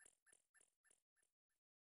place?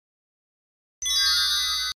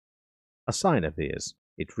 A sign appears.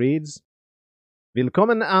 It reads,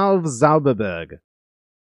 Willkommen auf Zauberberg.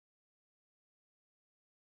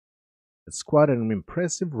 It's quite an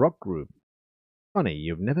impressive rock group. Funny,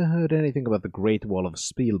 you've never heard anything about the Great Wall of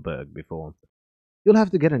Spielberg before. You'll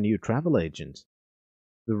have to get a new travel agent.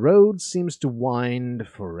 The road seems to wind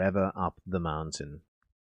forever up the mountain.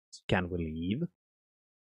 Can we leave?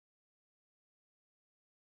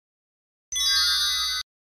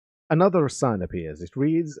 Another sign appears. It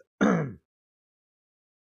reads,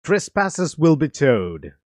 Trespassers will be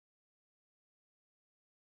towed.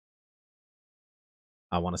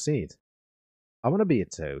 I want to see it. I want to be a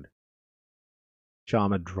toad.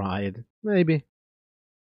 Charm a dryad, maybe.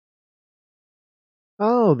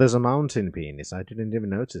 Oh, there's a mountain penis. I didn't even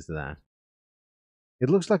notice that. It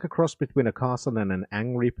looks like a cross between a castle and an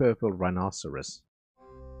angry purple rhinoceros.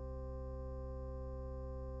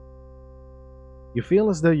 You feel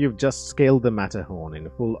as though you've just scaled the Matterhorn in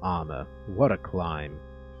full armor. What a climb.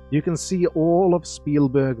 You can see all of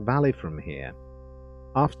Spielberg Valley from here.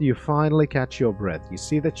 After you finally catch your breath, you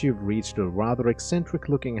see that you've reached a rather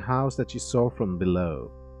eccentric-looking house that you saw from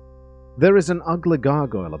below. There is an ugly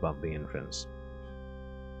gargoyle above the entrance.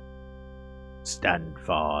 Stand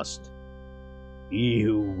fast. He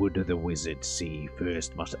who would the wizard see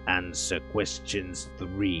first must answer questions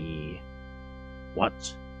 3. What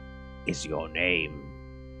is your name?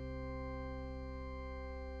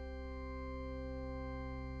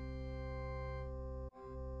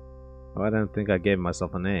 Oh, I don't think I gave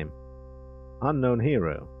myself a name. Unknown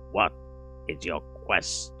hero. What is your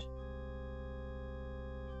quest?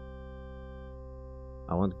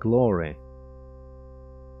 I want glory.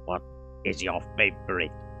 What is your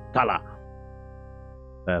favorite color?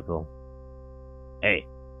 Purple. Hey,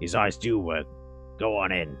 his eyes do work. Go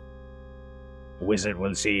on in. The wizard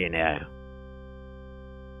will see you now.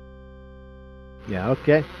 Yeah,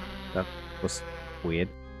 okay. That was weird.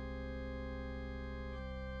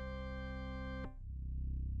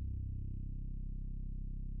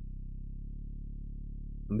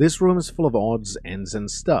 This room is full of odds, ends, and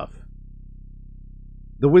stuff.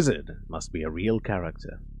 The wizard must be a real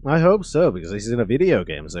character. I hope so, because he's in a video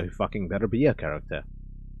game, so he fucking better be a character.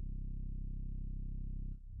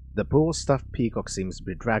 The poor stuffed peacock seems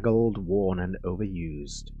bedraggled, worn, and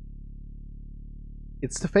overused.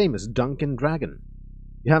 It's the famous Duncan Dragon.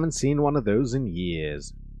 You haven't seen one of those in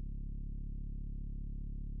years.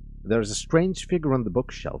 There is a strange figure on the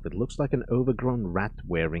bookshelf. It looks like an overgrown rat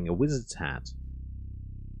wearing a wizard's hat.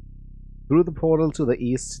 Through the portal to the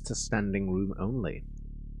east sits a standing room only.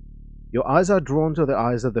 Your eyes are drawn to the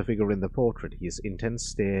eyes of the figure in the portrait. His intense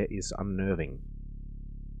stare is unnerving.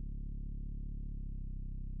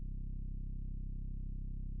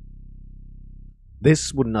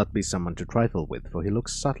 This would not be someone to trifle with, for he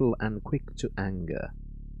looks subtle and quick to anger.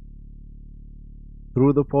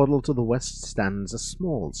 Through the portal to the west stands a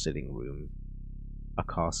small sitting room, a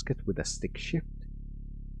casket with a stick shift.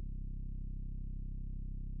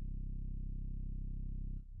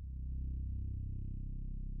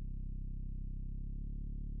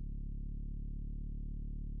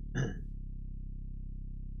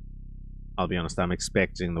 I'll be honest, I'm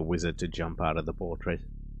expecting the wizard to jump out of the portrait.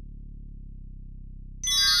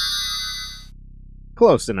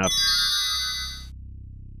 Close enough.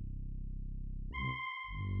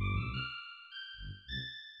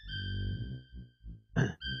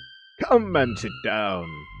 Come and sit down.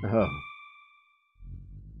 Oh.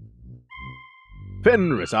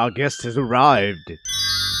 Fenris, our guest has arrived.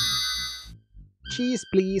 Cheese,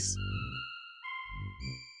 please.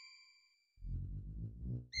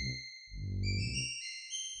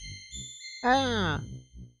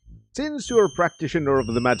 Since you're a practitioner of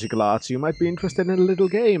the magical arts, you might be interested in a little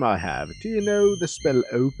game I have. Do you know the spell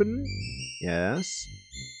Open? Yes.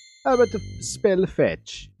 How about the spell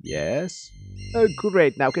Fetch? Yes. Oh,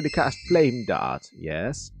 great. Now can you cast Flame Dart?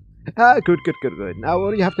 Yes. Good. Now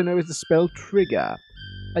all you have to know is the spell Trigger.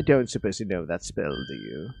 I don't suppose you know that spell, do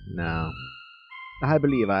you? No. I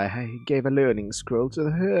believe I gave a learning scroll to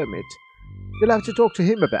the hermit. You'll have to talk to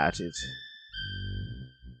him about it.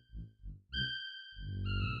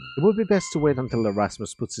 It would be best to wait until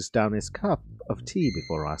Erasmus puts us down his cup of tea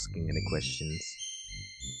before asking any questions.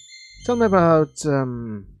 Tell me about,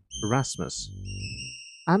 Erasmus.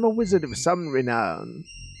 I'm a wizard of some renown.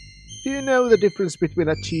 Do you know the difference between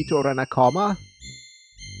a cheetor and a comma?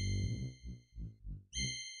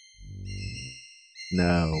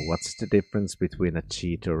 No, what's the difference between a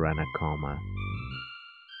cheetor and a comma?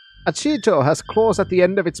 A cheetor has claws at the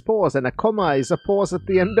end of its paws, and a comma is a pause at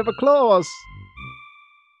the end of a clause.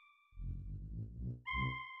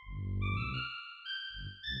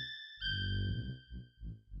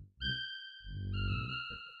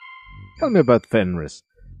 Tell me about Fenris.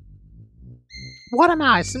 What am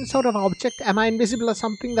I, some sort of object? Am I invisible or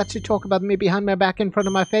something that you talk about me behind my back in front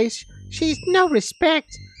of my face? She's no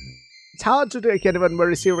respect. It's hard to take anyone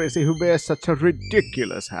very seriously who wears such a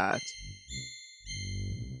ridiculous hat.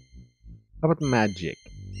 How about magic?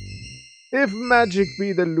 If magic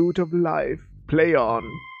be the loot of life, play on.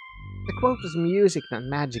 The quote was music, not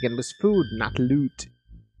magic, and was food, not loot.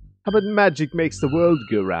 How about magic makes the world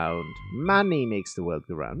go round? Money makes the world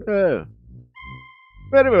go round. Oh.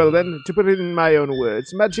 Very well then, to put it in my own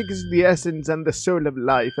words, magic is the essence and the soul of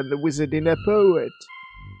life, and the wizard in a poet.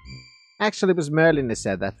 Actually, it was Merlin who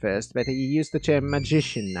said that first, but he used the term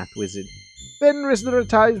magician, not wizard. Fenris, there are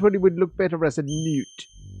times when he would look better as a newt.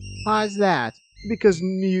 Why's that? Because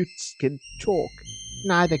newts can talk.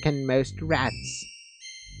 Neither can most rats.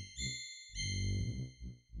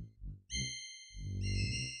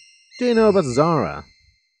 Do you know about Zara?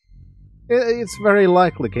 It's a very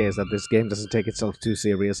likely case that this game doesn't take itself too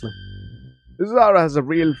seriously. Zara has a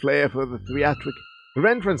real flair for the theatric. Her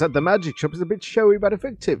entrance at the magic shop is a bit showy but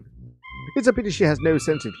effective. It's a pity she has no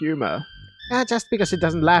sense of humor. Just because she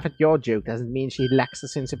doesn't laugh at your joke doesn't mean she lacks a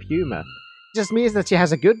sense of humor. It just means that she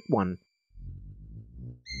has a good one.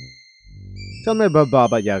 Tell me about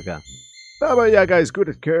Baba Yaga. Baba Yaga is good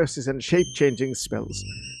at curses and shape-changing spells.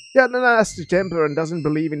 He had a nasty temper and doesn't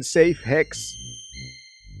believe in safe hex.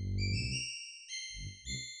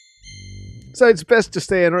 So it's best to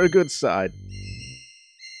stay on her good side.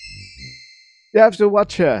 You have to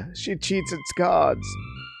watch her. She cheats at cards.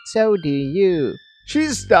 So do you. She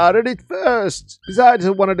started it first. Besides, I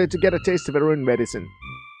wanted her to get a taste of her own medicine.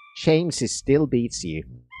 Shame she still beats you.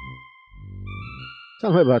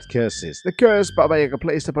 Tell me about curses. The curse Baba Yaga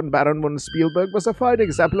placed upon Baron von Spielberg was a fine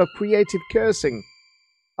example of creative cursing.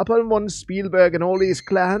 Upon one Spielberg and all his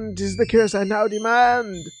clan, 'tis the curse I now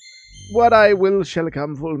demand. What I will shall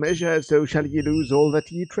come full measure, so shall ye lose all that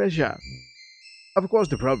ye treasure. Of course,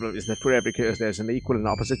 the problem is that for every curse there's an equal and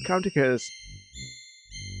opposite counter-curse.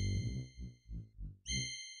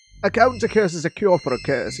 A counter-curse is a cure for a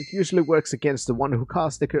curse. It usually works against the one who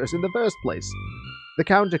cast the curse in the first place. The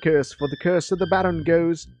counter-curse for the curse of the Baron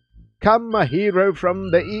goes, "Come, a hero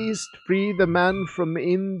from the east, free the man from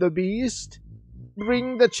in the beast.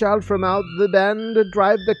 Bring the child from out the band,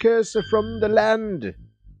 drive the curse from the land."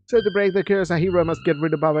 So to break the curse, a hero must get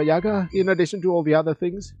rid of Baba Yaga, in addition to all the other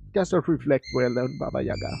things. Does not reflect well on Baba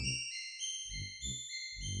Yaga.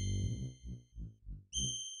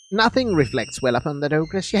 Nothing reflects well upon the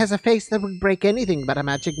Ogress. She has a face that would break anything but a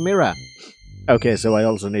magic mirror. Okay, so I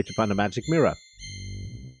also need to find a magic mirror.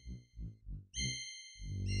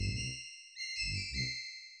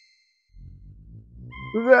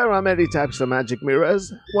 There are many types of magic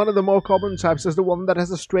mirrors. One of the more common types is the one that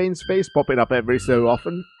has a strange face popping up every so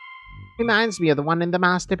often. Reminds me of the one in the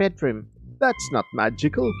master bedroom. That's not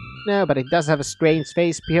magical. No, but it does have a strange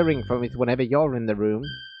face peering from it whenever you're in the room.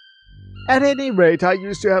 At any rate, I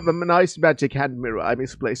used to have a nice magic hand mirror I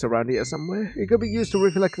misplaced around here somewhere. It could be used to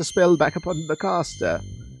reflect the spell back upon the caster.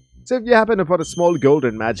 So if you happen upon a small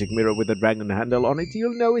golden magic mirror with a dragon handle on it,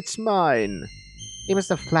 you'll know it's mine. It was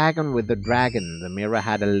the flagon with the dragon. The mirror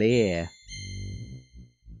had a lair.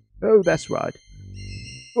 Oh, that's right.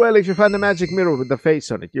 Well, if you find a magic mirror with the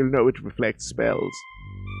face on it, you'll know it reflects spells.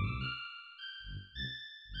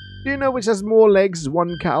 Do you know which has more legs,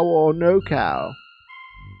 one cow or no cow?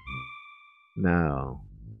 No.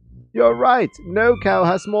 You're right. No cow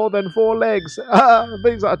has more than 4 legs. Ah,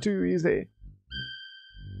 these are too easy.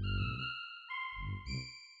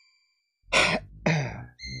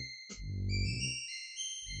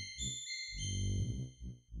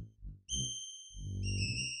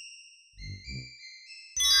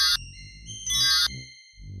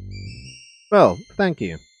 Well, thank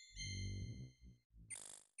you.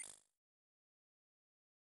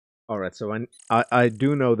 Alright, so I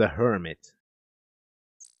do know the hermit.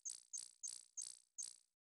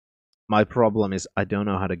 My problem is I don't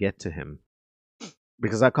know how to get to him.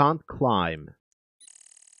 Because I can't climb.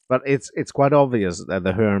 But it's quite obvious that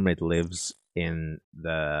the hermit lives in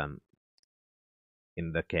the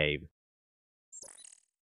cave.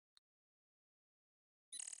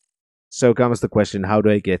 So comes the question, how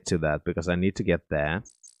do I get to that? Because I need to get there.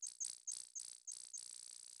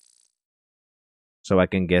 So I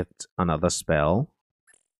can get another spell.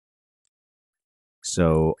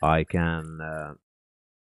 So I can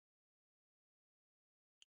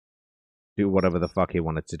do whatever the fuck he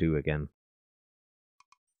wanted to do again.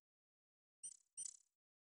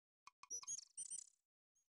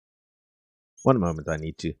 One moment, I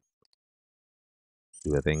need to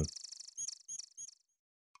do a thing.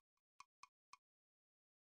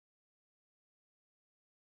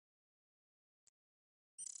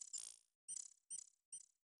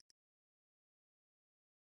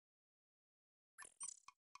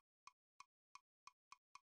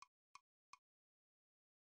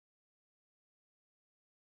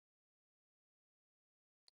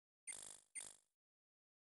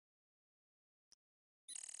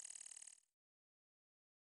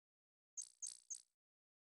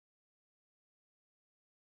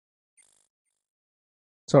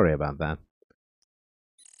 Sorry about that.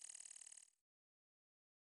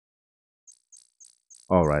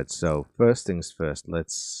 Alright, so first things first,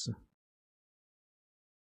 let's...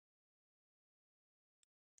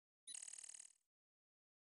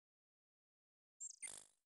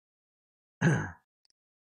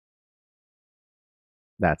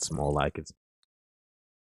 That's more like it.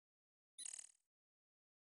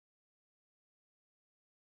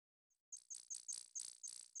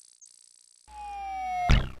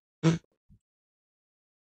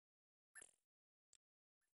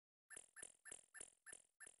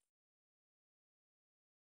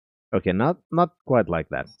 Okay, not quite like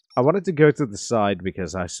that. I wanted to go to the side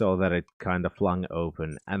because I saw that it kind of flung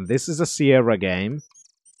open. And this is a Sierra game.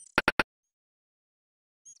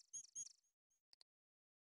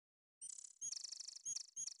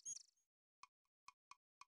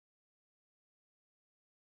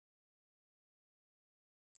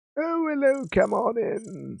 Oh, hello, come on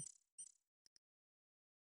in.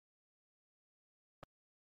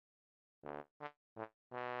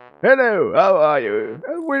 Hello, how are you?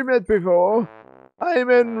 Have we met before? I'm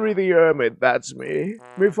Henry the Hermit, that's me.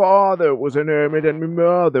 My father was an hermit and my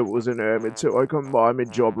mother was an hermit, so I combine my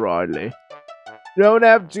job rightly. Don't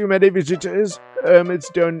have too many visitors.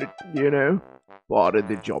 Hermits don't, you know, part of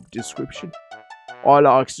the job description. I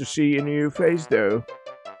likes to see a new face, though.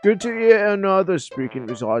 Good to hear another speaking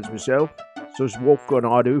besides myself. So what can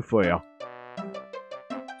I do for you?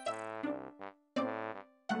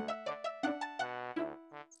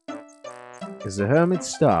 Is the hermit's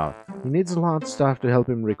staff. He needs a large staff to help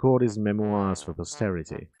him record his memoirs for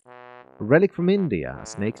posterity. A relic from India, a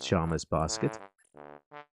snake charmer's basket.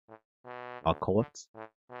 A court.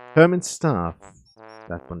 Hermit's staff.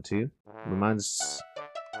 That one too. Reminds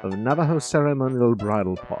of a Navajo ceremonial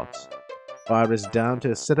bridal pot. Fire is down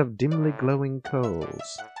to a set of dimly glowing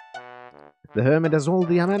coals. The hermit has all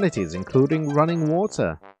the amenities, including running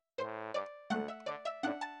water.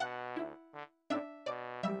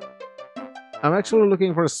 I'm actually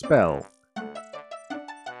looking for a spell.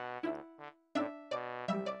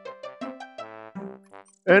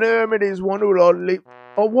 An hermit is one who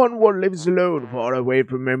one what lives alone, far away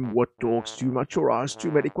from men what talks too much or asks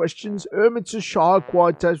too many questions. Hermits are shy,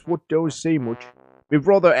 quiet types what don't say much. My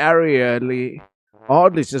brother Harry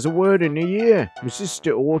hardly says a word in a year. My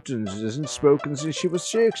sister Hortense hasn't spoken since she was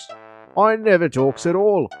 6. I never talks at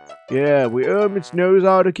all. Yeah, we hermits knows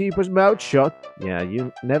how to keep his mouth shut. Yeah,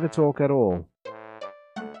 you never talk at all.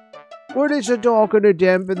 But it's so dark and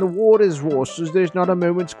damp and the water's worse as there's not a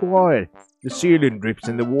moment's quiet. The ceiling drips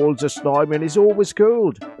and the walls are slimy and it's always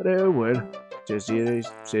cold. But oh well, says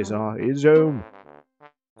his home.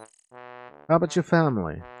 How about your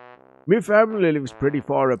family? My family lives pretty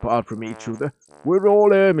far apart from each other. We're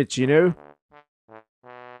all hermits, you know.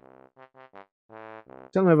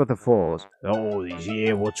 Tell me about the falls. Oh, these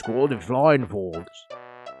here what's called the flying falls.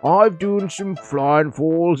 I've done some flying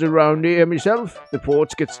falls around here myself. The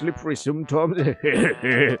ports get slippery sometimes.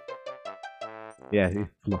 Yeah,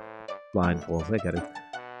 flying falls, I get it.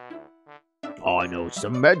 I know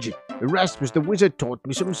some magic. Erasmus the wizard taught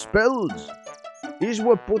me some spells. He's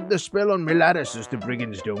what put the spell on my ladder so the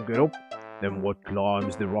brigands don't get up. Then what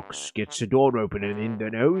climbs the rocks gets the door open and in the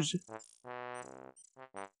nose.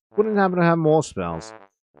 Wouldn't happen to have more spells.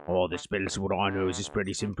 Oh, the spells what I knows is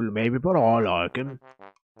pretty simple maybe, but I like 'em.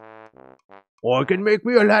 I can make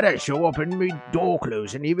me a ladder show up and me door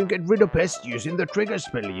close and even get rid of pests using the trigger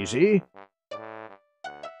spell, you see?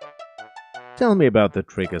 Tell me about the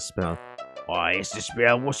trigger spell. Why, it's the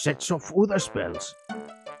spell what sets off other spells.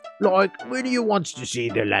 Like, when you wants to see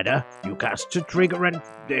the ladder, you cast a trigger and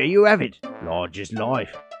there you have it. Large as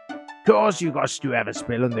life. Course you got to have a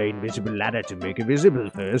spell on the invisible ladder to make it visible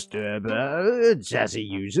first, but Sassy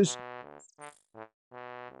uses.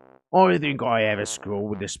 I think I have a scroll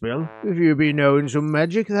with the spell, if you be knowing some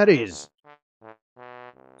magic, that is.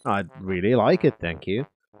 I'd really like it, thank you.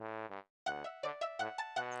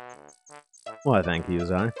 Why, thank you,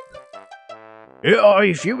 Zai.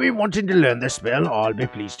 If you be wanting to learn the spell, I'll be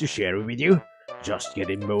pleased to share it with you. Just get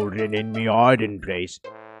it molded in me hiding place.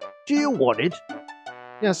 Do you want it?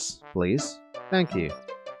 Yes, please. Thank you.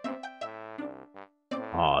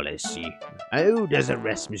 Let's see. How does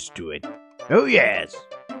Erasmus do it? Oh, yes.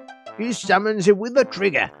 He summons it with a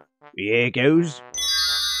trigger. Here goes.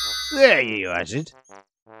 There you has it.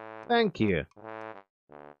 Thank you.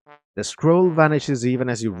 The scroll vanishes even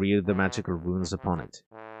as you read the magical runes upon it.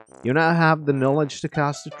 You now have the knowledge to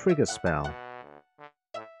cast a trigger spell.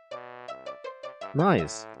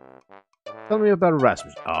 Nice. Tell me about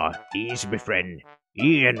Erasmus. He's my friend.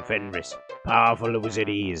 Ian Fenris. Powerful wizard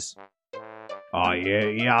he is.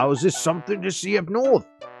 He houses something to see up north.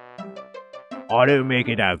 I don't make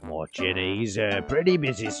it out much, and he's pretty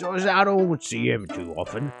busy, so I don't see him too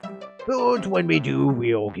often. But when we do,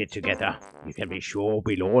 we all get together. You can be sure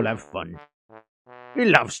we'll all have fun. He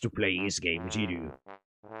loves to play his games, you do.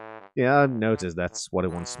 Yeah, I've noticed that's what he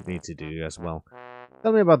wants me to do as well.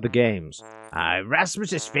 Tell me about the games.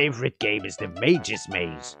 Rasmus's favorite game is the Mage's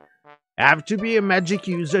Maze. Have to be a magic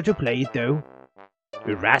user to play it, though.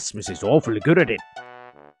 Erasmus is awfully good at it.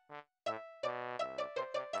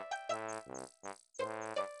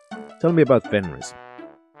 Tell me about Fenris.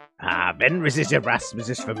 Fenris is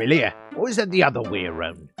Erasmus's familiar, or is that the other way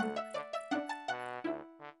around?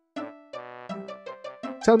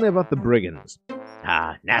 Tell me about the brigands.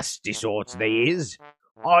 Nasty sorts they is.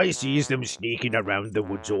 I sees them sneaking around the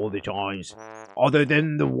woods all the times. Other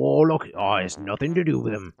than the warlock, I has nothing to do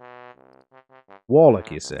with them.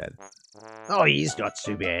 Warlock, you said? Oh, he's not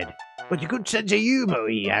so bad. But a good sense of humour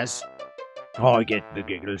he has. I get the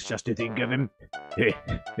giggles just to think of him.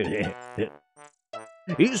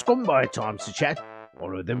 He's come by times to chat.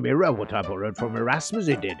 Borrow the mirror, what I borrowed from Erasmus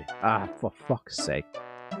he did. For fuck's sake.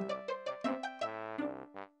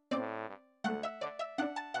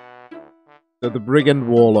 So the brigand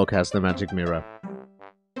warlock has the magic mirror.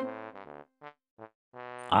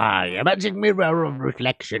 A magic mirror of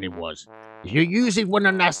reflection it was. If you use it when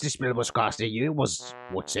a nasty spell was cast at you, was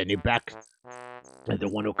what sent it back. The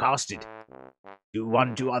one who cast it. Do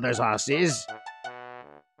unto others asses.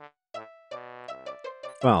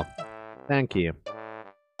 Well, thank you.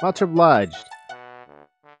 Much obliged.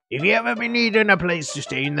 If you ever be needing a place to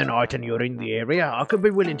stay in the night and you're in the area, I could be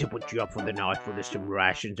willing to put you up for the night for some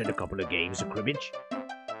rations and a couple of games of cribbage.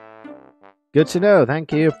 Good to know,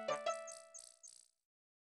 thank you.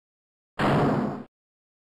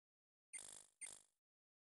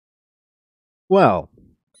 Well.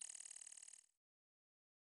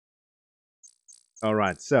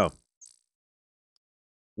 Alright, so.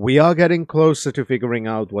 We are getting closer to figuring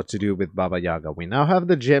out what to do with Baba Yaga. We now have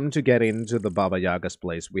the gem to get into the Baba Yaga's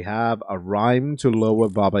place. We have a rhyme to lower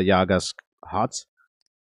Baba Yaga's hut.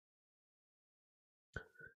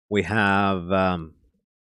 We have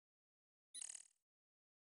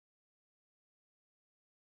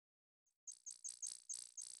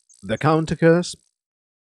the counter curse.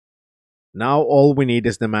 Now all we need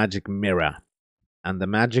is the magic mirror. And the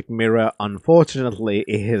magic mirror, unfortunately,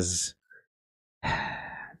 is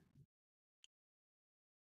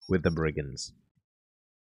with the brigands.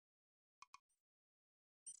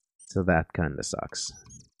 So that kinda sucks.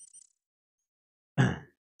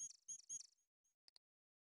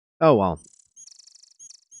 Oh well.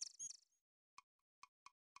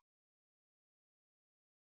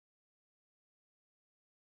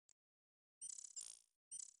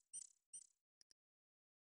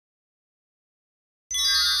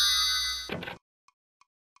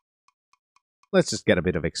 Let's just get a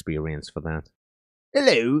bit of experience for that.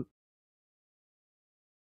 Hello.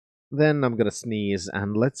 Then I'm gonna sneeze,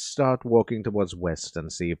 and let's start walking towards west and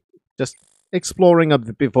see if... Just exploring a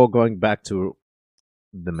bit before going back to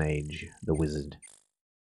the mage, the wizard.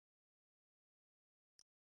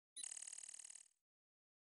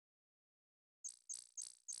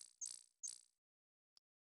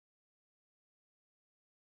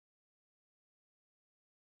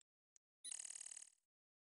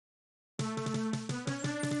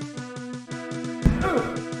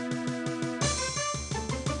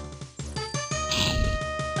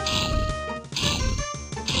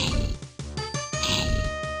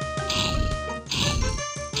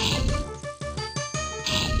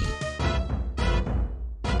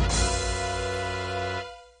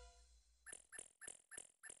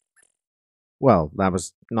 Well, that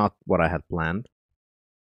was not what I had planned.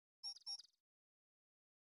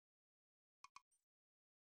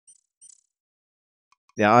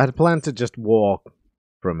 Yeah, I had planned to just walk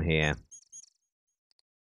from here.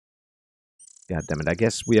 God damn it, I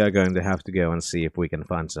guess we are going to have to go and see if we can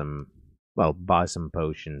find some... Well, buy some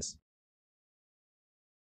potions.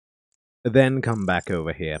 Then come back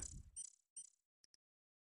over here.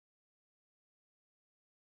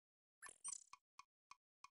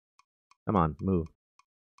 Come on, move.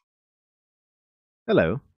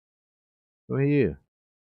 Hello. Who are you?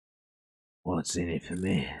 What's in it for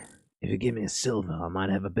me? If you give me a silver, I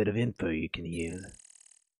might have a bit of info you can use.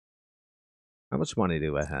 How much money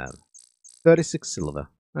do I have? 36 silver.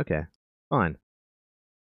 Okay, fine.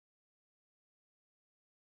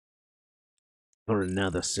 For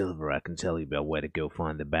another silver, I can tell you about where to go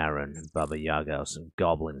find the Baron and Baba Yaga, some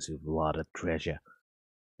goblins who've a lot of treasure.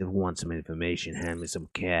 If you want some information, hand me some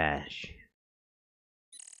cash.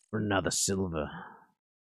 For another silver.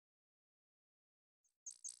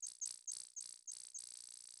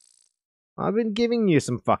 I've been giving you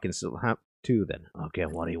some fucking silver. How two then? Okay,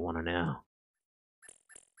 what do you want to know?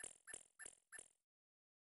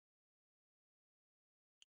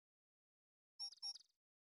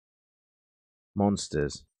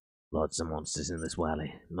 Monsters. Lots of monsters in this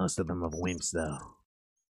valley. Most of them are wimps, though.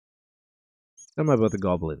 Tell me about the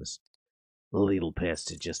goblins. The little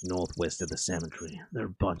pests are just northwest of the cemetery. They're a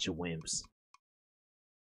bunch of wimps.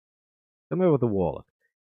 Tell me about the warlock.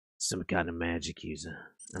 Some kind of magic user.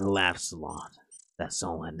 And laughs a lot. That's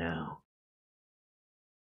all I know.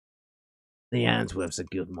 The Antwerp's a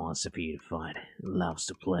good monster for you to fight. It loves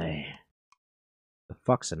to play. The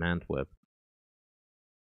fuck's an Antwerp?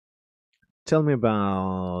 Tell me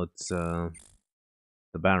about the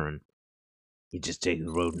Baron. You just take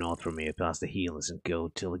the road north from here past the healers and go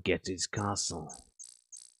till you get to his castle.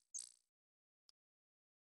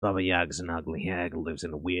 Baba Yaga's an ugly hag who lives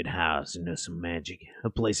in a weird house and knows some magic. Her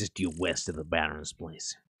place is due west of the Baron's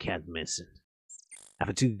place. Can't miss it.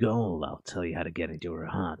 After 2 gold, I'll tell you how to get into her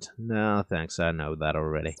hut. No, thanks, I know that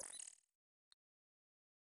already.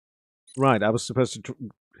 Right, I was supposed to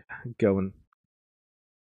go and...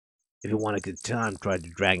 If you want a good time, try the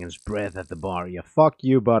Dragon's Breath at the bar. Yeah, fuck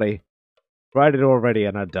you, buddy. Tried it already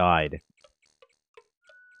and I died.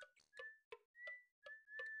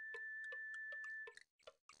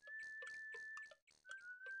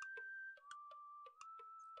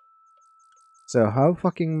 So how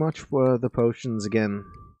fucking much were the potions again?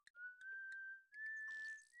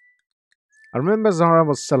 I remember Zara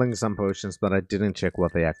was selling some potions, but I didn't check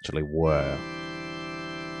what they actually were.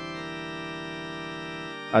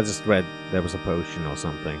 I just read there was a potion or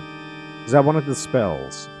something. Is that one of the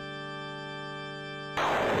spells?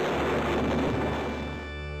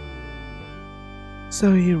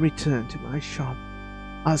 So you return to my shop,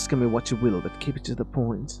 asking me what you will, but keep it to the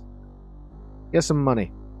point. Get some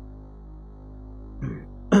money.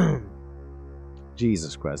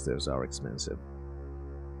 Jesus Christ, those are expensive.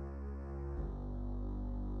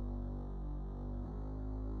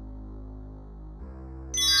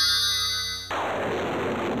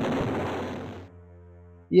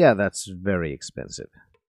 Yeah, that's very expensive.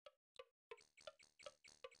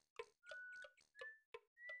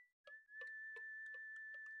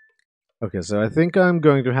 Okay, so I think I'm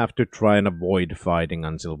going to have to try and avoid fighting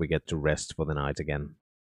until we get to rest for the night again.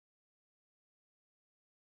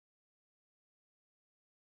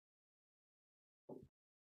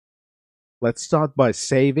 Let's start by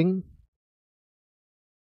saving.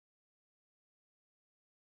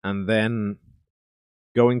 And then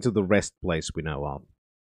going to the rest place we know of.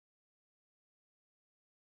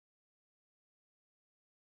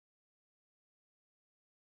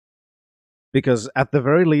 Because at the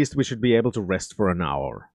very least we should be able to rest for an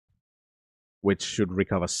hour. Which should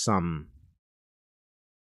recover some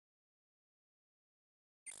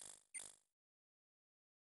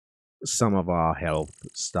of our health,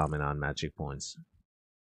 stamina, and magic points.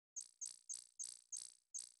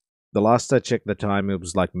 The last I checked the time, it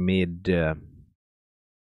was like mid-morning.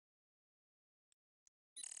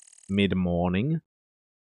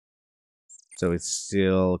 So it's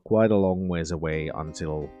still quite a long ways away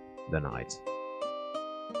until the night.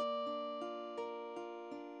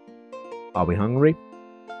 Are we hungry?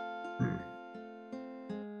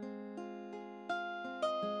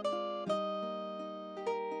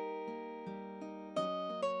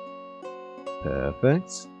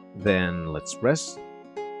 Perfect. Then let's rest.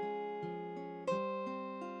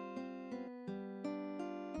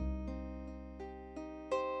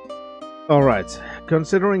 Alright,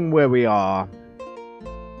 considering where we are,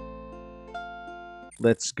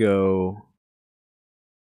 let's go.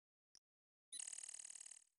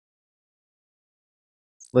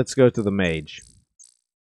 Let's go to the mage.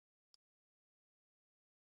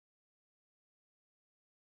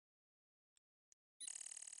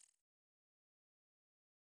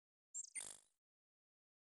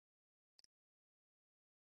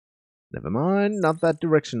 Never mind, not that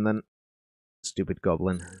direction then. Stupid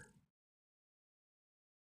goblin.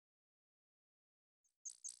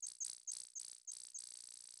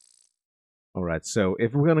 Alright, so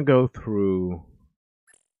if we're gonna go through...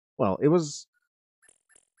 Well, it was...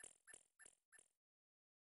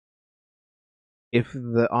 If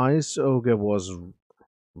the Ice Ogre was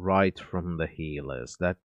right from the healers,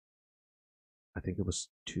 that... I think it was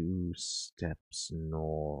 2 steps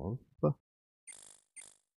north.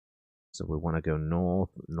 So we want to go north,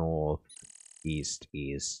 north, east,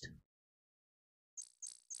 east.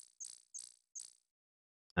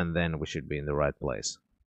 And then we should be in the right place.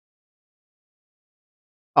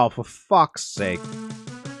 Oh, for fuck's sake.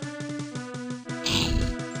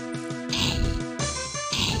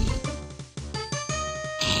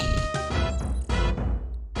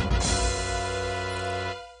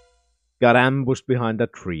 Got ambushed behind a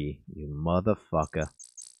tree, you motherfucker.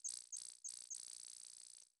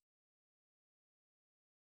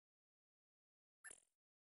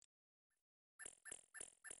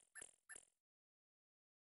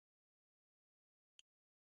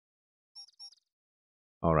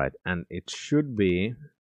 Alright, and it should be...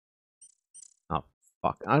 Oh,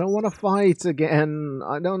 fuck. I don't want to fight again.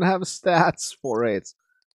 I don't have stats for it.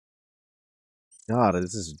 God,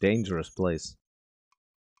 this is a dangerous place.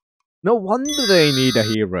 No wonder they need a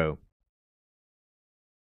hero.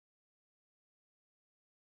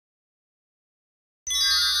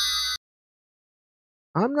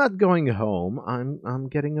 I'm not going home. I'm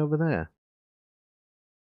getting over there.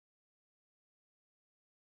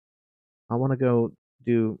 I want to go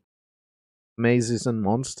do mazes and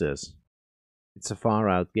monsters. It's a far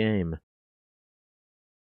out game.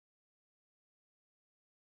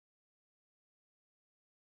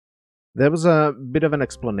 There was a bit of an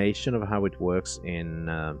explanation of how it works in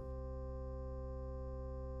the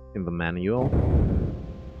manual.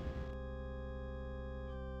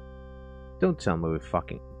 Don't tell me we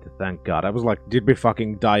fucking... Thank God. I was like, did we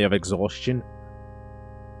fucking die of exhaustion?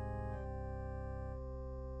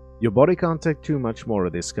 Your body can't take too much more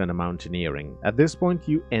of this kind of mountaineering. At this point,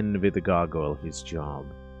 you envy the gargoyle his job.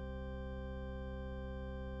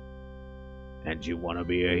 And you want to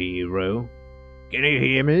be a hero? Can you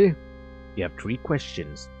hear me? You have 3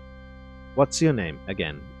 questions. What's your name?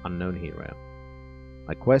 Again, unknown hero.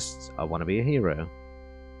 My quests, I want to be a hero.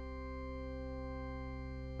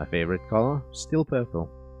 My favorite color? Still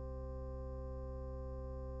purple.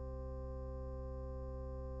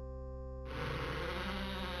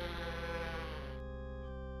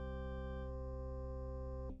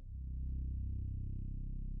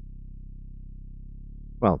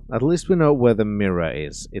 Well, at least we know where the mirror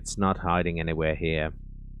is. It's not hiding anywhere here.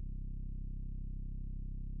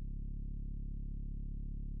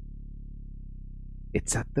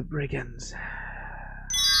 It's at the brigands.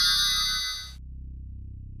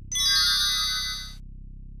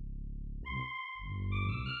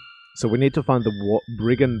 So we need to find the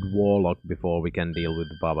brigand warlock before we can deal with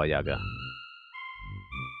Baba Yaga.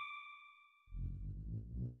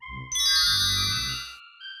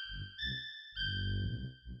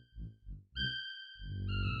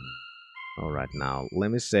 Alright, now,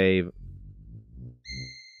 let me save.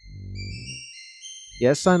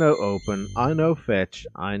 Yes, I know open, I know fetch,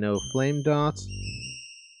 I know flame dart,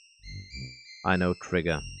 I know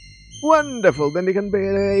trigger. Wonderful, then you can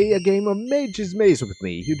play a game of Mage's Maze with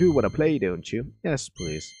me. You do want to play, don't you? Yes,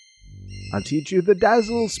 please. I'll teach you the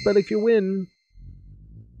Dazzle spell if you win.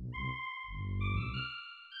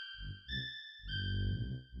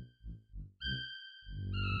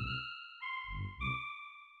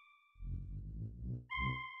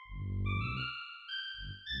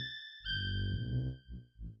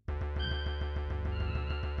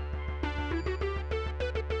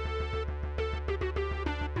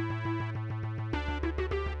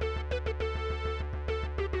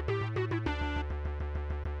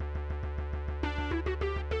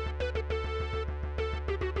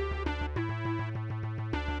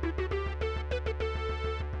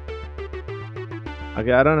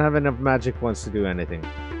 Okay, I don't have enough magic points to do anything.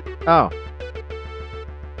 Oh.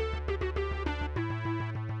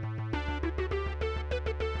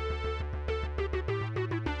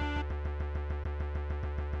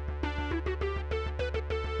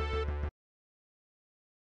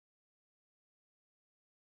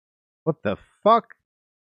 What the fuck?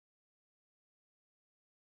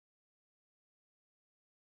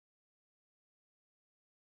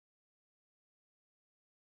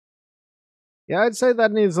 Yeah, I'd say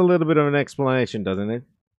that needs a little bit of an explanation, doesn't it?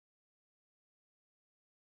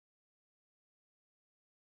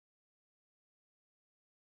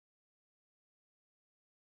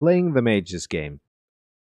 Playing the Mage's game.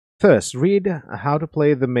 First, read How to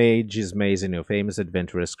Play the Mage's Maze in your famous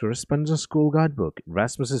adventurous correspondence school guidebook.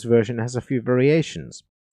 Rasmus's version has a few variations.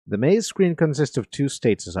 The maze screen consists of 2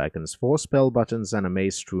 status icons, 4 spell buttons, and a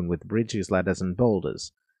maze strewn with bridges, ladders, and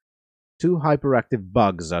boulders. 2 hyperactive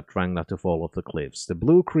bugs are trying not to fall off the cliffs. The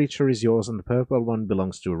blue creature is yours and the purple one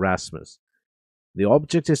belongs to Rasmus. The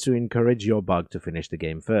object is to encourage your bug to finish the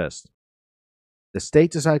game first. The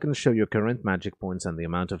status icons show your current magic points and the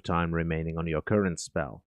amount of time remaining on your current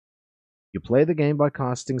spell. You play the game by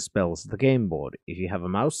casting spells at the game board. If you have a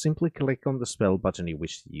mouse, simply click on the spell button you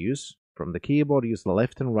wish to use. From the keyboard, use the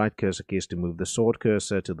left and right cursor keys to move the sword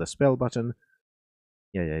cursor to the spell button.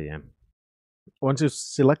 Once you've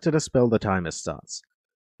selected a spell, the timer starts.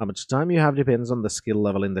 How much time you have depends on the skill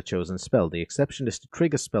level in the chosen spell. The exception is the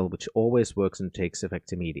trigger spell, which always works and takes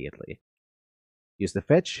effect immediately. Use the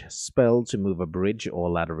fetch spell to move a bridge or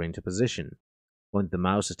ladder into position. Point the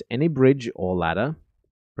mouse at any bridge or ladder.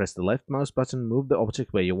 Press the left mouse button, move the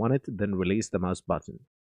object where you want it, then release the mouse button.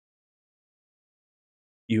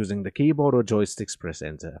 Using the keyboard or joysticks, press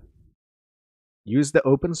enter. Use the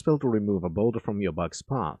open spell to remove a boulder from your bug's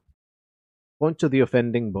path. Point to the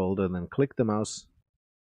offending boulder, then click the mouse.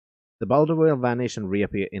 The boulder will vanish and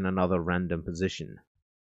reappear in another random position.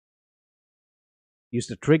 Use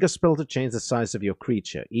the trigger spell to change the size of your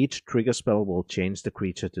creature. Each trigger spell will change the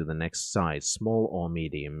creature to the next size, small or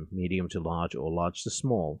medium, medium to large, or large to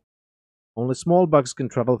small. Only small bugs can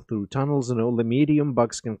travel through tunnels, and only medium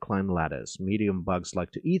bugs can climb ladders. Medium bugs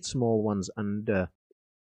like to eat small ones and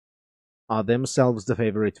are themselves the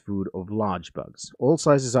favorite food of large bugs. All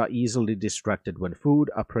sizes are easily distracted when food,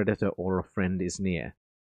 a predator, or a friend is near.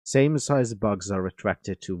 Same-sized bugs are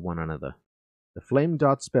attracted to one another. The flame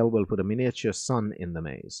dart spell will put a miniature sun in the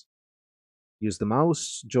maze. Use the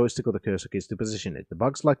mouse, joystick, or the cursor keys to position it. The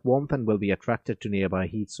bugs like warmth and will be attracted to nearby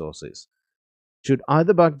heat sources. Should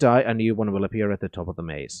either bug die, a new one will appear at the top of the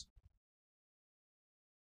maze.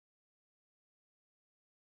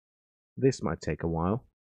 This might take a while.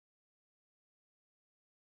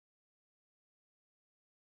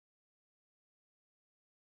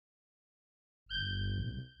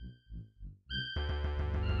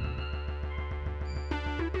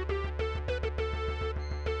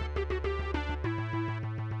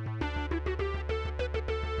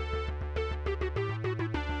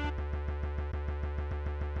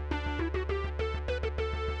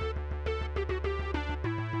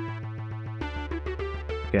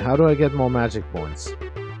 Okay, how do I get more magic points?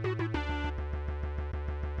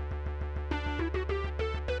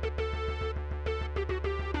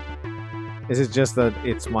 Is it just that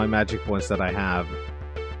it's my magic points that I have,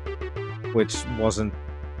 which wasn't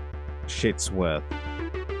shit's worth?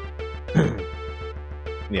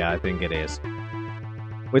 Yeah, I think it is.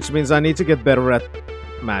 Which means I need to get better at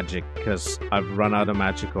magic, because I've run out of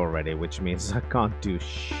magic already, which means I can't do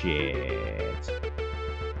shit.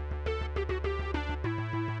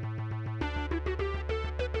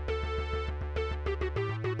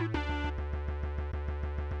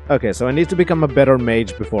 Okay, so I need to become a better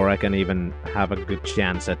mage before I can even have a good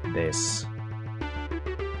chance at this.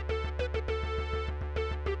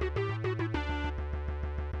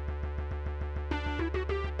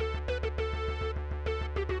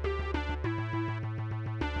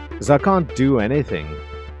 Because I can't do anything.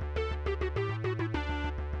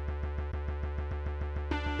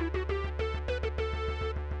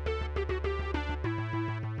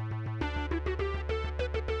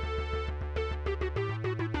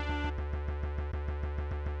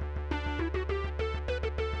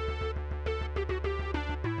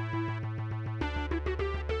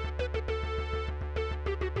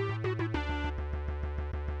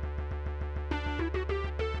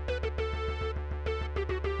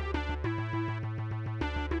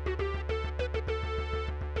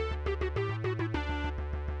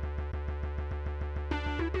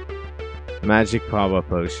 Magic power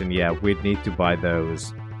potion, yeah, we'd need to buy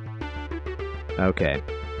those. Okay.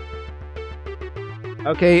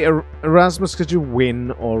 Okay, Erasmus, could you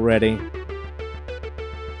win already?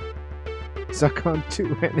 So I can't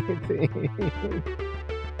do anything.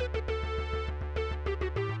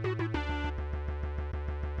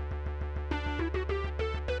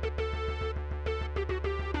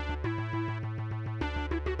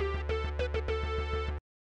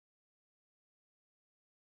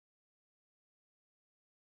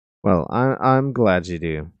 Well, I'm glad you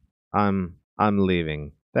do. I'm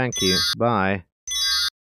leaving. Thank you. Bye.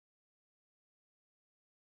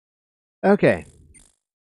 Okay.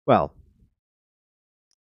 Well.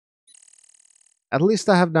 At least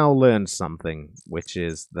I have now learned something, which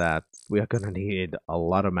is that we are gonna need a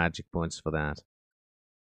lot of magic points for that.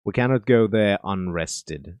 We cannot go there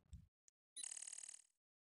unrested.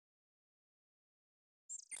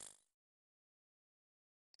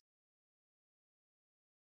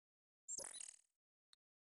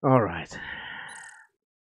 Alright.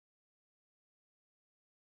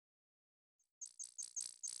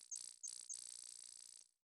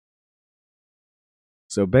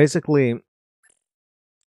 So basically,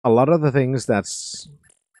 a lot of the things that's...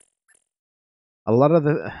 A lot of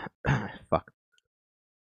the... Fuck.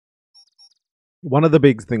 One of the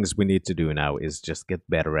big things we need to do now is just get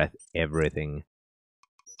better at everything.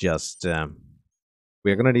 Just,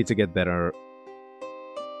 we're gonna need to get better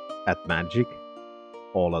at magic.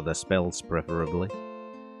 All of the spells, preferably.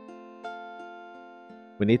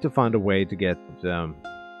 We need to find a way to get, I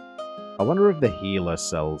wonder if the healer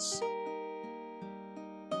sells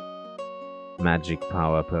magic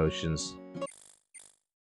power potions.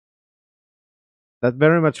 That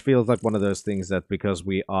very much feels like one of those things that because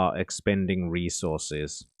we are expending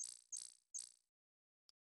resources.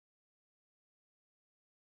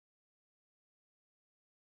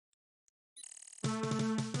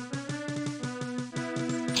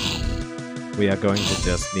 We are going to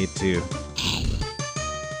just need to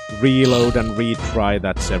reload and retry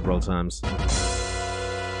that several times.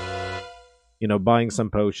 You know, buying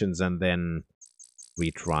some potions and then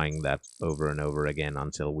retrying that over and over again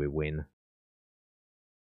until we win.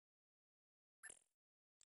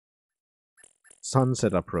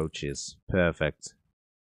 Sunset approaches. Perfect.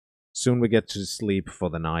 Soon we get to sleep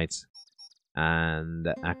for the night. And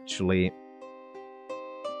actually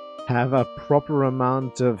have a proper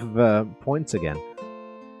amount of points again.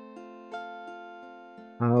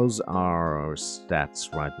 How's our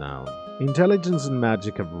stats right now? Intelligence and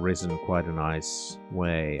magic have risen quite a nice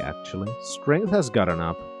way, actually. Strength has gotten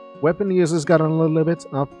up. Weapon use has gotten a little bit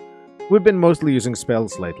up. We've been mostly using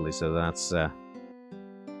spells lately, so that's...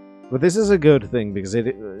 But this is a good thing, because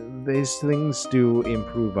these things do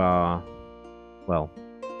improve our, well,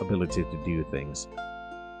 ability to do things.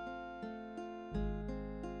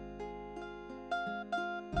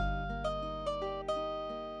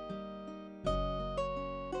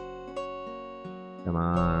 Come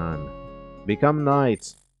on. Become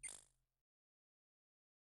knight.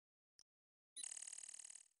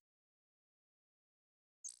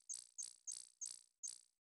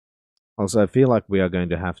 Also, I feel like we are going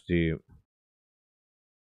to have to...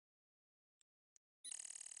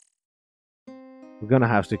 We're gonna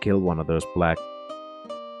have to kill one of those black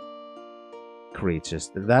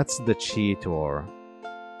creatures. That's the Cheetor.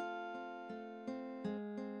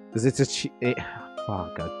 Because it's a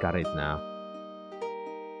Fuck, I got it now.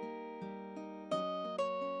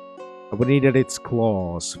 We needed its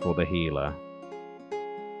claws for the healer.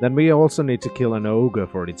 Then we also need to kill an ogre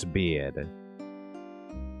for its beard.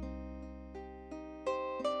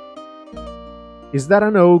 Is that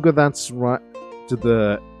an ogre that's right to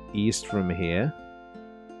the east from here?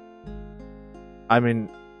 I mean...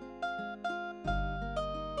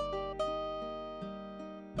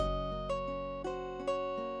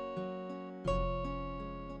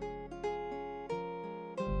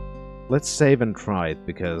 Let's save and try it,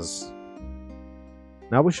 because...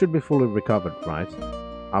 Now we should be fully recovered, right?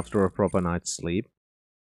 After a proper night's sleep.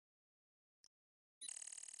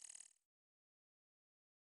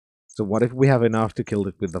 So what if we have enough to kill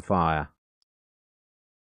it with the fire?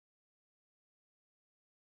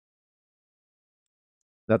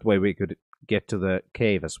 That way we could get to the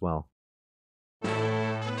cave as well.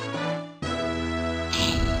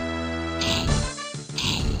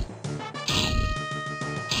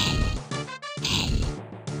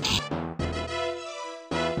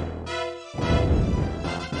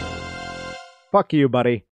 Fuck you,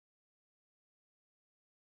 buddy.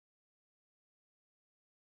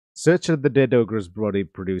 Search of the dead ogre's body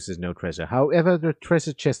produces no treasure. However, the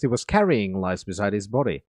treasure chest he was carrying lies beside his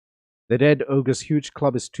body. The dead ogre's huge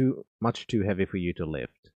club is much too heavy for you to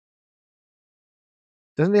lift.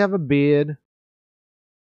 Doesn't he have a beard?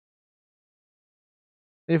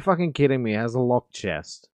 Are you fucking kidding me? He has a locked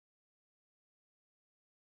chest.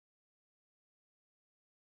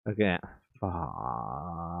 Okay.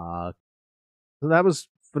 Fuck. So that was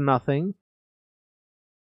for nothing.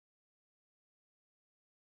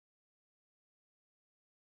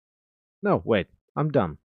 No, wait. I'm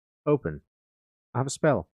done. Open. I have a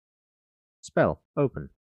spell. Spell. Open.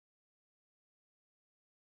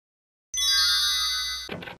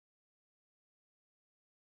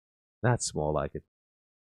 That's more like it.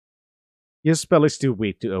 Your spell is too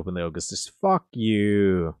weak to open the ogre's chest. Fuck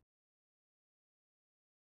you.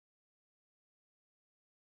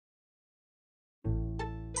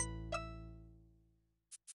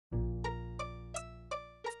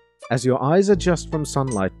 As your eyes adjust from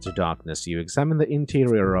sunlight to darkness, you examine the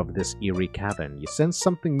interior of this eerie cavern. You sense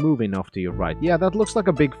something moving off to your right. Yeah, that looks like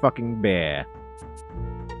a big fucking bear.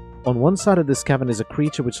 On one side of this cavern is a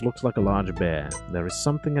creature which looks like a large bear. There is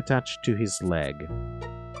something attached to his leg.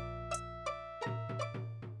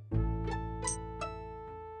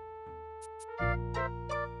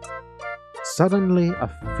 Suddenly, a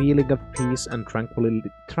feeling of peace and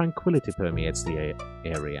tranquility permeates the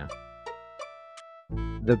area.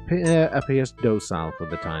 The pair appears docile for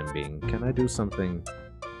the time being. Can I do something?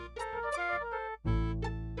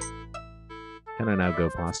 Can I now go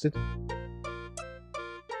past it?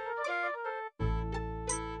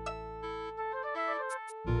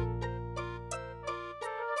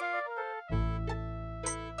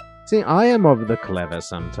 See, I am of the clever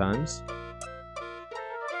sometimes.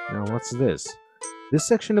 Now, what's this? This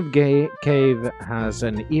section of cave has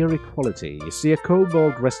an eerie quality. You see a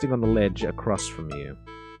kobold resting on the ledge across from you.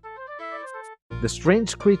 The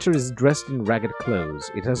strange creature is dressed in ragged clothes.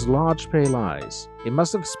 It has large pale eyes. It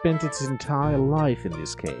must have spent its entire life in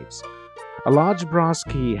these caves. A large brass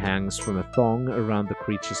key hangs from a thong around the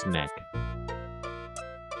creature's neck.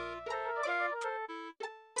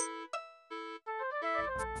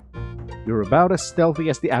 You're about as stealthy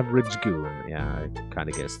as the average goon. Yeah, I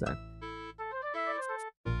kinda guessed that.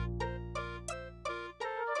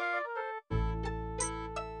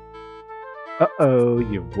 Uh-oh,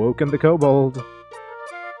 you've woken the kobold.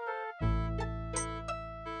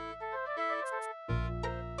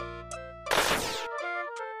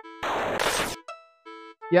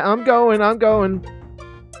 Yeah, I'm going.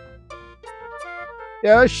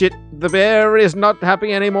 Oh shit, the bear is not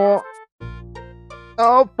happy anymore.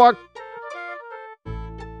 Oh fuck.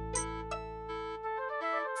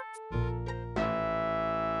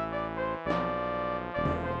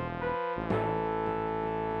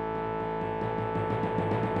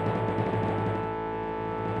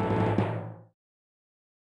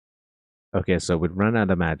 Okay, so we'd run out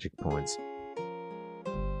of magic points.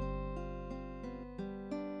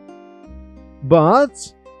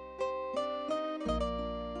 But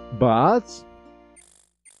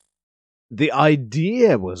the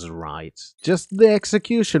idea was right. Just the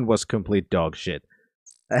execution was complete dog shit.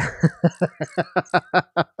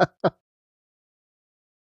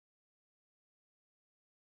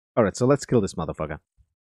 Alright, so let's kill this motherfucker.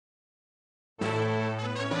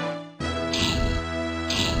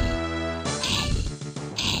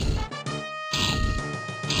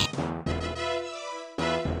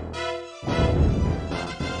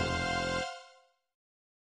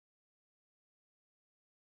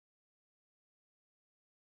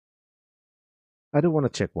 I do want to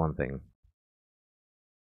check one thing.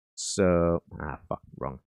 So... fuck,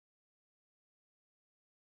 wrong.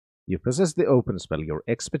 You possess the open spell. Your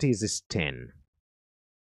expertise is 10.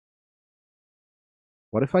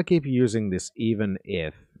 What if I keep using this even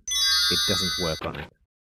if it doesn't work on it?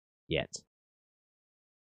 Yet.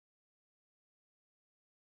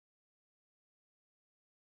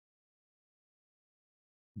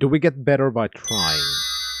 Do we get better by trying?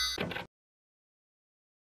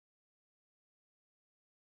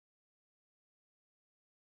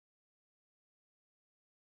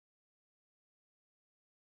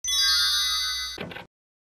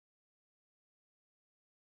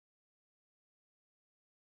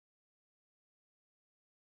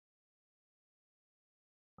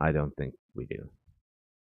 I don't think we do.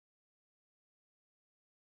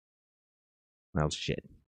 Well, shit.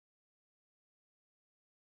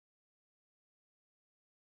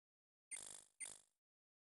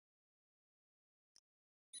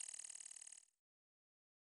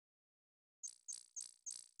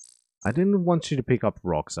 I didn't want you to pick up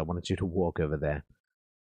rocks, I wanted you to walk over there.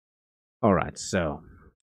 Alright, so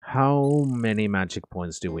how many magic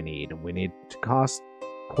points do we need? We need to cast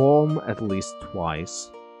Calm at least twice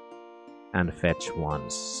and fetch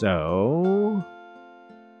once. So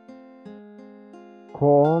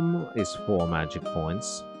Calm is 4 magic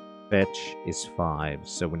points, fetch is 5,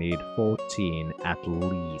 so we need 14 at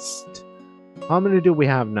least. How many do we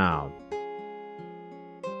have now?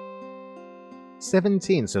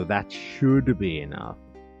 17, so that should be enough.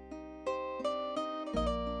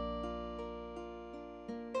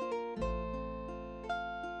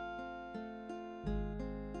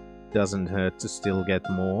 Doesn't hurt to still get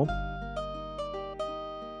more.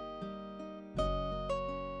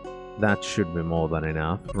 That should be more than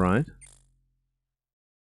enough, right?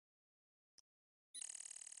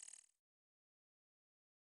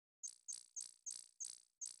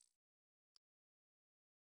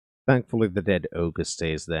 Thankfully the dead ogre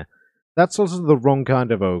stays there. That's also the wrong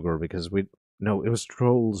kind of ogre, because we... No, it was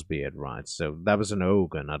Troll's beard, right? So that was an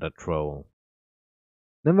ogre, not a troll.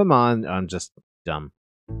 Never mind, I'm just dumb.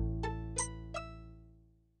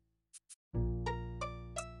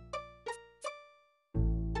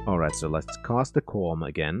 Alright, so let's cast the Calm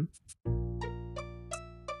again.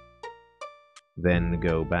 Then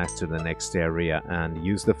go back to the next area and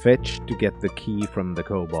use the fetch to get the key from the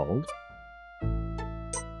kobold.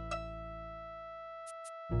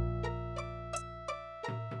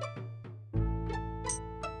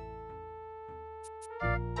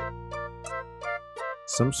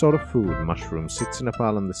 Some sort of food, mushroom, sits in a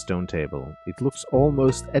pile on the stone table. It looks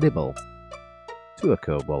almost edible to a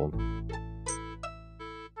kobold.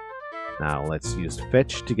 Now let's use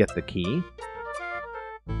fetch to get the key.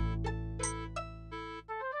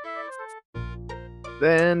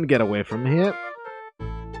 Then get away from here.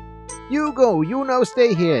 You go! You now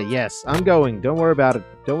stay here! Yes, I'm going. Don't worry about it.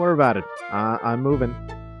 Don't worry about it. I'm moving.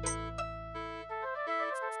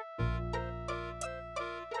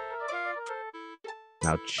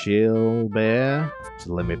 Now chill, bear.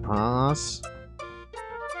 So let me pass.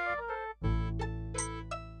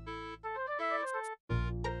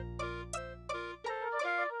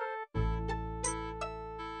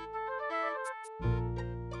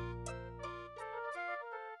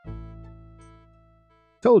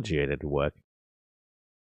 Told you it'd work.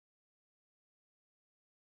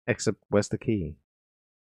 Except, where's the key?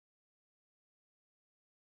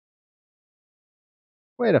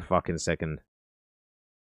 Wait a fucking second.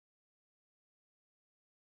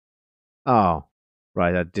 Oh,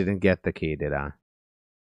 right, I didn't get the key, did I?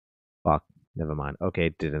 Fuck, never mind. Okay,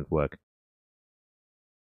 it didn't work.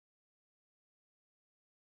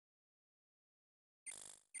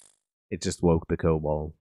 It just woke the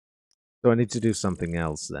kobold. So I need to do something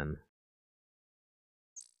else then.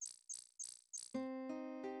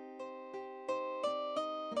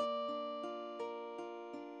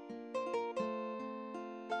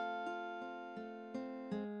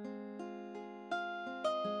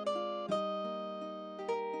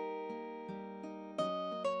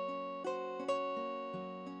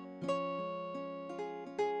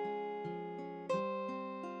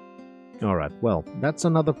 Alright, well, that's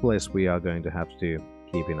another place we are going to have to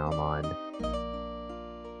keep in our mind.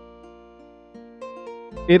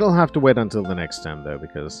 It'll have to wait until the next time, though,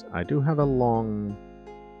 because I do have a long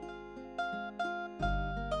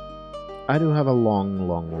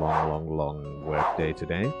work day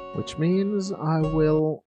today, which means I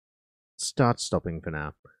will start stopping for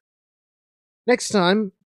now. Next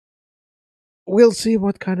time, we'll see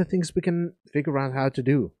what kind of things we can figure out how to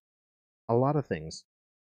do. A lot of things.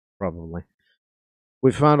 Probably.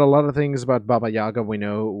 We found a lot of things about Baba Yaga. We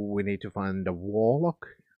know we need to find a warlock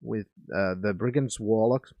with the Brigands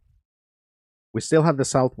warlock. We still have the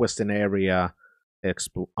southwestern area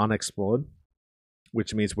unexplored,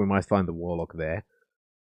 which means we might find the warlock there.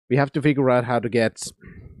 We have to figure out how to get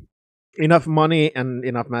enough money and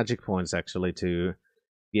enough magic points, actually, to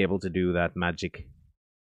be able to do that magic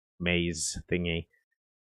maze thingy.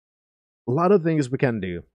 A lot of things we can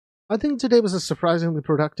do. I think today was a surprisingly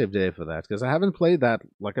productive day for that, because I haven't played that,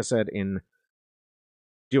 like I said,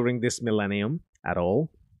 during this millennium at all.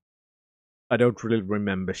 I don't really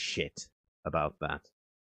remember shit about that.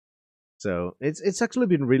 So it's actually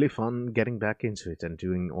been really fun getting back into it and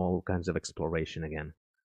doing all kinds of exploration again.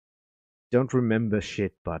 Don't remember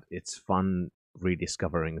shit, but it's fun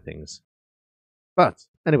rediscovering things. But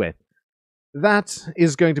anyway, that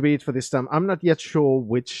is going to be it for this time. I'm not yet sure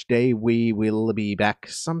which day we will be back.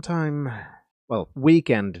 Sometime, well,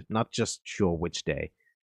 weekend, not just sure which day.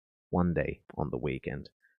 One day on the weekend.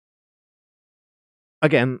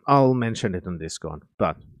 Again, I'll mention it on Discord.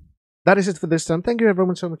 But that is it for this time. Thank you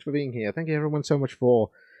everyone so much for being here. Thank you everyone so much for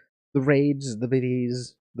the raids, the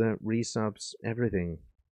biddies, the resubs, everything.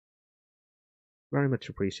 Very much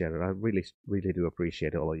appreciated. I really, really do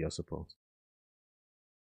appreciate all of your support.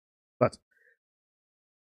 But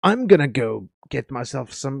I'm gonna go get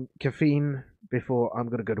myself some caffeine before I'm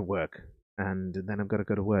gonna go to work. And then I'm gonna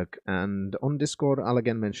go to work. And on Discord, I'll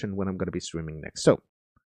again mention when I'm gonna be streaming next. So,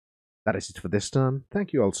 that is it for this time.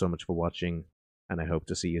 Thank you all so much for watching, and I hope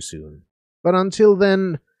to see you soon. But until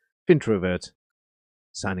then, Fintrovert,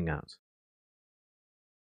 signing out.